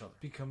hating each other.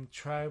 Become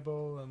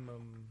tribal and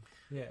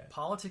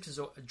Politics is...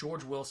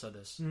 George Will said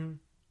this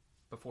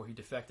before he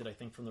defected, I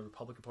think, from the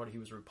Republican Party. He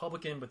was a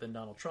Republican, but then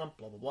Donald Trump,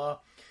 blah, blah, blah.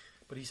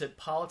 But he said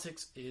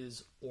politics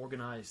is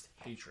organized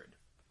hatred.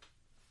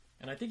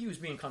 And I think he was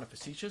being kind of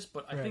facetious,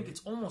 but I think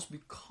it's almost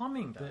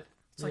becoming that.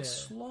 It's like,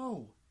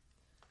 slow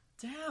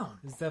down.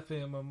 There's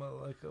definitely a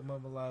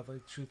lot of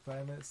like truth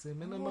behind that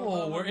statement.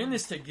 Oh, we're in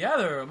this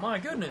together. My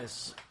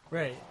goodness.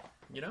 Right.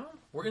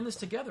 We're in this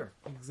together.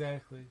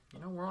 Exactly.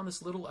 We're on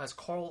this little, as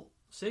Carl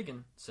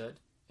Sagan said,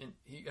 and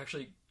he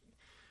actually,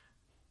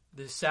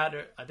 I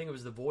think it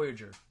was the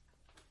Voyager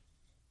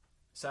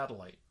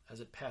satellite, as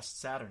it passed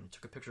Saturn,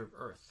 took a picture of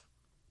Earth.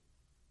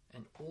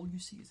 And all you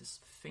see is this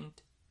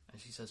faint,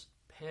 as he says,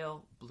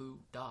 pale blue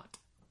dot,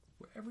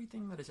 where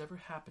everything that has ever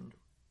happened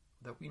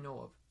that we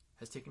know of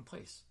has taken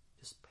place.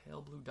 This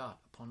pale blue dot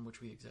upon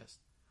which we exist.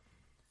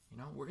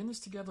 We're in this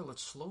together.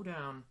 Let's slow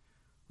down.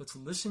 Let's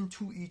listen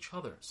to each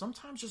other.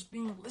 Sometimes just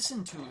being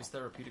listened to is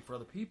therapeutic for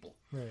other people.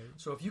 Right.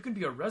 So if you can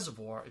be a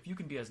reservoir, if you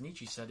can be, as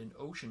Nietzsche said, an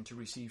ocean to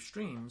receive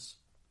streams,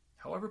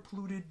 however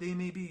polluted they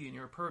may be in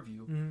your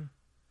purview,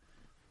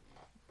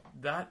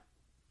 that,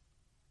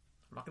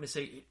 I'm not going to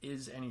say it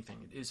is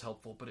anything. It is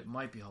helpful, but it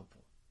might be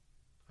helpful.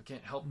 I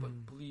can't help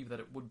but believe that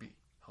it would be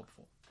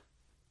helpful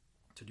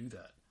to do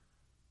that.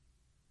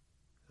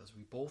 As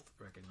we both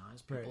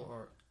recognize, people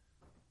are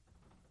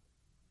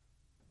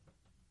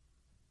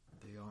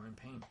in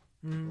pain.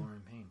 People are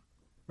in pain.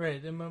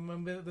 Right, and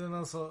but then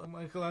also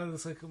like a lot of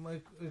this like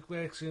we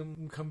actually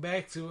come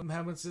back to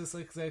how much this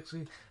like is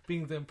actually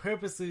being done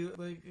purposely,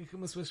 like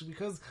especially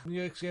because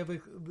you actually have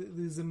like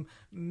these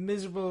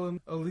miserable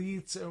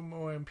elites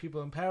or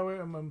people in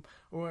power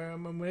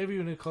or whatever you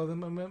want to call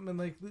them, and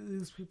like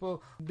these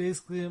people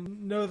basically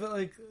know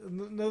that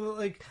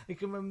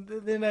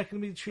they're not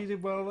going to be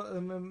treated well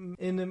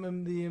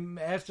in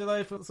the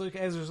afterlife. So like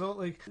as a result,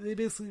 like they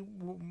basically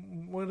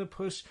want to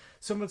push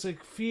so much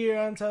like fear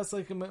onto us,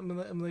 like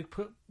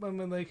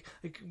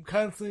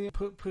constantly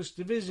push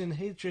division,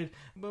 hatred,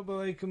 but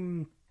like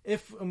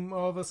if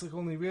all of us like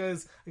only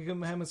realize like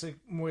how much like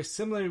more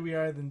similar we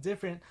are than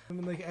different,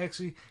 like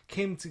actually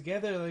came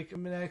together, like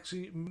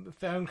actually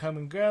found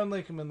common ground,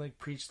 like like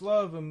preached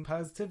love and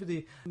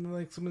positivity, and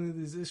like so many of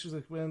these issues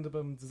like would end up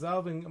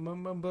dissolving,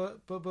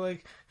 but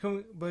like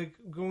going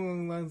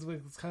along the lines of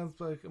like this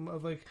concept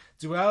of like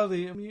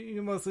duality,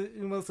 you must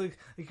like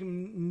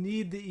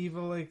need the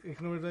evil like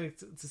in order like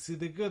to see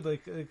the good,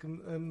 like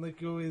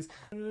you always,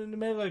 no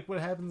matter like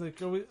what happens,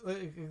 like always,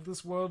 like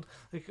this world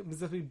like is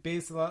definitely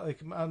based a lot like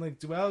on like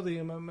duality,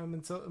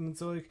 and so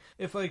like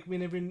if like we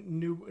never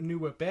knew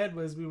what bad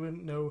was, we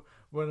wouldn't know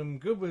what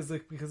good was,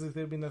 like because like,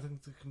 there'd be nothing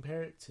to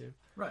compare it to.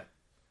 Right.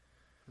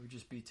 It would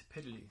just be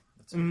tepidity.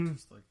 That's it.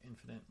 Just like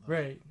infinite, like,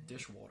 right?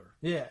 Dishwater.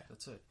 Yeah.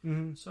 That's it.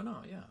 Mm-hmm. So no,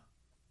 yeah.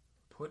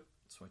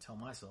 So I tell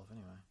myself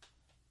anyway,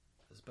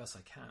 as best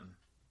I can.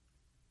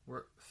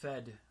 We're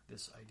fed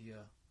this idea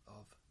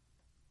of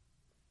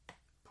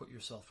put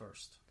yourself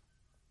first.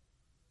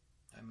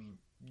 I mean,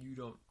 you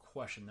don't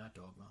question that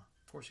dogma.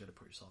 Of course you got to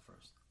put yourself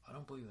first. I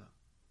don't believe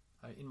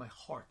that. In my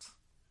heart,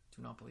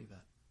 do not believe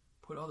that.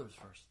 Put others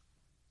first.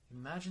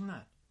 Imagine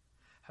that.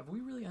 Have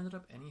we really ended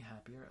up any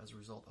happier as a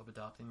result of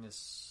adopting this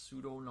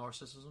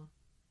pseudo-narcissism?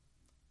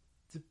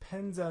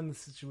 Depends on the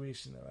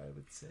situation, though, I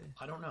would say.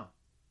 I don't know.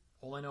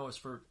 All I know is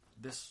for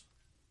this...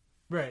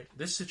 Right.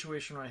 This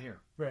situation right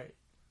here. Right.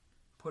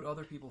 Put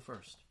other people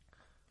first.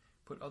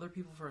 Put other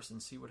people first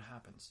and see what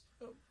happens.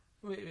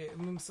 Wait.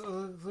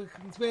 So,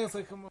 to be honest,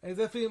 I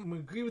definitely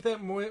agree with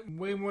that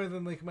way more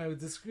than I would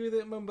disagree with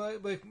it.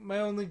 But like my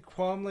only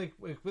qualm,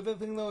 with that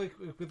thing though,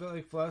 with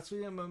that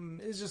philosophy,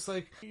 is just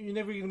you're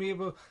never gonna be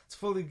able to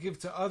fully give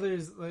to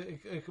others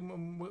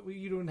what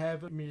you don't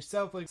have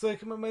yourself. So I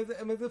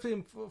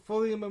definitely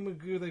fully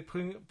agree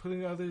with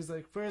putting others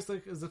first.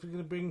 Is definitely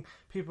gonna bring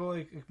people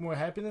more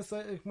happiness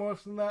more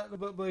often than that.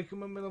 But it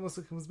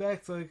almost comes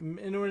back to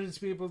in order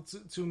to be able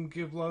to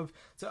give love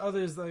to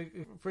others,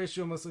 first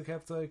you almost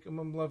have to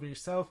love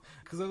yourself,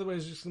 because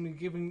otherwise you're just gonna be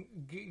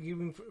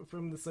giving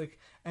from this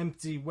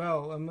empty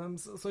well.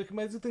 So I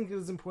do think it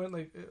is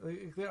important.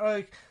 There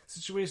are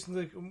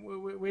situations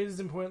where it is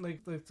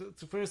important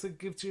to first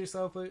give to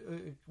yourself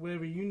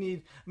whatever you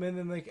need, and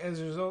then as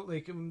a result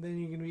then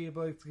you're gonna be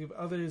able to give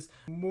others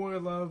more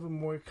love and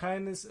more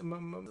kindness.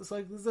 It's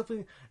there's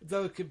definitely a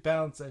delicate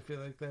balance. I feel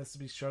that has to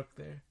be struck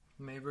there.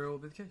 Maybe it will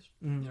be the case.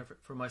 Mm-hmm. You know,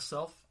 for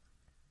myself,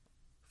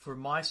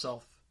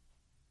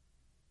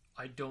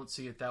 I don't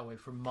see it that way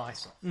for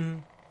myself. Mm-hmm.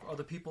 For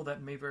other people,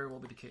 that may very well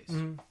be the case.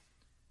 Mm-hmm.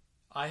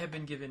 I have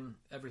been given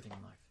everything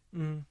in life.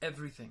 Mm-hmm.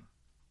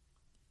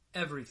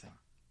 Everything.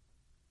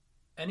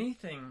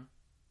 Anything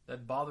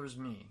that bothers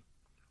me,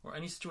 or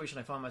any situation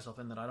I find myself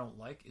in that I don't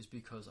like, is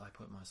because I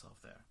put myself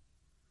there.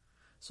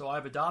 So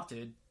I've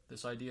adopted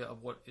this idea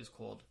of what is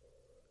called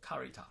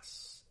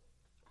caritas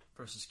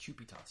versus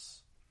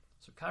cupitas.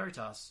 So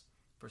caritas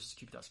versus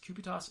cupitas.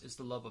 Cupitas is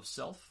the love of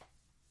self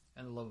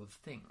and the love of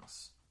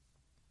things.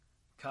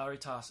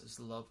 Caritas is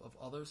the love of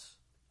others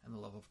and the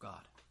love of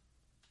God.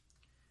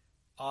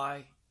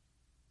 I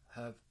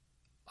have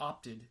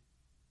opted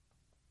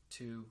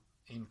to,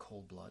 in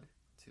cold blood,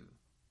 to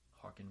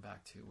harken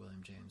back to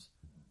William James,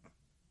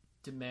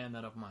 demand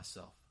that of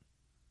myself.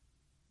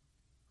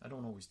 I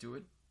don't always do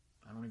it.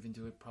 I don't even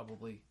do it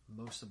probably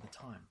most of the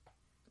time.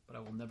 But I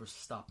will never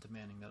stop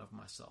demanding that of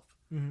myself.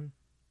 Mm-hmm.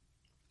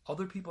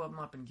 Other people have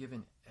not been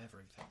given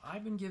everything.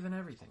 I've been given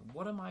everything.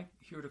 What am I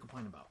here to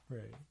complain about?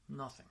 Right.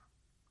 Nothing.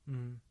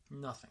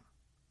 Mm-hmm. Nothing.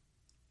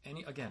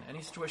 Any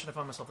situation I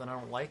find myself that I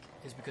don't like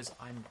is because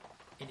I'm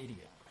an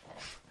idiot.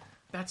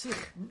 That's it.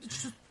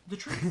 It's just the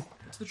truth.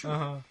 It's the truth.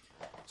 Uh-huh.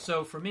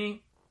 So for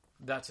me,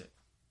 that's it.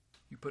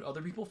 You put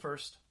other people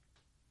first,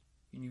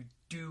 and you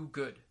do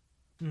good.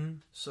 Mm-hmm.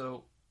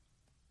 So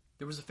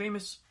there was a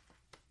famous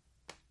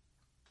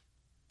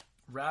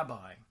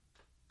rabbi,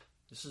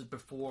 this is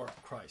before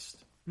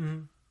Christ,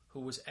 mm-hmm. who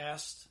was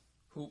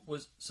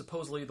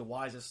supposedly the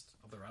wisest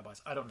of the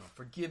rabbis. I don't know.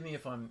 Forgive me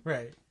if I'm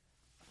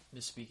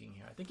misspeaking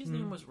here. I think his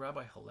name was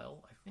Rabbi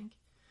Hillel, I think.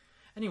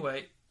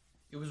 Anyway,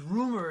 it was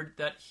rumored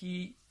that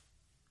he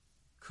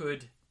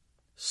could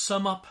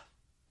sum up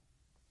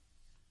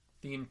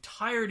the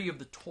entirety of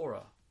the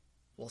Torah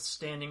while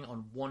standing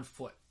on one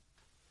foot.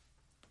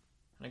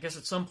 And I guess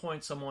at some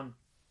point someone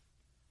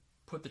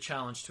put the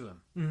challenge to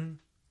him. Mm-hmm.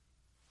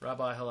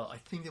 Rabbi Hillel. I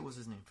think that was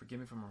his name. Forgive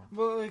me if I'm wrong.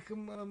 Well, like,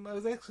 I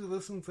was actually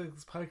listening to like,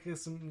 this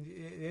podcast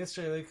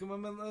yesterday.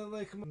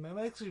 I'm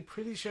actually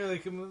pretty sure,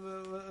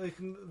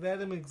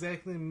 that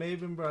exactly may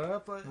have been brought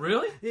up. Like,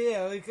 Really?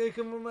 Yeah, I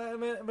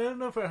don't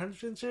know for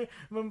 100% sure.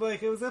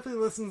 I was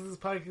definitely listening to this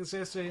podcast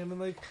yesterday,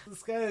 and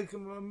this guy,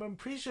 I'm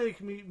pretty sure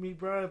he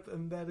brought up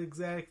that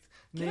exact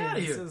name. Get out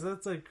of here. So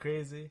that's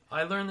crazy.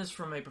 I learned this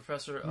from a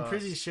professor. I'm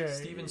pretty sure.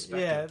 Stephen Spector.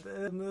 Yeah,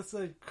 and that's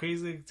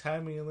crazy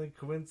timing and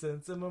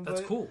coincidence. And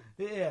That's cool.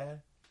 Yeah.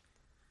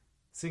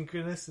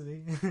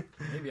 Synchronicity.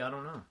 Maybe, I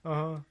don't know.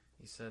 Uh-huh.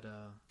 He said,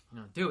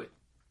 do it.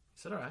 He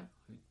said, all right.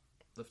 He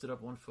lifted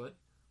up one foot.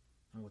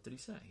 And what did he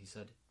say? He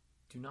said,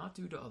 do not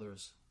do to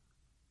others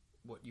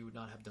what you would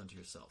not have done to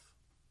yourself.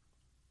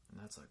 And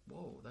that's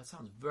whoa, that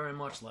sounds very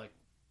much like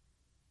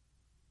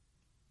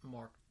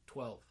Mark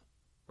 12,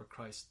 where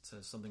Christ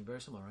says something very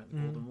similar, right? The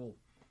golden rule.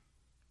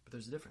 But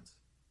there's a difference.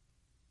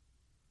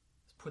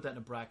 Let's put that in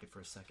a bracket for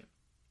a second.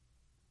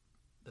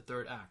 The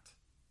third act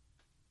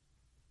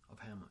of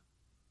Hamlet.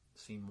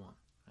 Scene 1,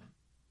 right?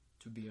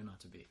 To be or not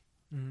to be,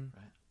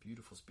 right?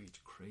 Beautiful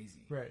speech,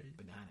 crazy, right?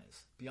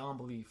 Bananas, beyond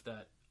belief.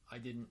 That I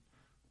didn't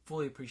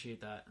fully appreciate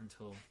that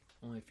until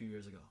only a few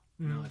years ago.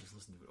 Now I just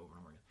listen to it over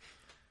and over again.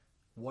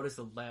 What is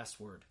the last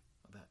word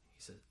of that?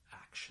 He says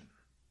action,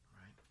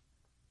 right?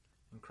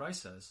 And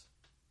Christ says,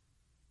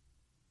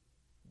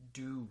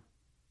 "Do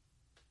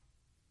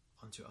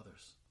unto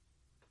others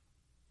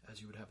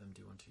as you would have them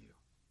do unto you."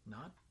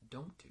 Not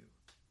don't do,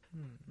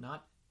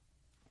 not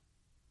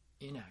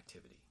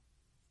inactivity.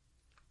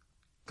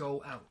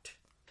 Go out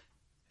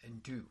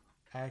and do.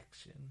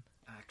 Action.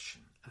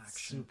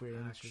 Super Super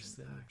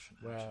interesting. Action.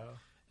 Wow.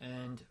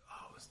 And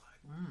I was like,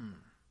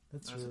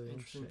 that's really an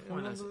interesting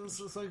point. point.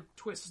 It's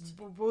twist.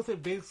 Both are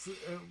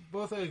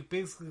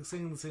basically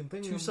saying the same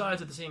thing. Two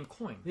sides of the same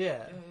coin.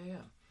 Yeah.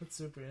 Yeah. That's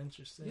super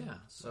interesting. Yeah.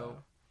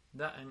 So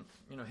that, and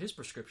his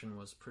prescription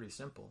was pretty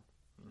simple.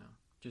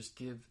 Just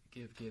give.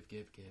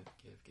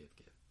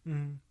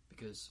 Mm-hmm.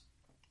 Because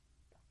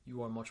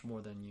you are much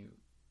more than you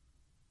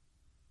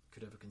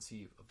could ever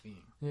conceive of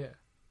being. Yeah.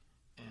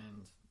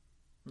 And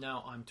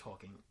now I'm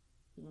talking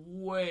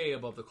way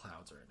above the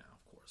clouds right now,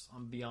 of course.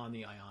 I'm beyond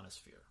the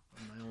ionosphere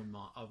of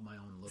my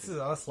own this is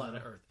little awesome.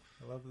 planet Earth.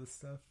 I love this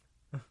stuff.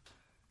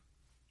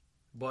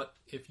 But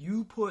if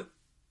you put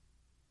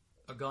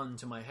a gun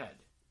to my head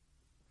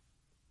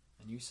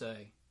and you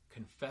say,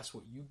 confess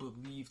what you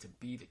believe to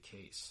be the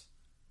case,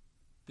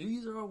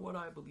 these are what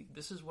I believe.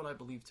 This is what I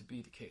believe to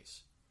be the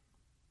case.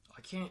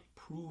 I can't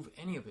prove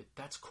any of it.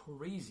 That's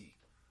crazy.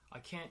 I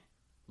can't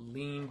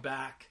lean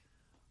back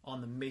on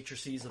the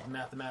matrices of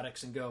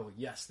mathematics and go,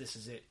 yes, this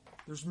is it.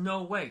 There's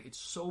no way. It's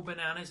so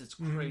bananas, it's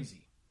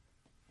crazy.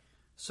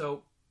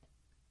 So,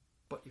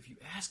 but if you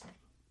ask me,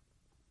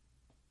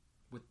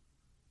 with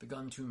the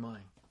gun to my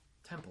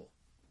temple,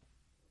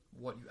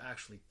 what you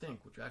actually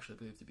think, what you actually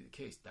believe to be the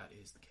case, that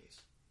is the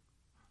case.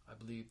 I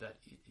believe that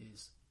it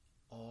is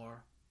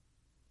our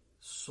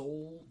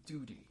sole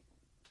duty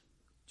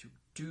to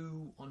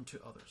do unto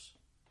others.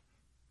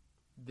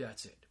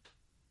 That's it.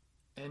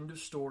 End of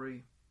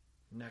story.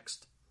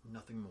 Next,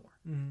 nothing more.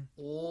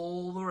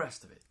 All the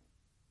rest of it,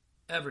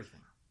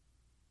 everything,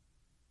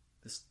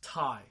 this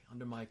tie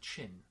under my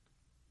chin,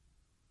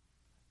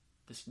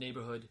 this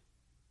neighborhood,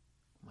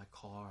 my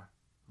car,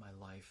 my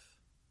life,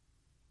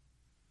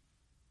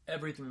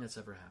 everything that's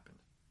ever happened,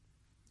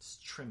 it's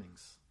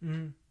trimmings.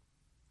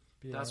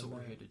 That's what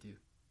we're here to do.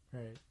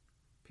 Right.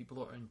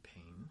 People are in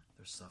pain,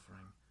 they're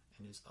suffering,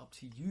 and it's up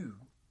to you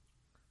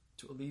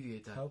to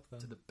alleviate that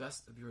to the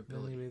best of your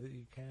ability. Any way that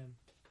you can.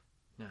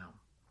 Now,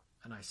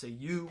 and I say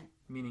you,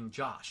 meaning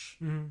Josh,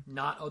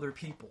 not other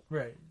people.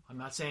 Right. I'm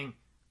not saying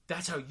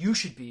that's how you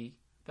should be,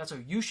 that's how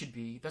you should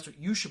be, that's what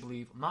you should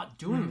believe. I'm not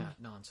doing that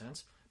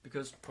nonsense,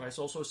 because Christ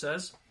also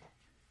says,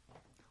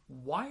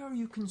 why are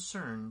you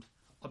concerned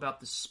about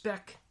the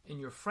speck in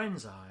your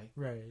friend's eye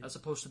as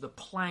opposed to the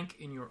plank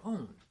in your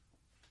own?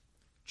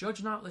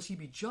 Judge not lest ye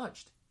be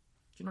judged.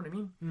 Do you know what I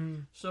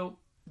mean? So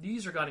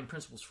these are guiding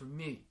principles for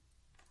me.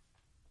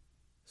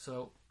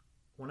 So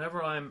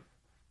whenever I'm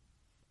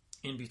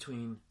in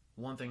between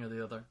one thing or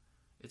the other,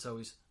 it's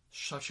always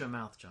shut your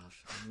mouth,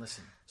 Josh, and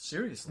listen.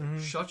 Seriously,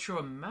 shut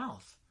your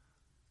mouth,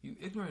 you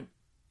ignorant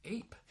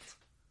ape.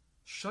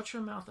 Shut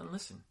your mouth and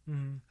listen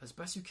as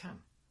best you can.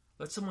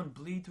 Let someone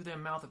bleed through their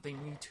mouth if they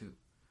need to.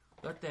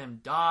 Let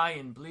them die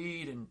and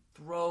bleed and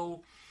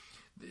throw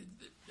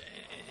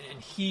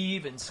and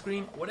heave and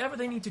scream, whatever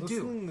they need to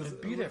do,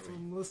 and be there for you.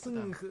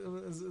 Listening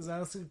is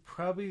honestly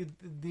probably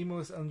the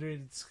most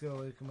underrated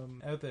skill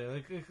out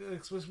there.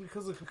 Especially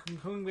because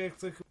coming back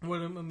to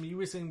what you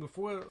were saying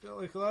before,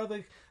 a lot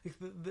of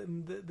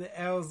the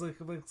owls of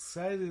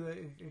society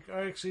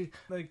are actually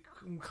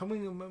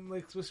coming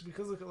especially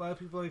because a lot of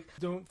people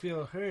don't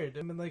feel heard.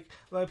 I mean,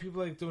 a lot of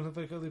people don't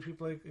have other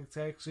people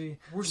to actually.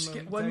 We're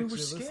scared. We're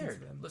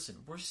scared. Listen,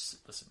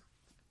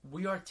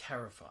 we are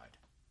terrified.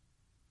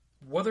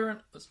 Whether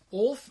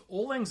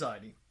all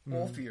anxiety,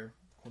 all fear,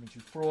 according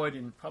to Freud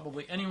and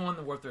probably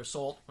anyone worth their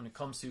salt when it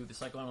comes to the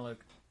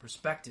psychoanalytic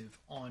perspective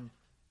on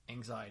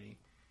anxiety,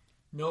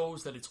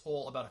 knows that it's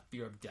all about a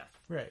fear of death.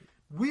 Right.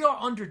 We are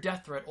under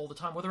death threat all the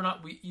time, whether or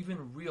not we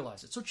even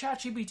realize it. So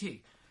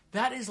ChatGPT,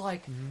 that is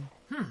like,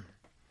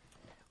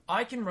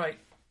 I can write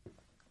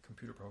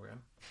computer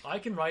program. I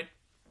can write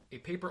a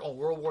paper on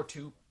World War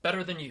II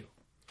better than you.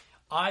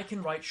 I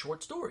can write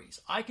short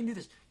stories. I can do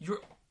this.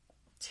 You're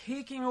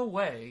taking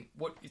away,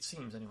 what it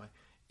seems anyway,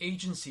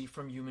 agency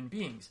from human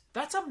beings.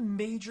 That's a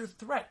major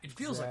threat. It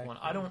feels like one.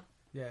 I don't.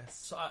 Yes.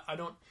 So I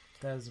don't.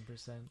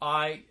 1,000%.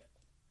 I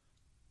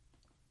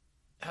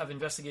have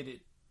investigated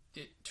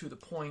it to the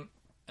point,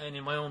 and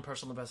in my own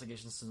personal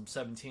investigation since I'm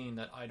 17,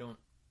 that I don't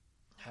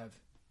have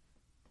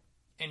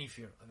any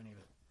fear of any of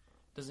it.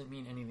 Doesn't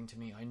mean anything to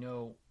me. I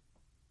know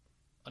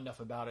enough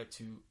about it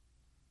to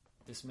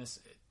dismiss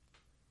it.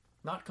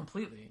 Not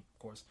completely, of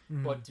course,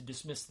 but to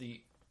dismiss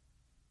the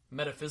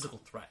metaphysical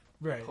threat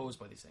posed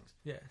by these things.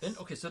 Yes. Then,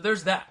 okay, so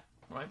there's that,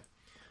 right?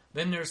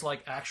 Then there's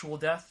like actual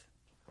death.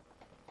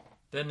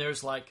 Then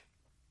there's like,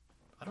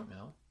 I don't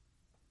know,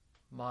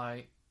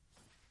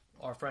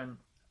 our friend,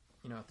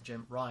 at the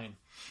gym, Ryan,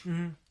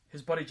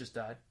 his buddy just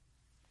died,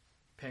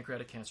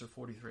 pancreatic cancer,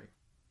 43.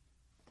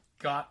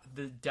 Got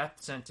the death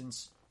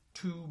sentence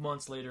 2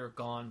 months later,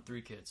 gone,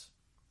 3 kids.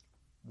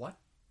 What?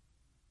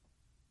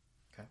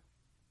 Okay.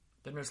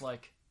 Then there's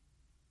like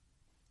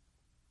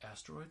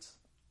asteroids,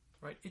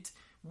 right?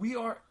 We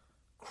are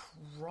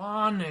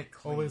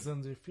chronically always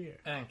under fear,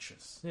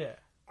 anxious. Yeah.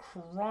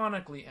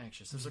 Chronically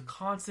anxious. There's a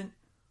constant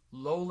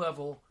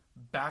low-level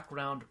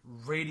background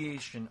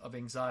radiation of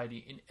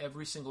anxiety in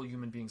every single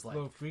human being's life.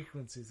 Low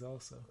frequencies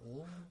also.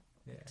 All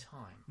the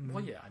time.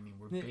 Well, yeah, I mean,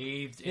 we're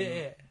bathed in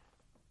Yeah.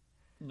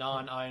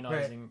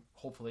 non-ionizing,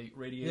 hopefully,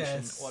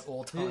 radiation at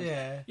all times.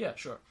 Yeah,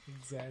 sure.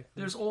 Exactly.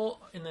 There's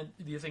all, and then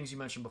the things you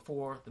mentioned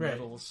before, the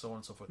metals, so on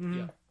and so forth.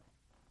 Yeah.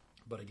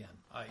 But again,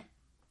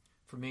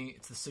 for me,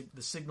 it's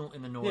the signal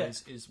in the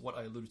noise is what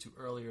I alluded to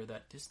earlier,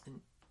 that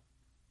distant,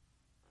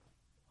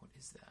 what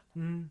is that?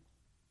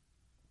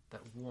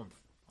 That warmth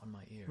on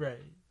my ear. Right. What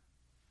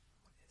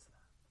is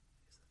that?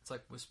 It's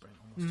like whispering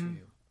almost to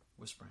you.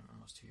 Whispering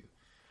almost to you.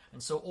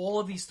 And so all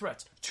of these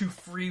threats to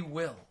free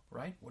will,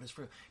 right? What is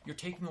free will? You're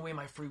taking away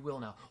my free will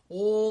now.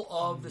 All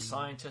of the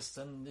scientists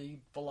and the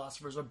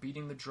philosophers are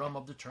beating the drum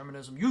of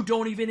determinism. You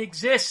don't even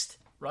exist,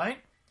 right?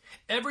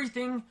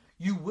 Everything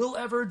you will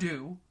ever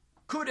do,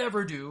 could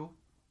ever do,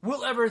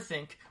 will ever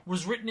think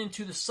was written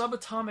into the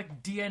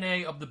subatomic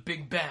DNA of the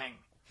Big Bang.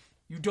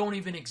 You don't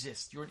even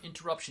exist. You're an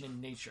interruption in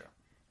nature,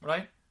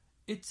 right?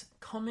 It's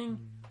coming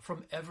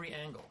from every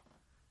angle.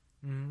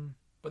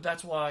 But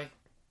that's why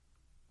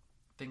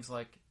things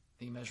like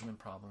the measurement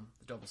problem,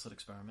 the double slit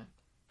experiment,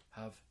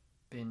 have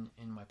been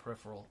in my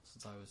peripheral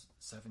since I was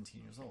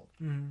 17 years old.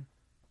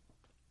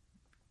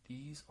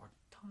 These are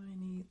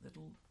tiny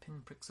little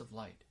pinpricks of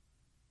light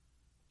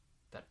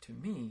that, to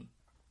me,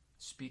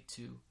 speak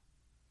to...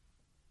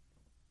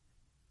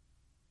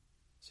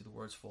 See, the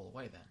words fall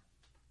away then.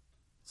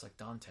 It's like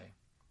Dante,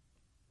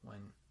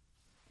 when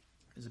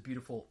there's a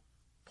beautiful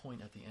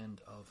point at the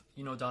end of,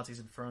 Dante's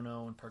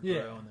Inferno and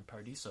Purgatorio and then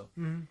Paradiso.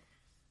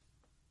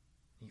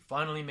 He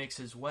finally makes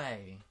his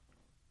way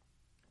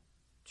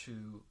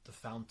to the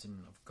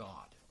fountain of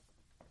God.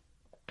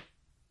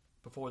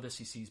 Before this,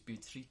 he sees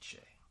Beatrice,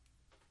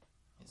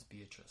 his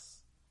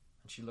Beatrice,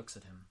 and she looks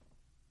at him.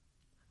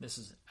 This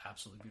is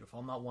absolutely beautiful.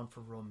 I'm not one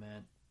for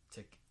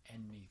romantic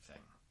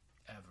anything,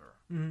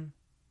 ever.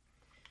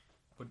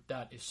 But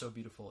that is so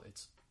beautiful,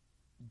 it's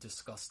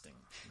disgustingly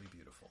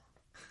beautiful.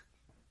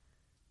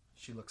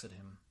 She looks at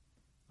him,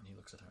 and he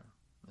looks at her.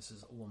 This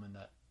is a woman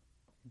that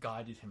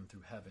guided him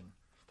through heaven,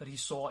 that he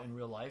saw in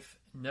real life,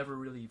 never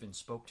really even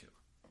spoke to.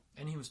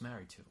 And he was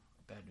married to.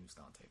 Bad news,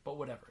 Dante. But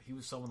whatever. He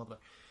was so in love with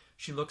her.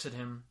 She looks at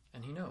him,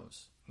 and he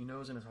knows. He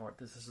knows in his heart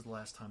this is the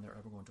last time they're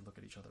ever going to look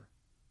at each other.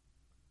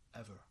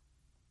 Ever.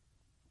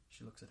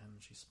 She looks at him,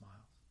 and she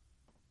smiles.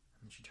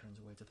 And then she turns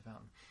away to the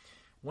fountain.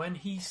 When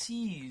he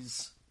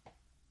sees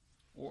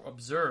or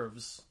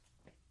observes...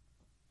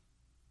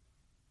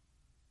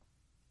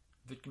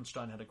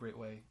 Wittgenstein had a great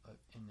way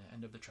in the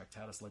end of the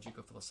Tractatus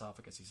Logico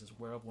Philosophicus. He says,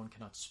 whereof one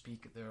cannot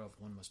speak, thereof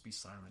one must be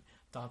silent.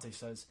 Dante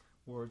says,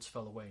 words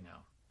fell away now.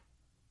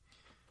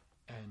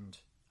 And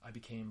I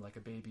became like a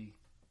baby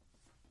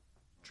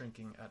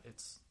drinking at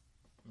its,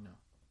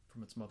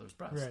 from its mother's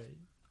breast. Right.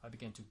 I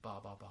began to ba,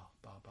 ba, ba,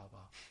 ba, ba, ba,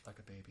 like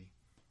a baby.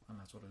 And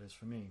that's what it is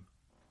for me.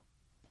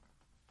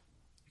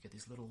 You get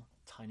these little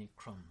tiny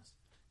crumbs,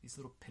 these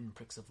little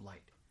pinpricks of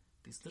light,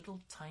 these little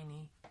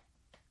tiny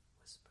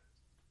whispers.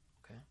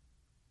 Okay?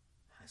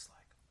 And it's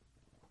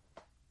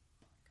like,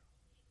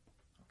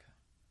 okay.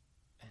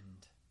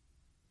 And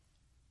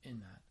in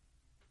that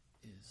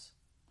is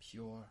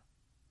pure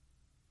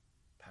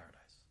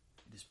paradise.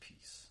 It is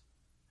peace.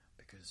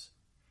 Because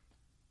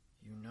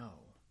you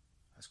know,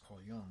 as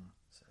Carl Jung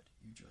said,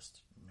 you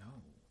just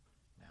know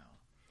now.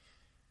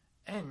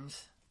 And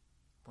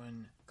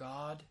when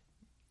God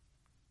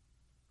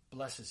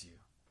blesses you,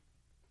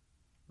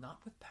 not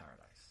with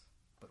paradise,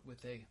 but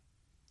with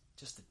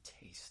just a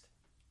taste,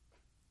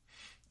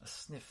 a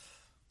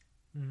sniff,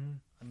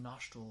 a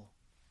nostril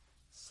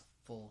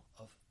full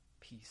of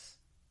peace.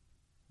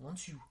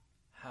 Once you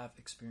have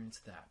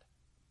experienced that,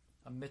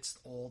 amidst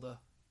all the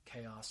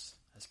chaos,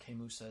 as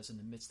Camus says, in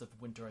the midst of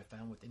winter I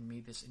found within me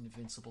this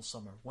invincible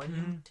summer. When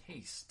you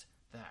taste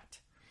that,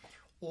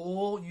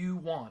 all you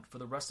want for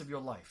the rest of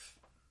your life,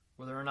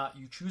 whether or not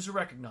you choose to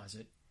recognize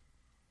it,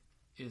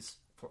 is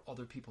for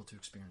other people to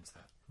experience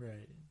that.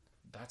 Right.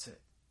 That's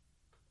it.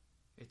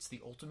 It's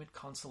the ultimate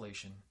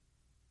consolation.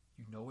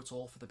 You know it's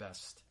all for the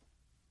best,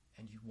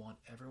 and you want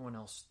everyone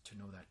else to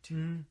know that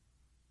too.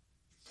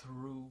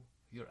 Through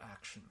your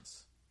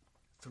actions,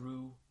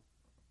 through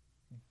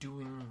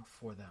doing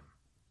for them.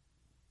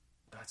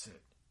 That's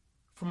it.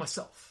 For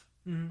myself.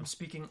 I'm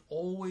speaking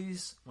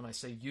always, when I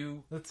say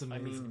you, That's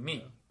amazing, I mean me.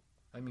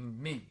 though. I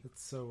mean me.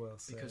 It's so well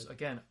said. Because,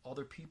 again,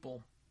 other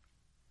people,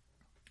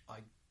 I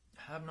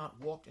have not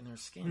walked in their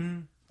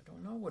skin. I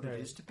don't know what it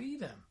is to be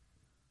them.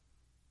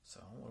 So,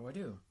 what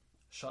do?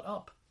 Shut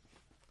up.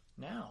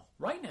 Now.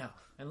 Right now.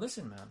 And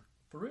listen, man.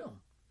 For real.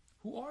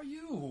 Who are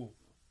you?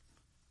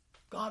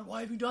 God,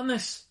 why have you done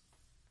this?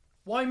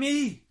 Why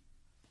me?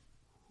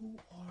 Who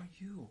are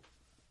you?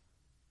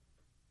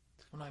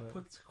 When I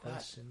put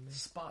that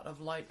spot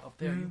of light up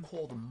there you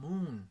call the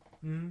moon,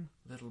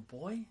 little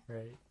boy,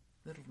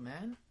 little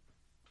man,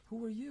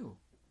 who are you?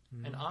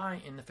 And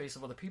I, in the face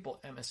of other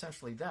people, am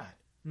essentially that.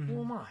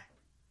 Who am I?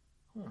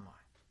 Who am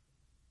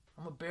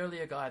I? I'm barely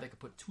a guy that could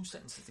put two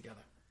sentences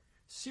together.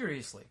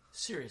 Seriously.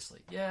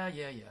 Yeah.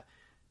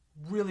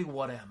 Really,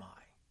 what am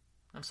I?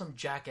 I'm some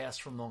jackass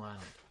from Long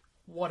Island.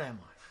 What am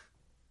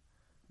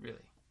I?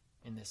 Really,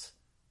 in this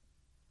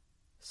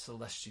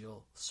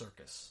celestial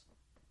circus.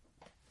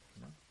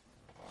 You know?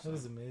 That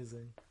was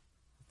amazing.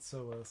 It's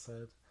so well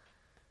said.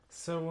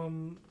 So,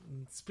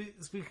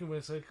 speaking of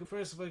which, like,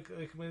 first, like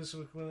I want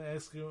to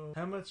ask you,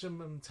 how much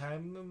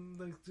time,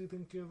 do you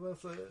think you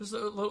have left? Just a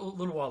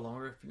little while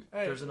longer. If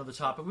there's another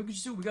topic, we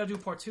gotta do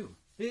part 2.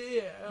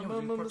 Yeah.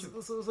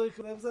 So it's like,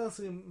 that was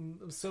honestly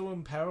so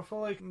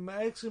powerful. Like,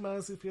 I actually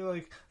honestly feel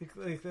like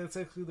that's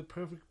actually the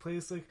perfect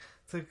place, like,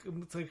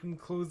 to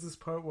close this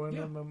part 1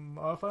 I'm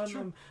off on.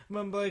 Sure.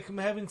 I'm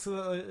having to,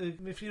 like,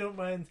 if you don't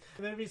mind,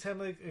 every time,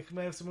 like, I can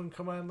have someone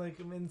come on, like,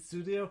 I'm in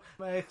studio,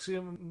 I actually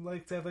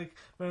like to have, like,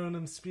 my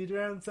own speed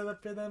round set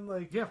up for them.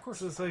 Like, yeah, of course.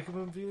 So it's like,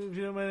 if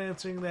you don't mind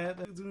answering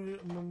that, doing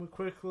a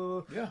quick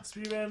little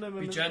speed round.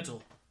 Be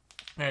gentle.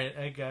 Alright,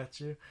 I got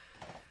you.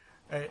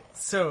 Alright,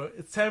 so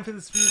it's time for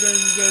the speed round.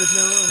 You guys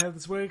know how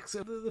this works.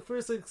 So the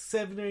first, like,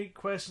 7 or 8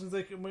 questions,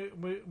 like,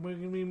 we're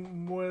gonna be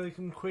more like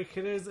quick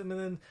hitters, and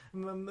then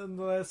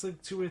the last,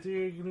 like, 2 or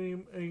 3 are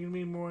gonna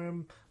be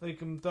more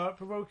like thought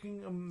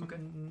provoking. Okay.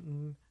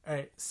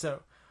 Alright,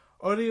 so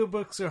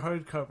audiobooks or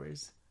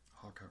hardcovers?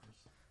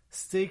 Hardcovers.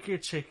 Steak or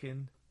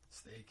chicken?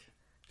 Steak.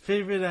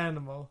 Favorite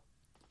animal?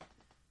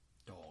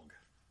 Dog.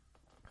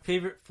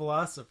 Favorite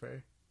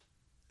philosopher?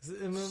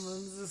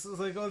 This is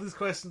like all these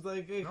questions.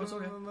 Like,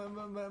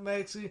 I'm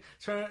actually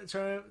trying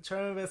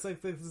my best,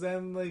 like, to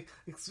design like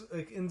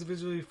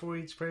individually for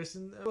each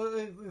person.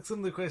 Like, some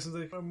of the questions,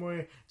 like, are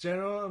more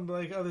general, and,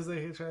 like, others, like,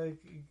 I try to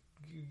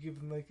give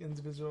them, like,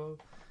 individual.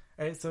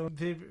 Alright, so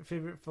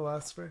favorite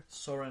philosopher?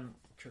 Soren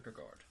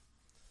Kierkegaard.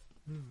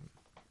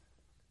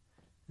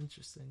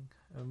 Interesting.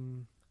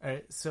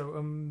 Alright,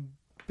 so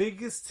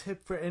biggest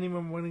tip for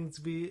anyone wanting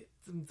to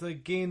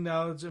like, gain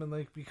knowledge and,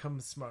 like, become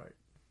smart?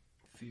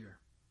 Fear.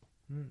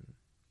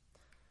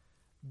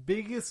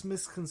 Biggest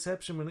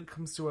misconception when it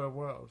comes to our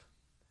world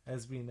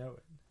as we know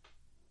it?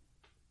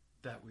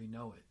 That we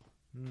know it.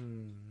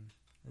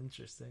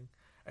 Interesting.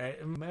 Alright,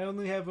 I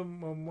only have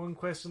one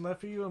question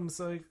left for you.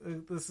 So,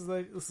 this is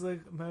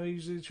like how I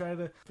usually try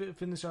to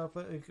finish off,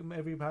 like,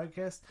 every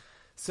podcast.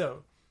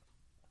 So,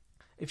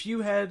 if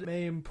you had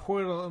a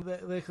portal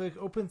that, like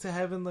open to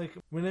heaven, like,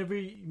 whenever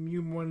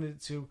you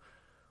wanted to,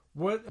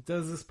 what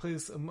does this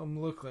place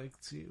look like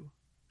to you?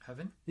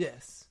 Heaven?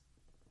 Yes.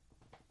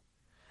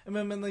 And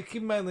then, like,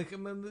 keep in mind, like,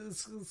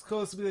 it's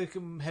close to be like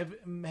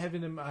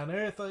heaven on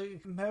earth.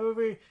 Like,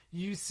 however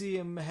you see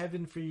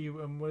heaven for you,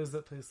 what does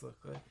that place look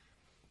like?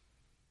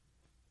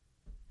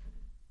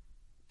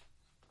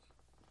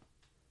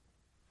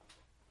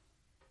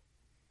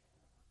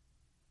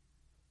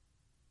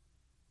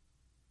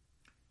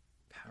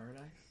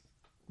 Paradise?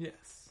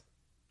 Yes.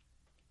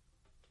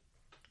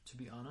 To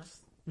be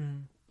honest,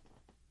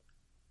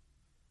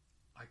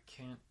 I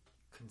can't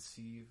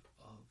conceive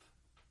of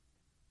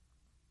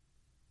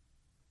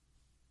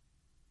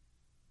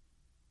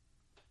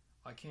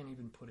I can't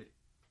even put it.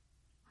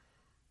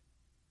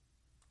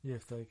 You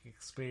have to, like,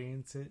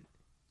 experience it.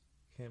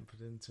 Can't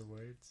put it into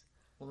words.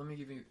 Well, let me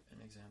give you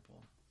an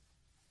example.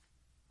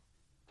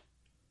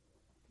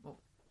 Well,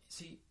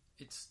 see,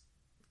 it's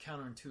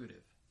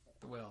counterintuitive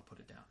the way I'll put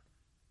it down.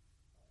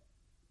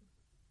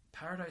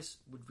 Paradise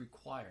would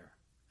require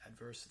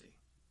adversity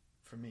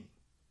for me.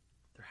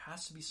 There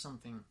has to be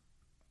something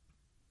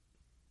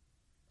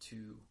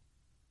to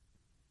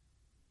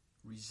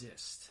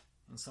resist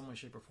in some way,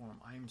 shape, or form.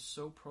 I am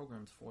so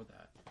programmed for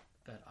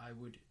that I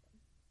would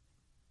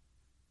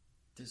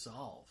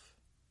dissolve.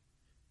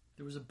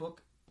 There was a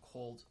book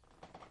called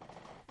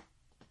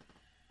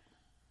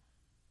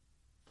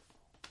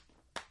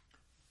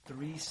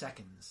 3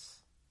 Seconds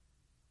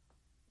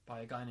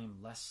by a guy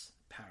named Les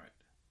Parrott.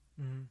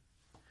 Mm-hmm.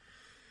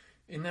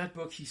 In that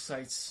book, he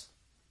cites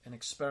an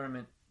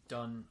experiment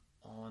done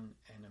on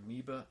an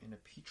amoeba in a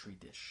petri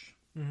dish.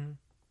 Mm-hmm.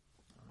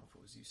 I don't know if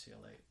it was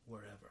UCLA,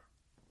 wherever.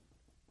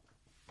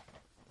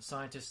 The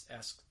scientists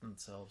asked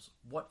themselves,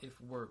 what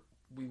if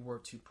we were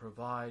to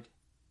provide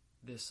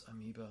this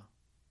amoeba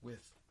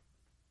with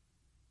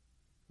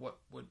what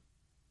would,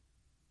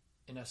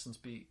 in essence,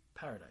 be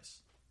paradise?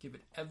 Give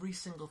it every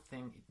single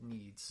thing it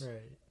needs.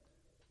 Right.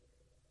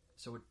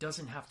 So it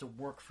doesn't have to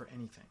work for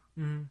anything.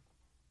 Mm-hmm.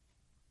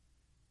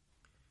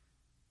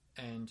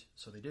 And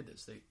so they did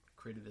this. They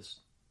created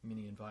this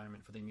mini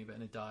environment for the amoeba,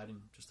 and it died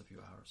in just a few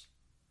hours.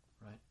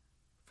 Right?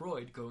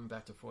 Freud, going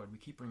back to Freud, we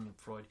keep bringing up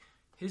Freud.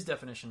 His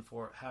definition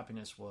for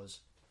happiness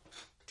was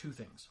 2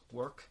 things: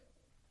 work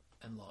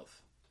and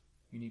love.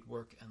 You need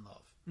work and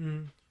love.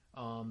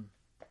 Mm-hmm.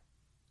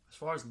 As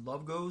far as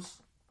love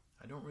goes,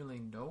 I don't really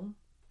know.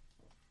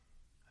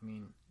 I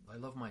mean, I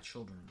love my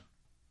children.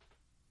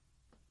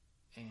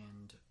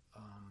 And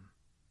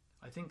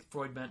I think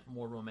Freud meant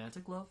more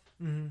romantic love.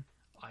 Mm-hmm.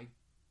 I,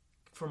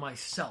 for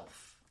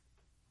myself,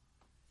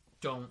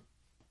 don't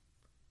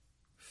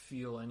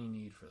feel any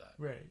need for that.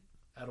 Right.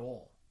 At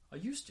all. I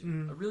used to.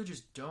 Mm-hmm. I really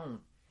just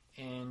don't.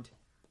 And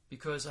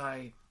because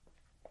I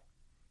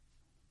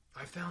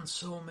found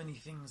so many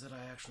things that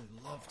I actually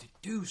love to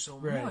do so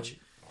much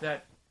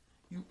that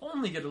you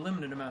only get a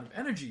limited amount of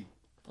energy,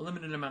 a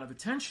limited amount of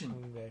attention,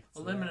 a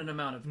limited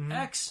amount of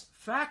X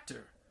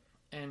factor.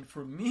 And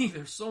for me,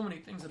 there's so many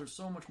things that are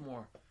so much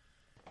more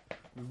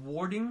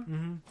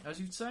rewarding, as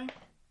you'd say.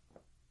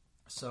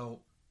 So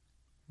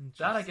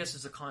that, I guess,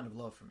 is a kind of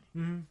love for me.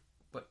 Mm-hmm.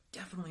 But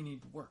definitely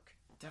need work.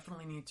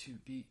 Definitely need to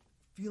be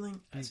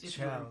feeling as if challenged.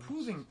 you're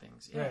improving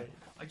things. Yeah. Right.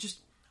 I just,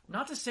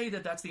 not to say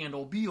that that's the end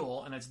all be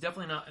all, and it's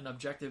definitely not an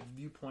objective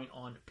viewpoint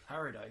on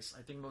paradise.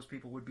 I think most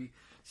people would be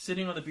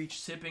sitting on the beach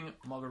sipping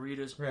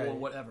margaritas or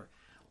whatever.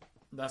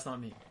 That's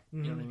not me.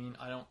 You know what I mean?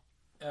 I don't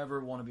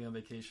ever want to be on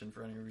vacation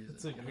for any reason.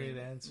 That's a great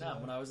answer. No,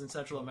 when I was in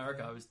Central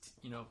America, I was,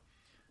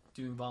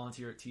 doing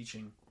volunteer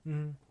teaching.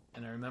 Mm-hmm.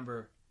 And I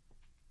remember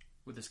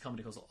with this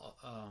company called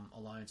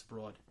Alliance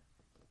Abroad,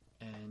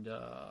 and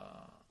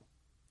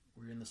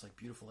we were in this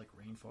beautiful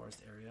rainforest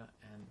area,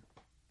 and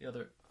the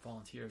other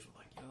volunteers were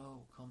like,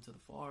 "Yo, come to the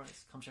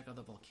forest, come check out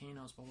the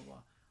volcanoes, blah blah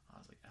blah." I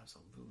was like,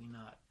 "Absolutely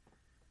not."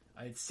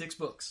 I had 6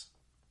 books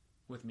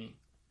with me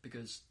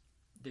because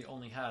they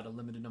only had a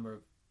limited number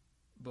of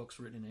books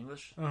written in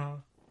English. Uh-huh.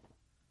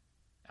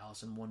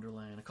 Alice in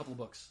Wonderland, a couple of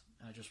books,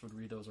 and I just would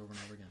read those over and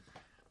over again.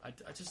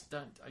 I just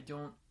don't.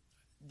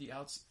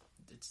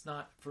 It's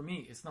not for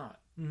me. It's not.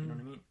 You know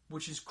what I mean?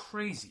 Which is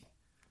crazy.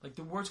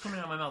 The words coming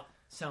out of my mouth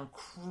sound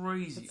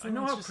crazy. That's I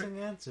know an how interesting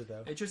answer,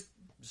 though.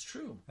 it's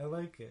true. I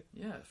like it.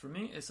 Yeah, for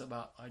me, it's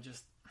about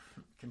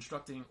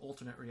constructing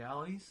alternate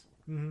realities.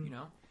 Mm-hmm.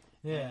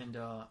 Yeah. And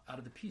out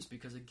of the peace,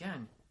 because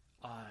again,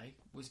 I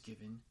was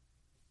given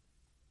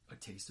a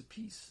taste of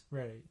peace.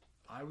 Right.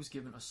 I was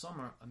given a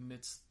summer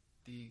amidst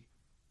the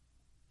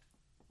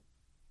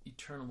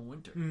eternal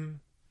winter. Mm-hmm.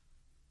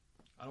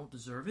 I don't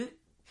deserve it.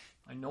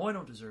 I know I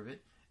don't deserve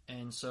it.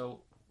 And so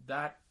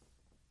that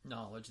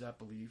knowledge, that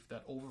belief,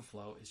 that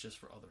overflow is just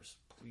for others.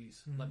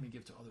 Please, let me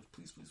give to others.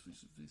 Please, please,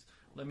 please, please.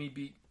 Let me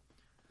be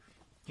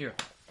here.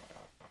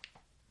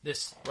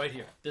 This right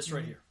here. This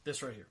right here.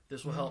 This right here.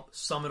 This will help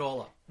sum it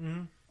all up.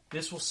 Mm-hmm.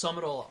 This will sum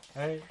it all up.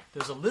 Right.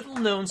 There's a little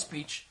known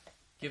speech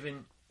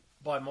given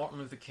by Martin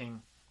Luther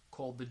King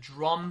called the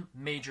Drum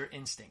Major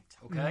Instinct.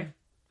 Okay? Mm-hmm.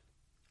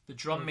 The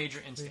Drum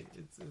Major Instinct.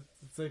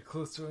 It's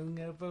close to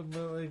running out, but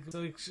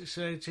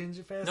should I change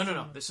it fast?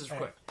 No. This is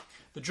quick.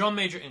 The Drum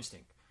Major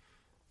Instinct.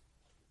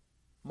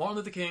 Martin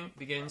Luther King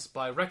begins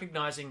by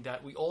recognizing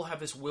that we all have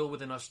this will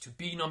within us to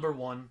be number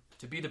one,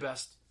 to be the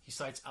best. He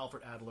cites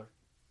Alfred Adler.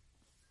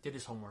 Did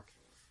his homework.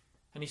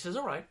 And he says,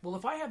 all right, well,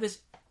 if I have this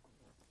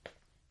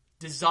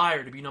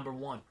desire to be number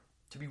one,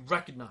 to be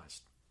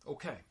recognized,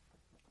 okay,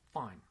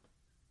 fine,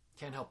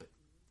 can't help it.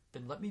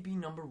 Then let me be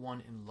number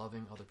one in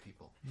loving other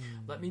people.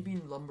 Let me be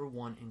number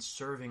one in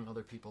serving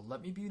other people.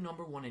 Let me be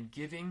number one in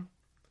giving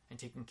and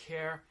taking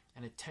care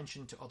and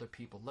attention to other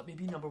people. Let me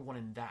be number one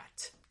in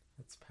that.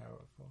 That's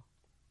powerful.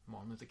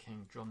 Martin Luther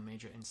King, Drum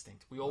Major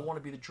Instinct. We all want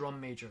to be the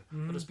drum major.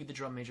 Let us be the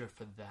drum major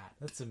for that.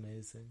 That's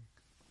amazing.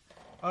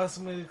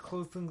 Awesome way to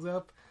close things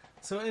up.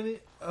 So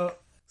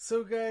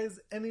guys,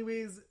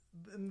 anyways,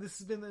 this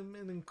has been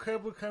an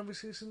incredible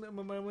conversation. I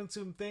want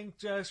to thank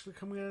Josh for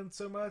coming on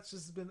so much.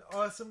 This has been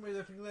awesome. We're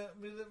definitely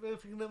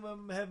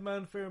gonna have him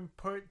on for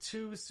part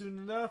 2 soon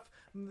enough.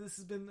 And this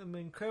has been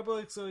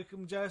incredible.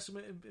 Josh,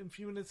 in a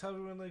few minutes, tell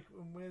everyone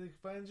where they can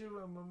find you.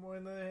 More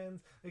on the other hand,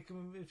 if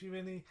you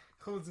have any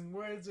closing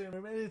words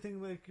or anything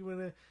you want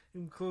to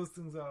close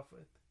things off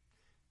with.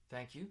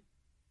 Thank you.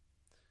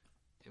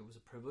 It was a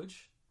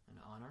privilege,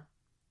 an honor,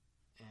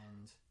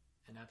 and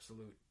an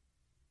absolute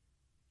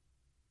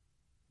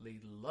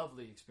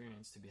lovely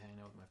experience to be hanging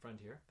out with my friend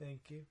here.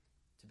 Thank you.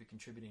 To be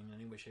contributing in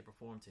any way, shape, or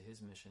form to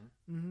his mission,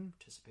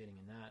 participating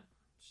in that.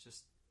 It's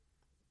just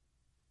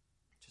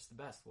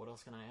the best. What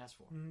else can I ask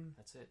for?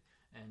 That's it.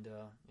 And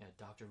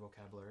Dr.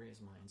 Vocabulary is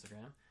my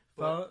Instagram.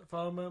 But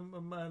follow him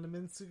on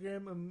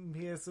Instagram.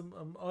 He has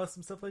some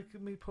awesome stuff like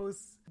me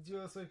posts. Do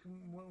you also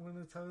want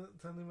to tell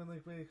anyone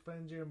where you can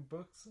find your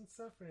books and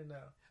stuff or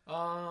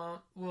no?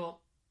 Well,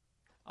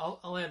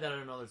 I'll add that at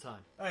another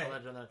time. Right.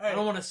 I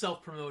don't want to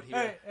self-promote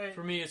here. Right.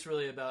 For me, it's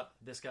really about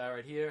this guy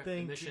right here,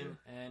 the mission,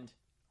 and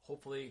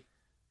hopefully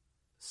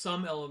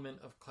some element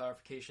of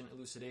clarification,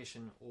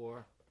 elucidation,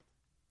 or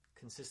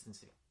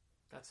consistency.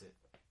 That's it.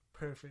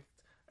 Perfect.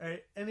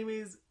 Alright,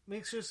 anyways,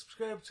 make sure to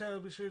subscribe to the channel,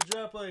 be sure to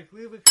drop a like,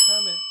 leave a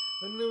comment,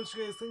 let me know what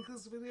you guys think of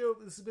this video.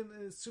 This has been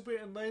a super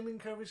enlightening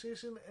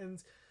conversation,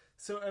 and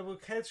so I will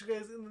catch you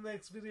guys in the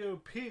next video.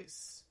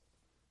 Peace!